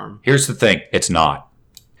goat farm? Here's the thing. It's not.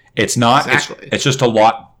 It's not. Exactly. It's just a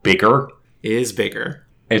lot bigger. It is bigger.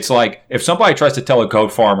 It's like if somebody tries to tell a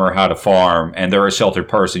goat farmer how to farm and they're a sheltered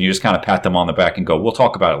person, you just kind of pat them on the back and go, we'll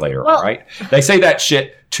talk about it later, all right? They say that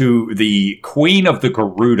shit to the queen of the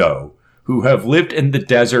Gerudo, who have lived in the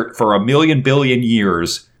desert for 1,000,000 billion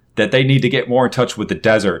years, that they need to get more in touch with the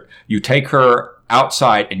desert. You take her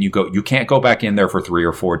outside and you go, you can't go back in there for 3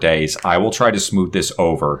 or 4 days. I will try to smooth this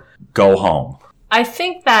over. Go home. I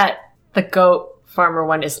think that the goat farmer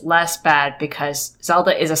one is less bad because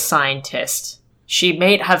Zelda is a scientist. She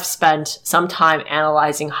may have spent some time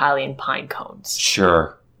analyzing Hylian pine cones.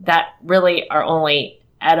 Sure. That really are only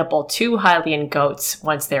edible to Hylian goats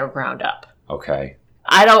once they're ground up. Okay.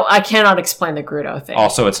 I cannot explain the Gerudo thing.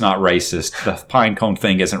 Also, it's not racist. The pine cone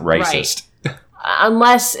thing isn't racist. Right.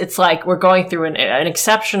 Unless it's like we're going through an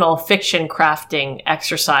exceptional fiction crafting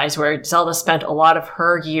exercise where Zelda spent a lot of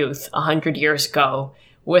her youth 100 years ago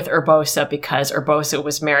with Urbosa because Urbosa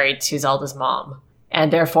was married to Zelda's mom.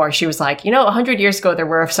 And therefore, she was like, 100 years ago, there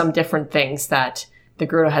were some different things that the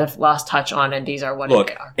Gerudo have lost touch on, and these are what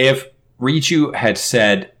they are. If Riju had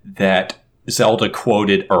said that Zelda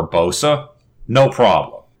quoted Urbosa, no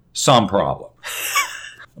problem. Some problem.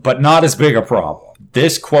 But not as big a problem.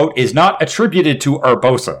 This quote is not attributed to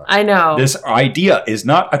Urbosa. I know. This idea is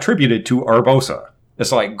not attributed to Urbosa.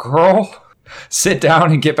 It's like, girl, sit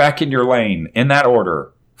down and get back in your lane. In that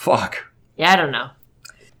order. Fuck. Yeah, I don't know.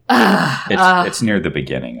 It's near the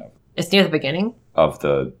beginning of. It's near the beginning of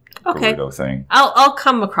the okay. Gerudo thing. I'll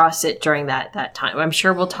come across it during that time. I'm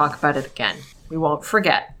sure we'll talk about it again. We won't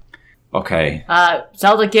forget. Okay.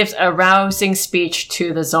 Zelda gives a rousing speech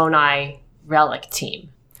to the Zonai relic team,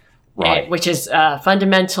 right? Which is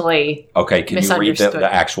fundamentally okay. Can you read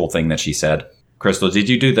the actual thing that she said, Crystal? Did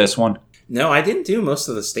you do this one? No, I didn't do most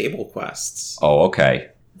of the stable quests. Oh, okay.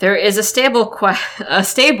 There is a stable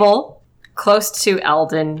close to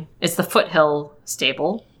Eldin. It's the Foothill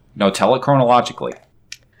stable. No, tell it chronologically.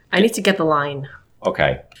 I need to get the line.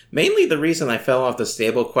 Okay. Mainly the reason I fell off the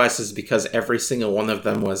stable quest is because every single one of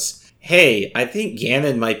them was, hey, I think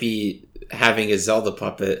Ganon might be having a Zelda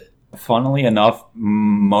puppet. Funnily enough,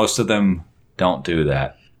 most of them don't do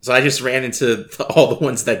that. So I just ran into all the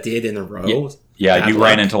ones that did in a row. Yeah, you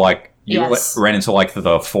ran into ran into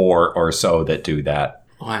the 4 or so that do that.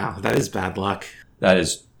 Wow, that is bad luck. That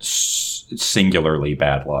is singularly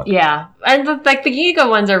bad luck. Yeah, and the Yiga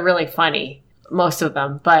ones are really funny, most of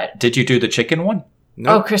them. But did you do the chicken one?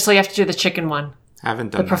 No. Oh, Crystal, you have to do the chicken one.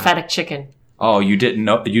 Haven't done the prophetic chicken. Oh, you didn't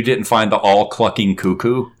know? You didn't find the all clucking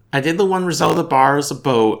cuckoo? I did the one where Zelda borrows a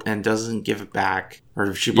boat and doesn't give it back,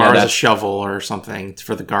 or she borrows a shovel or something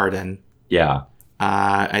for the garden. Yeah.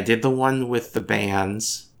 I did the one with the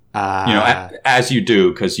bands. As you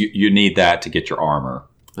do, because you need that to get your armor.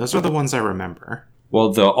 Those are the ones I remember.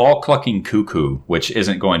 Well, the all-clucking cuckoo, which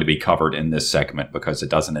isn't going to be covered in this segment because it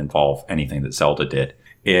doesn't involve anything that Zelda did,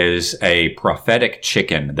 is a prophetic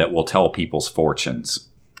chicken that will tell people's fortunes.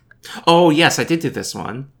 Oh, yes, I did do this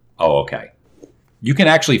one. Oh, okay. You can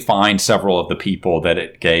actually find several of the people that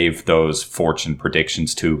it gave those fortune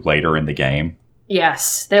predictions to later in the game.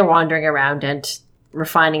 Yes, they're wandering around and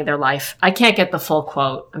refining their life. I can't get the full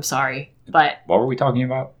quote. I'm sorry, but... What were we talking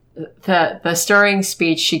about? The stirring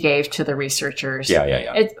speech she gave to the researchers. Yeah.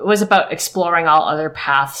 It was about exploring all other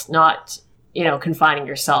paths, not, confining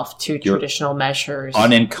yourself to traditional measures.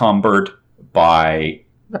 Unencumbered by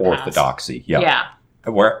orthodoxy. Yeah.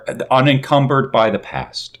 We're unencumbered by the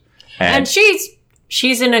past. And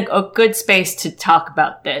she's in a good space to talk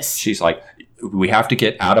about this. She's like, we have to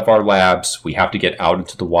get out of our labs. We have to get out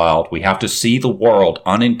into the wild. We have to see the world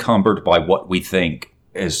unencumbered by what we think.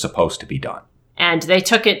 is supposed to be done. And they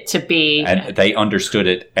took it to be... And they understood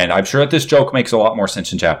it. And I'm sure that this joke makes a lot more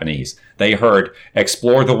sense in Japanese. They heard,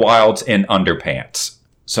 explore the wilds in underpants.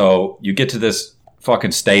 So you get to this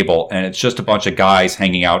fucking stable, and it's just a bunch of guys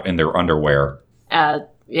hanging out in their underwear.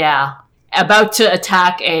 Yeah. About to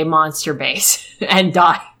attack a monster base and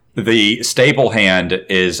die. The stable hand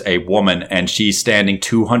is a woman, and she's standing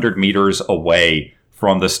 200 meters away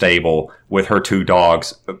from the stable with her 2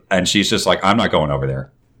 dogs. And she's just like, I'm not going over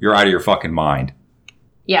there. You're out of your fucking mind.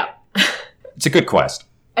 Yeah. It's a good quest.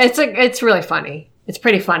 It's really funny. It's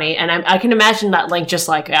pretty funny. And I can imagine that Link just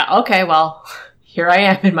like, yeah, okay, well, here I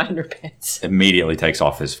am in my underpants. Immediately takes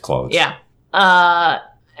off his clothes. Yeah.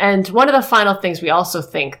 And one of the final things we also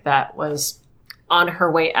think that was on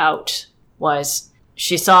her way out was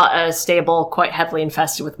she saw a stable quite heavily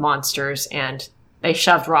infested with monsters, and they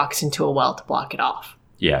shoved rocks into a well to block it off.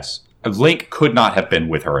 Yes. Link could not have been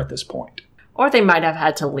with her at this point. Or they might have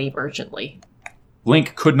had to leave urgently.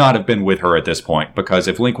 Link could not have been with her at this point, because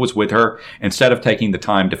if Link was with her, instead of taking the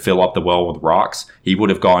time to fill up the well with rocks, he would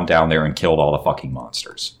have gone down there and killed all the fucking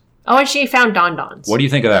monsters. Oh, and she found Don-Dons. What do you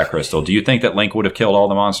think of that, Crystal? Do you think that Link would have killed all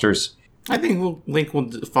the monsters? I think Link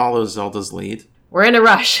will follow Zelda's lead. We're in a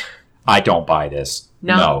rush. I don't buy this.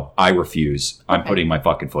 No. I refuse. I'm putting my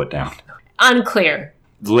fucking foot down. Unclear.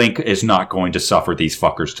 Link is not going to suffer these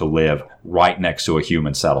fuckers to live right next to a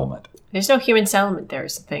human settlement. There's no human settlement there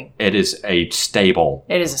is the thing. It is a stable.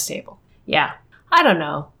 It is a stable. Yeah. I don't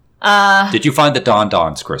know. Did you find the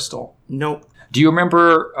Don-Dons, Crystal? Nope. Do you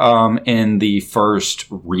remember in the first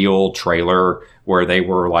real trailer where they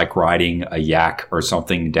were like riding a yak or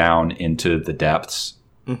something down into the depths?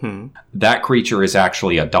 Mm-hmm. That creature is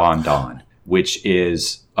actually a Don-Don, which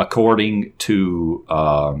is, according to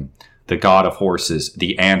the god of horses,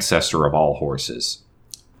 the ancestor of all horses.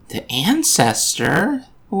 The ancestor?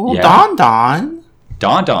 Well, Yeah. Don-Don.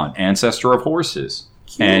 Don-Don, ancestor of horses.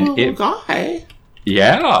 Cute And little guy.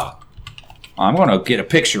 Yeah. I'm going to get a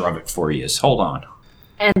picture of it for you. Hold on.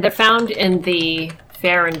 And they're found in the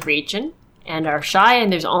Faron region and are shy,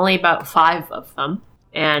 and there's only about 5 of them.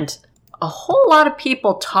 And a whole lot of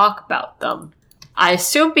people talk about them. I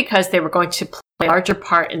assume because they were going to play a larger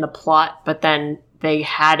part in the plot, but then they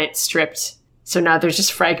had it stripped. So now there's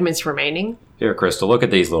just fragments remaining. Here, Crystal, look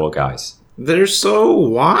at these little guys. They're so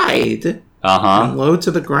wide Uh-huh. and low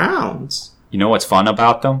to the ground. You know what's fun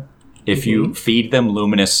about them? If you feed them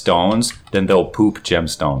luminous stones, then they'll poop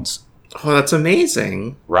gemstones. Oh, that's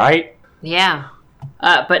amazing. Right? Yeah.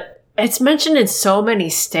 But it's mentioned in so many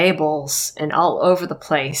stables and all over the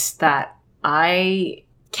place that I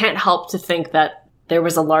can't help to think that there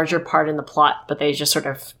was a larger part in the plot, but they just sort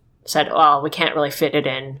of said, well, we can't really fit it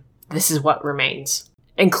in. This is what remains.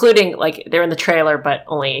 Including, like, they're in the trailer, but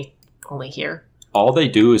only here. All they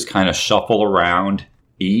do is kind of shuffle around,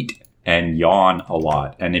 eat, and yawn a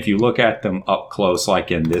lot. And if you look at them up close,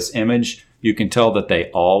 like in this image, you can tell that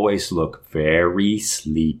they always look very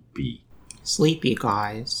sleepy. Sleepy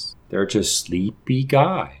guys. They're just sleepy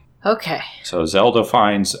guy. Okay. So Zelda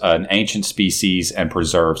finds an ancient species and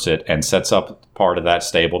preserves it and sets up part of that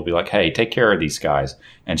stable to be like, hey, take care of these guys.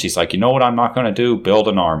 And she's like, you know what I'm not going to do? Build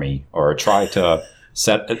an army or try to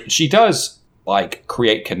set... She does, like,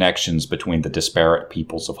 create connections between the disparate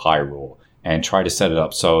peoples of Hyrule and try to set it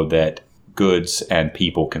up so that goods and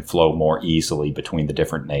people can flow more easily between the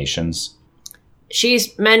different nations.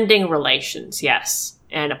 She's mending relations, yes.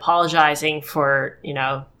 And apologizing for,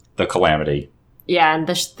 The Calamity. Yeah, and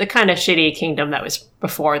the kind of shitty kingdom that was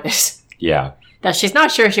before this. Yeah. That she's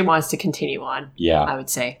not sure she wants to continue on, Yeah. I would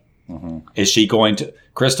say. Mm-hmm. Is she going to...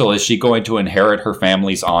 Crystal, is she going to inherit her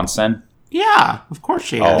family's onsen? Yeah, of course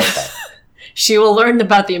she is. Oh, okay. She will learn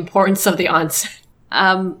about the importance of the onsen.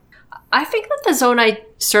 I think that the Zonai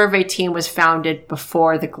survey team was founded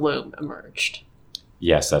before the gloom emerged.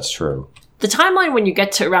 Yes, that's true. The timeline when you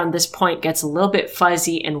get to around this point gets a little bit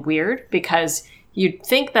fuzzy and weird because you'd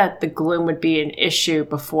think that the gloom would be an issue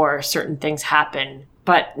before certain things happen.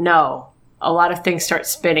 But no, a lot of things start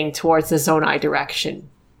spinning towards the Zonai direction.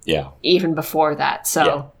 Yeah. Even before that. So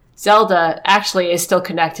Yeah. Zelda actually is still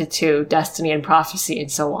connected to Destiny and Prophecy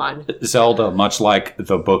and so on. Zelda, much like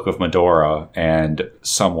the Book of Medora and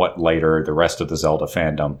somewhat later the rest of the Zelda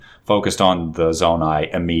fandom, focused on the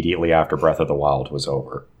Zonai immediately after Breath of the Wild was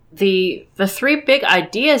over. The 3 big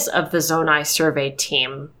ideas of the Zonai survey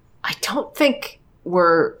team, I don't think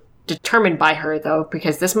were determined by her, though,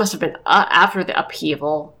 because this must have been after the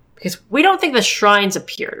upheaval. Because we don't think the shrines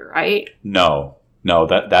appeared, right? No,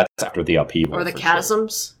 that's after the upheaval. Or the for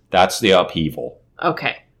chasms? Sure. That's the upheaval.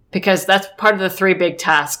 Okay. Because that's part of the 3 big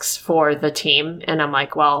tasks for the team. And I'm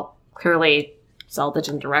like, well, clearly Zelda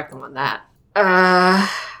didn't direct them on that. The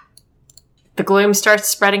gloom starts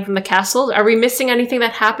spreading from the castle. Are we missing anything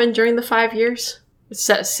that happened during the 5 years?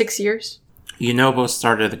 6 years? Yunobo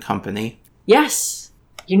started the company. Yes.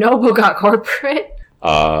 Yunobo got corporate.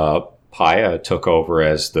 Paya took over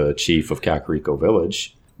as the chief of Kakariko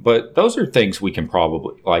Village. But those are things we can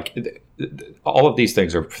probably, like, all of these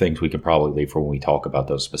things are things we can probably leave for when we talk about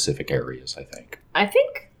those specific areas, I think.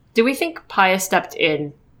 Do we think Paya stepped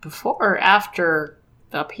in before or after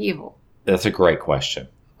the upheaval? That's a great question.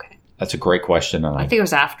 Okay. That's a great question. And I think it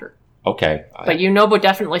was after. Okay. But Yunobo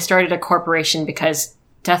definitely started a corporation because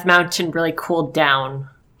Death Mountain really cooled down.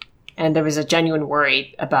 And there was a genuine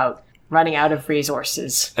worry about running out of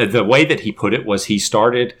resources. The way that he put it was he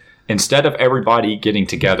started, instead of everybody getting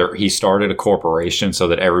together, he started a corporation so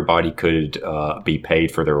that everybody could be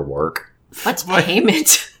paid for their work. What's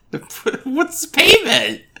payment? What's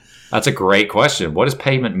payment? That's a great question. What does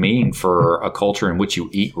payment mean for a culture in which you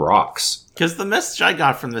eat rocks? Because the message I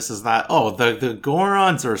got from this is that, the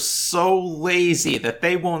Gorons are so lazy that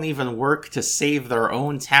they won't even work to save their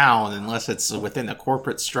own town unless it's within a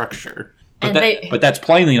corporate structure. But that's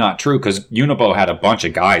plainly not true, because Yunobo had a bunch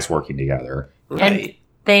of guys working together. Right.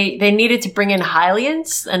 And they needed to bring in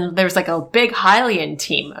Hylians, and there was like a big Hylian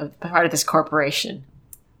team as part of this corporation.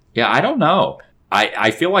 Yeah, I don't know.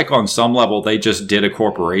 I feel like on some level they just did a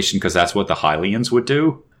corporation because that's what the Hylians would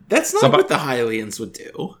do. That's not what the Hylians would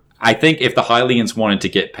do. I think if the Hylians wanted to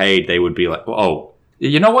get paid, they would be like, oh,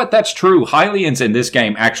 you know what? That's true. Hylians in this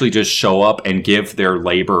game actually just show up and give their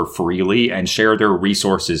labor freely and share their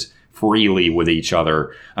resources freely with each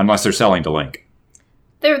other, unless they're selling to Link.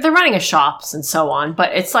 They're running a shops and so on,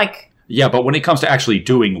 but it's like... Yeah, but when it comes to actually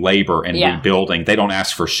doing labor and rebuilding, they don't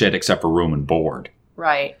ask for shit except for room and board.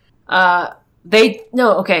 Right. The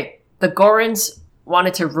Gorons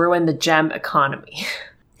wanted to ruin the gem economy.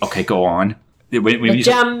 Okay, go on. The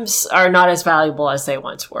gems are not as valuable as they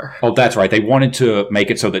once were. Oh, that's right. They wanted to make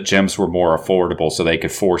it so that gems were more affordable so they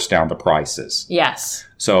could force down the prices. Yes.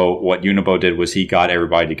 So what Yunobo did was he got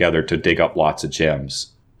everybody together to dig up lots of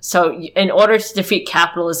gems. So in order to defeat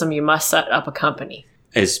capitalism, you must set up a company.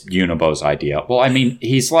 Is Yunobo's idea. Well, I mean,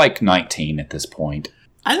 he's like 19 at this point.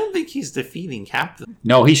 I don't think he's defeating capitalism.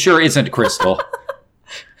 No, he sure isn't, Crystal.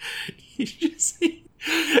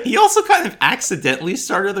 He also kind of accidentally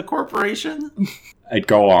started the corporation. I'd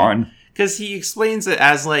go on. Because he explains it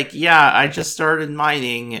as like, I just started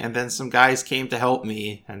mining, and then some guys came to help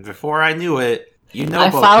me, and before I knew it,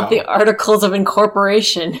 I filed the Articles of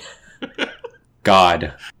Incorporation.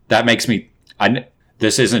 God, that makes me...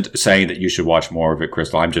 This isn't saying that you should watch more of it,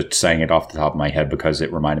 Crystal. I'm just saying it off the top of my head because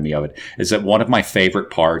it reminded me of it. Is that one of my favorite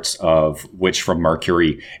parts of Witch from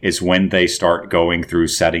Mercury is when they start going through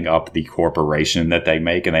setting up the corporation that they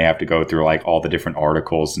make, and they have to go through like all the different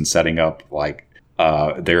articles and setting up like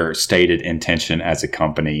their stated intention as a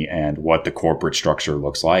company and what the corporate structure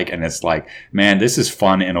looks like. And it's like, man, this is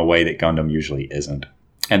fun in a way that Gundam usually isn't.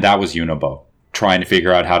 And that was Yunobo, trying to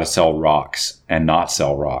figure out how to sell rocks and not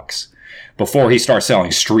sell rocks. Before he starts selling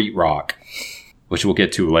street rock, which we'll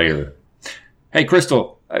get to later. Hey,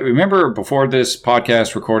 Crystal, I remember before this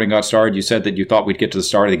podcast recording got started, you said that you thought we'd get to the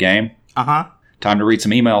start of the game? Uh-huh. Time to read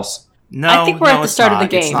some emails. No, I think we're at the start of the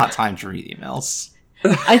game. It's not time to read emails.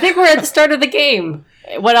 I think we're at the start of the game.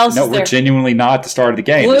 What else is there? No, we're genuinely not at the start of the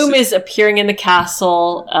game. Bloom is appearing in the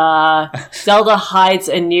castle. Zelda hides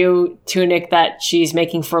a new tunic that she's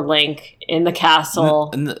making for Link in the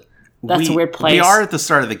castle. That's a weird place. We are at the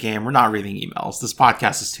start of the game. We're not reading emails. This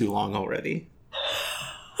podcast is too long already.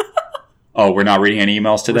 Oh, we're not reading any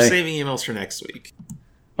emails today? We're saving emails for next week.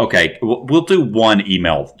 Okay, we'll do one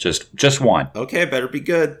email. Just one. Okay, better be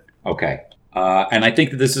good. Okay. And I think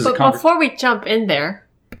that this is But before we jump in there,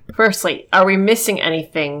 firstly, are we missing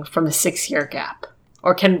anything from the 6-year gap?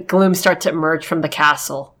 Or can gloom start to emerge from the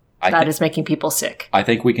castle that is making people sick? I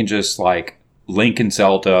think we can just, like, Link and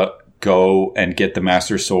Zelda go and get the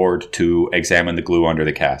Master Sword to examine the glue under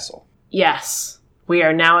the castle. Yes. We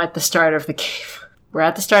are now at the start of the game. We're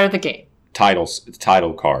at the start of the game. Title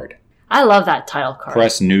card. I love that title card.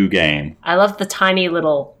 Press new game. I love the tiny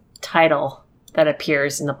little title that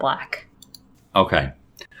appears in the black. Okay.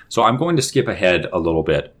 So I'm going to skip ahead a little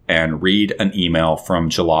bit and read an email from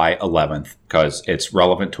July 11th because it's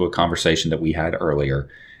relevant to a conversation that we had earlier.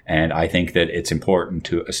 And I think that it's important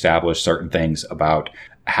to establish certain things about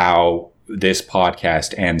how this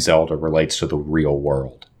podcast and Zelda relates to the real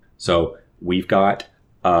world. So we've got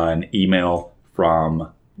an email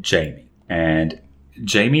from Jamie. And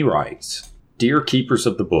Jamie writes, Dear Keepers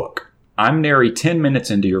of the Book, I'm nary 10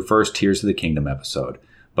 minutes into your first Tears of the Kingdom episode,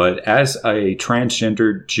 but as a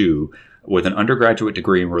transgendered Jew with an undergraduate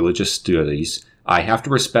degree in religious studies, I have to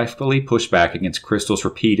respectfully push back against Crystal's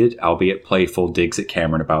repeated, albeit playful, digs at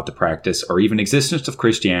Cameron about the practice or even existence of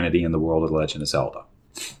Christianity in the world of The Legend of Zelda.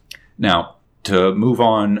 Now, to move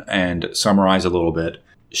on and summarize a little bit,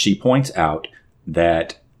 she points out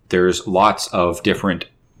that there's lots of different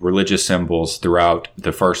religious symbols throughout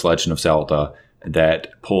the first Legend of Zelda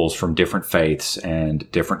that pulls from different faiths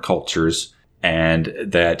and different cultures, and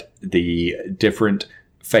that the different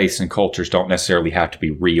faiths and cultures don't necessarily have to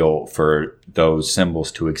be real for those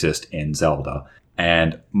symbols to exist in Zelda.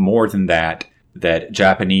 And more than that, that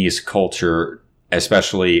Japanese culture,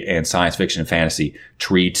 especially in science fiction and fantasy,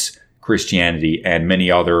 treats Christianity and many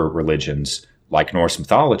other religions, like Norse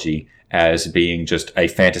mythology, as being just a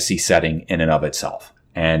fantasy setting in and of itself.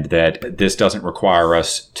 And that this doesn't require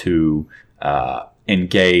us to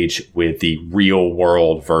engage with the real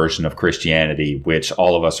world version of Christianity, which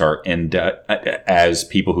all of us are, as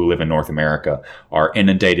people who live in North America, are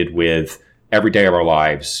inundated with every day of our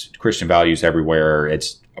lives. Christian values everywhere.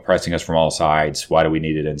 It's oppressing us from all sides. Why do we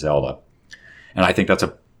need it in Zelda? And I think that's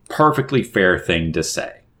a perfectly fair thing to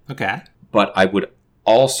say. Okay. But I would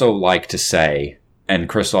also like to say, and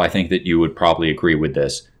Crystal, I think that you would probably agree with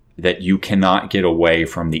this, that you cannot get away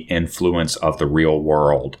from the influence of the real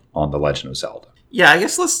world on The Legend of Zelda. Yeah, I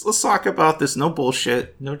guess let's talk about this. No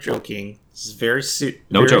bullshit, no joking. This is very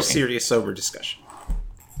serious, sober discussion.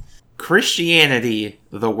 Christianity,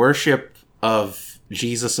 the worship of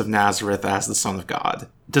Jesus of Nazareth as the Son of God,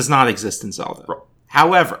 does not exist in Zelda. Right.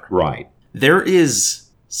 However, Right. there is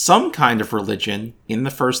some kind of religion in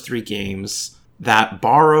the first 3 games that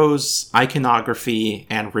borrows iconography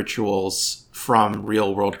and rituals from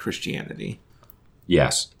real-world Christianity.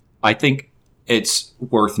 Yes. I think it's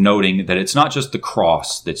worth noting that it's not just the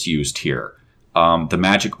cross that's used here. The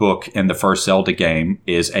magic book in the first Zelda game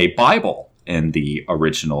is a Bible in the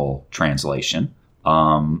original translation.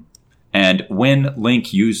 And when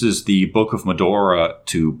Link uses the Book of Medora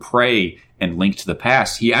to pray and Link to the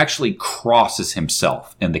Past, he actually crosses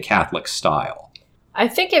himself in the Catholic style. I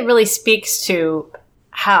think it really speaks to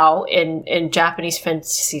how in Japanese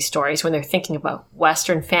fantasy stories, when they're thinking about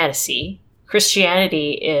Western fantasy,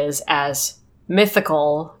 Christianity is as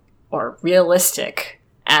mythical or realistic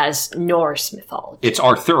as Norse mythology. It's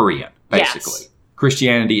Arthurian, basically. Yes.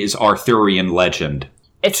 Christianity is Arthurian legend.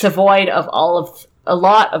 It's devoid of a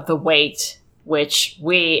lot of the weight which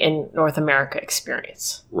we in North America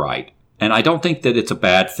experience. Right. And I don't think that it's a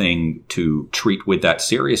bad thing to treat with that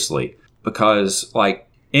seriously, because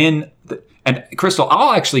and Crystal,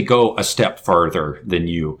 I'll actually go a step further than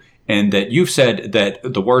you, in that you've said that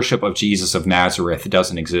the worship of Jesus of Nazareth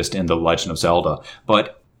doesn't exist in The Legend of Zelda.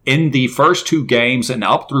 But in the first 2 games and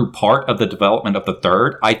up through part of the development of the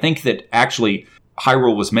third, I think that actually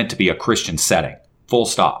Hyrule was meant to be a Christian setting. Full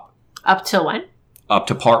stop. Up till when? Up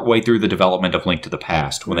to partway through the development of Link to the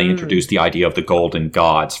Past, when they introduced the idea of the golden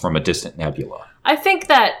gods from a distant nebula. I think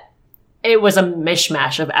that it was a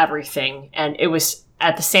mishmash of everything, and it was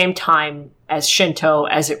at the same time as Shinto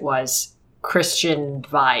as it was Christian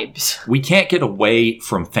vibes. We can't get away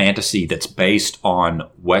from fantasy that's based on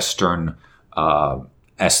Western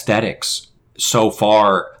aesthetics so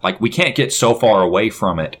far. We can't get so far away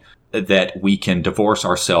from it that we can divorce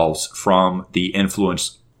ourselves from the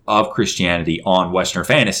influence of Christianity on Western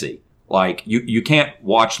fantasy. You can't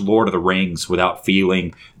watch Lord of the Rings without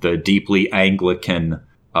feeling the deeply Anglican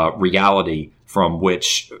reality from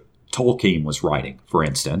which Tolkien was writing, for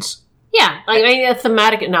instance. Yeah, a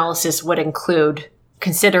thematic analysis would include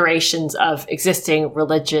considerations of existing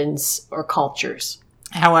religions or cultures.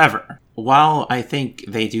 However, while I think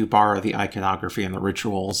they do borrow the iconography and the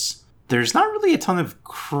rituals, there's not really a ton of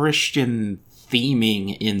Christian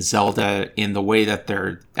theming in Zelda in the way that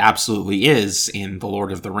there absolutely is in The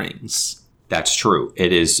Lord of the Rings. That's true.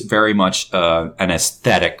 It is very much an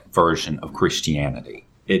aesthetic version of Christianity.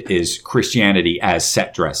 It is Christianity as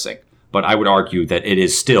set dressing. But I would argue that it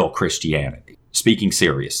is still Christianity, speaking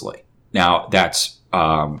seriously. Now, that's,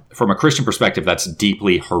 from a Christian perspective, that's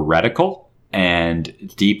deeply heretical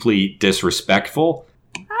and deeply disrespectful.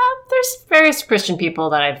 There's various Christian people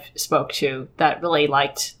that I've spoke to that really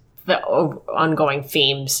liked the ongoing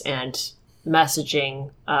themes and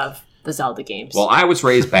messaging of the Zelda games. Well, I was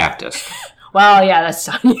raised Baptist. Well, yeah, that's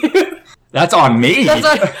on you. That's on me.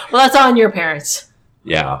 That's on your parents.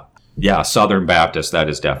 Yeah. Yeah, Southern Baptist, that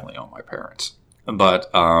is definitely on my parents. But,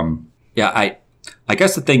 I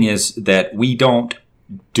guess the thing is that we don't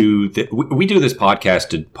we do this podcast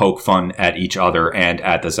to poke fun at each other and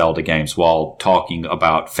at the Zelda games while talking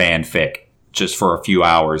about fanfic just for a few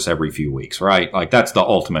hours every few weeks, right? That's the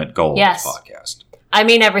ultimate goal of this podcast. I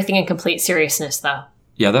mean everything in complete seriousness, though.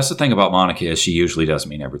 Yeah, that's the thing about Monica is she usually doesn't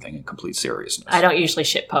mean everything in complete seriousness. I don't usually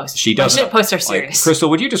shitpost. She doesn't. My shitposts are serious. Like,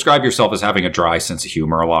 Crystal, would you describe yourself as having a dry sense of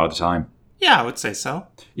humor a lot of the time? Yeah, I would say so.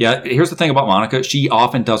 Yeah, here's the thing about Monica. She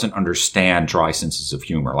often doesn't understand dry senses of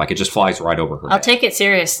humor. Like, it just flies right over her I'll head. take it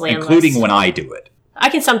seriously. Including when I do it. I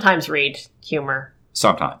can sometimes read humor.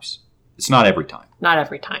 Sometimes. It's not every time. Not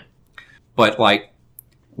every time. But, like,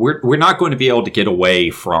 we're not going to be able to get away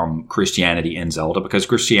from Christianity in Zelda because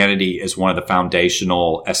Christianity is one of the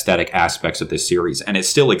foundational aesthetic aspects of this series, and it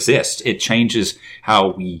still exists. It changes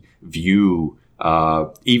how we view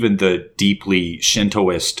even the deeply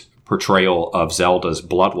Shintoist portrayal of Zelda's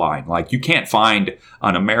bloodline. Like, you can't find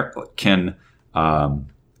an American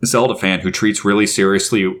Zelda fan who treats really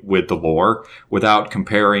seriously with the lore without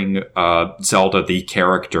comparing Zelda the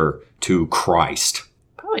character to Christ.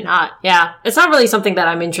 Probably not. Yeah. It's not really something that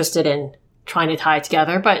I'm interested in trying to tie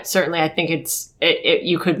together, but certainly I think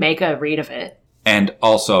you could make a read of it. And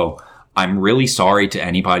also, I'm really sorry to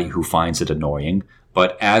anybody who finds it annoying,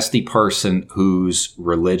 but as the person whose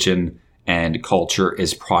religion and culture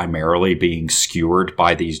is primarily being skewered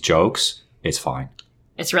by these jokes, it's fine.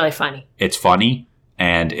 It's really funny. It's funny,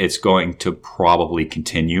 and it's going to probably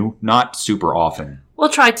continue. Not super often. We'll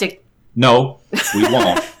try to. No, we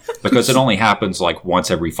won't. Because it only happens like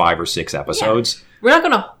once every 5 or 6 episodes. Yeah. We're not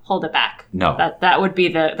going to hold it back. No. That would be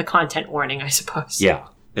the content warning, I suppose. Yeah.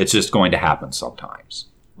 It's just going to happen sometimes.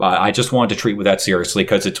 I just wanted to treat with that seriously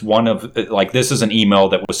because it's one of, like, this is an email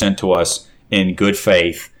that was sent to us in good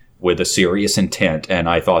faith with a serious intent, and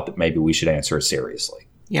I thought that maybe we should answer it seriously.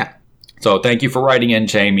 Yeah. So thank you for writing in,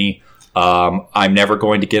 Jamie. I'm never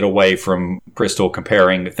going to get away from Crystal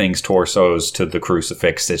comparing things' torsos to the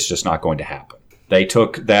crucifix. It's just not going to happen. They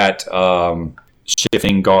took that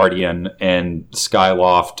shifting guardian in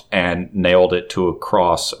Skyloft and nailed it to a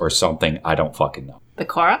cross or something. I don't fucking know. The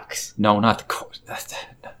Koroks? No, not the...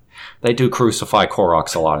 They do crucify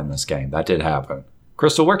Koroks a lot in this game. That did happen.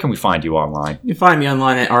 Crystal, where can we find you online? You can find me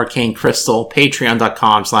online at Arcane Crystal,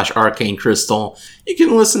 patreon.com/Arcane Crystal. You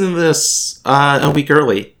can listen to this a week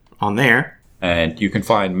early on there. And you can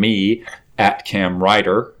find me at Cam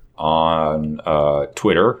Ryder on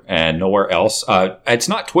Twitter and nowhere else. It's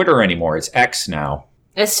not Twitter anymore. It's X now.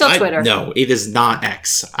 It's still Twitter. No, it is not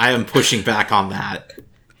X. I am pushing back on that.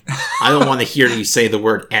 I don't want to hear you say the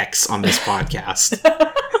word X on this podcast.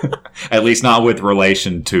 At least not with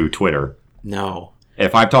relation to Twitter. No.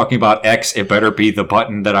 If I'm talking about X, it better be the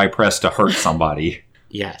button that I press to hurt somebody.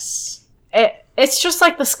 Yes. It's just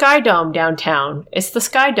like the Sky Dome downtown. It's the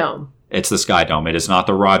Sky Dome. It's the Sky Dome. It is not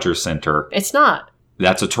the Rogers Center. It's not.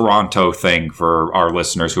 That's a Toronto thing for our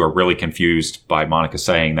listeners who are really confused by Monica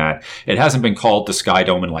saying that. It hasn't been called the Sky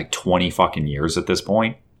Dome in like 20 fucking years at this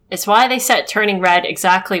point. It's why they set Turning Red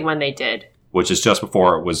exactly when they did. Which is just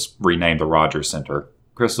before it was renamed the Rogers Center.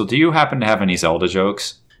 Crystal, do you happen to have any Zelda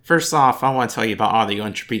jokes? First off, I want to tell you about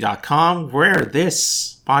audioentropy.com, where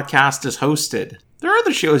this podcast is hosted. There are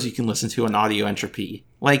other shows you can listen to on Audio Entropy,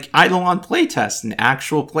 like Eidolon Playtest, an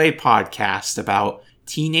actual play podcast about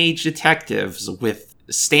teenage detectives with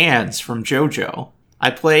stands from JoJo.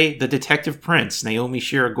 I play the Detective Prince, Naomi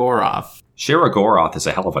Shirogorov. Shirogorov is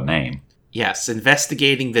a hell of a name. Yes,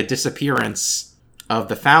 investigating the disappearance of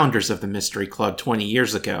the founders of the Mystery Club 20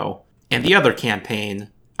 years ago. And the other campaign,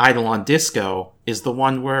 Eidolon Disco, is the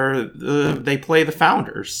one where they play the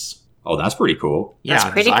founders. Oh, that's pretty cool. That's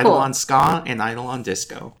Yeah, pretty there's cool. Eidolon Ska and Eidolon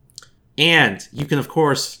Disco. And you can, of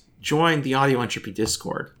course, join the Audio Entropy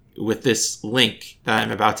Discord with this link that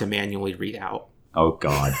I'm about to manually read out. Oh,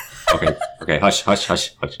 God. Okay, hush.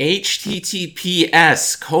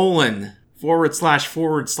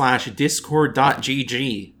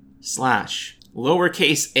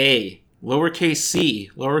 https://discord.gg/lowercase a, lowercase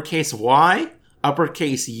c, lowercase y,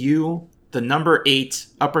 uppercase u, the number 8,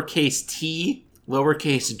 uppercase t,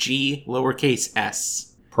 lowercase g, lowercase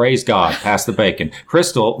s. Praise God. Pass the bacon.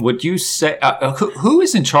 Crystal, would you say... who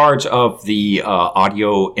is in charge of the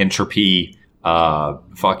Audio Entropy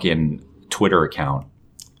fucking Twitter account?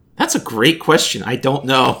 That's a great question. I don't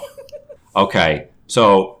know. Okay,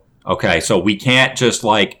 so we can't just,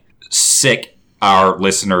 like, sick our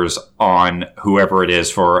listeners on whoever it is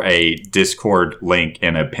for a Discord link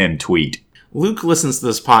in a pinned tweet. Luke listens to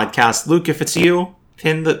this podcast. Luke, if it's you,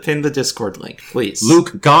 pin the Discord link, please.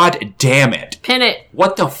 Luke, God damn it. Pin it.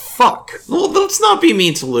 What the fuck? Well, let's not be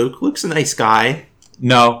mean to Luke. Luke's a nice guy.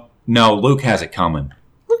 No, Luke has it coming.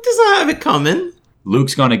 Luke doesn't have it coming.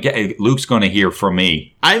 Luke's gonna hear from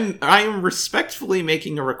me. I am respectfully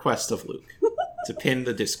making a request of Luke to pin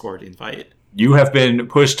the Discord invite. You have been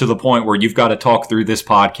pushed to the point where you've got to talk through this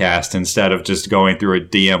podcast instead of just going through a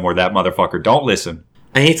DM where that motherfucker don't listen.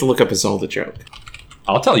 I need to look up a Zelda joke.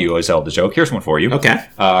 I'll tell you a Zelda joke. Here's one for you. Okay.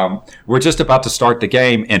 We're just about to start the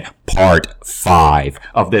game in part 5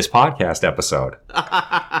 of this podcast episode.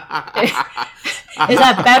 Is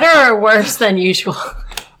that better or worse than usual?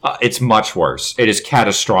 It's much worse. It is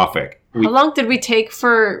catastrophic. How long did we take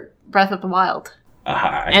for Breath of the Wild?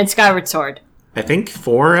 And Skyward Sword? I think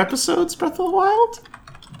 4 episodes, Breath of the Wild?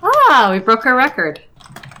 We broke our record.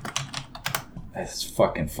 Let's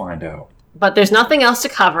fucking find out. But there's nothing else to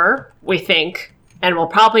cover, we think. And we'll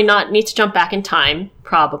probably not need to jump back in time,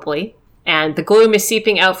 probably. And the gloom is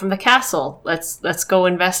seeping out from the castle. Let's go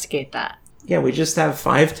investigate that. Yeah, we just have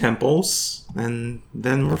 5 temples, and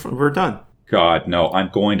then we're done. God, no. I'm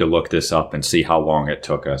going to look this up and see how long it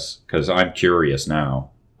took us, because I'm curious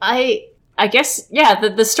now. I guess, yeah,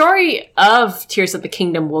 the story of Tears of the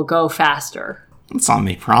Kingdom will go faster. Let's not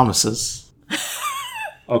make promises.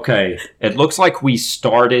 Okay, it looks like we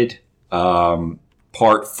started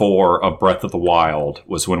part 4 of Breath of the Wild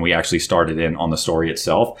was when we actually started in on the story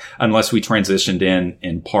itself, unless we transitioned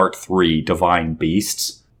in part 3, Divine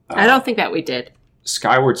Beasts. I don't think that we did.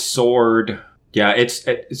 Skyward Sword, yeah, it's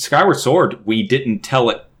Skyward Sword, we didn't tell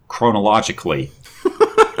it chronologically.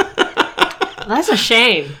 That's a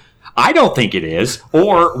shame. I don't think it is,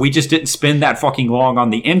 or we just didn't spend that fucking long on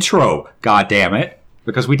the intro, god damn it,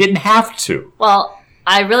 because we didn't have to. Well,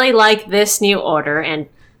 I really like this new order, and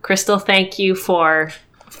Crystal, thank you for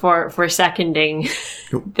seconding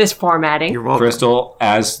this formatting. You're welcome. Crystal,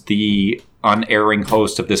 as the unerring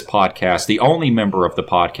host of this podcast, the only member of the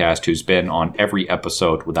podcast who's been on every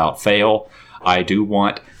episode without fail, I do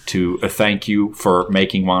want to thank you for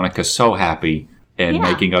making Monica so happy and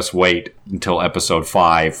making us wait until episode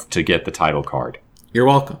 5 to get the title card. You're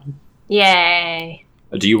welcome. Yay.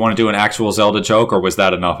 Do you want to do an actual Zelda joke, or was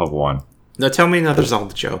that enough of one? No, tell me another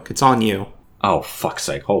Zelda joke. It's on you. Oh, fuck's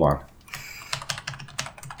sake. Hold on.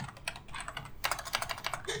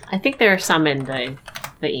 I think there are some in the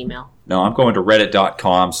email. No, I'm going to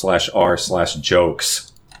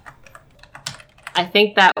reddit.com/r/jokes. I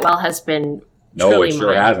think that well has been No, it sure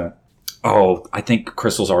mined. hasn't. Oh, I think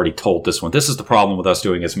Crystal's already told this one. This is the problem with us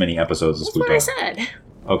doing as many episodes as That's we what do. I said.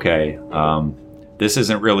 Okay, this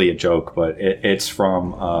isn't really a joke, but it's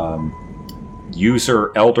from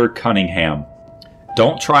user Elder Cunningham.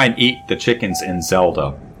 Don't try and eat the chickens in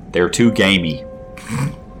Zelda. They're too gamey.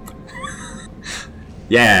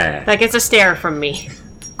 Yeah. That gets a stare from me.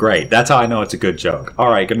 Great. That's how I know it's a good joke. All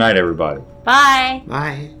right, good night, everybody. Bye.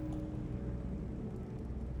 Bye.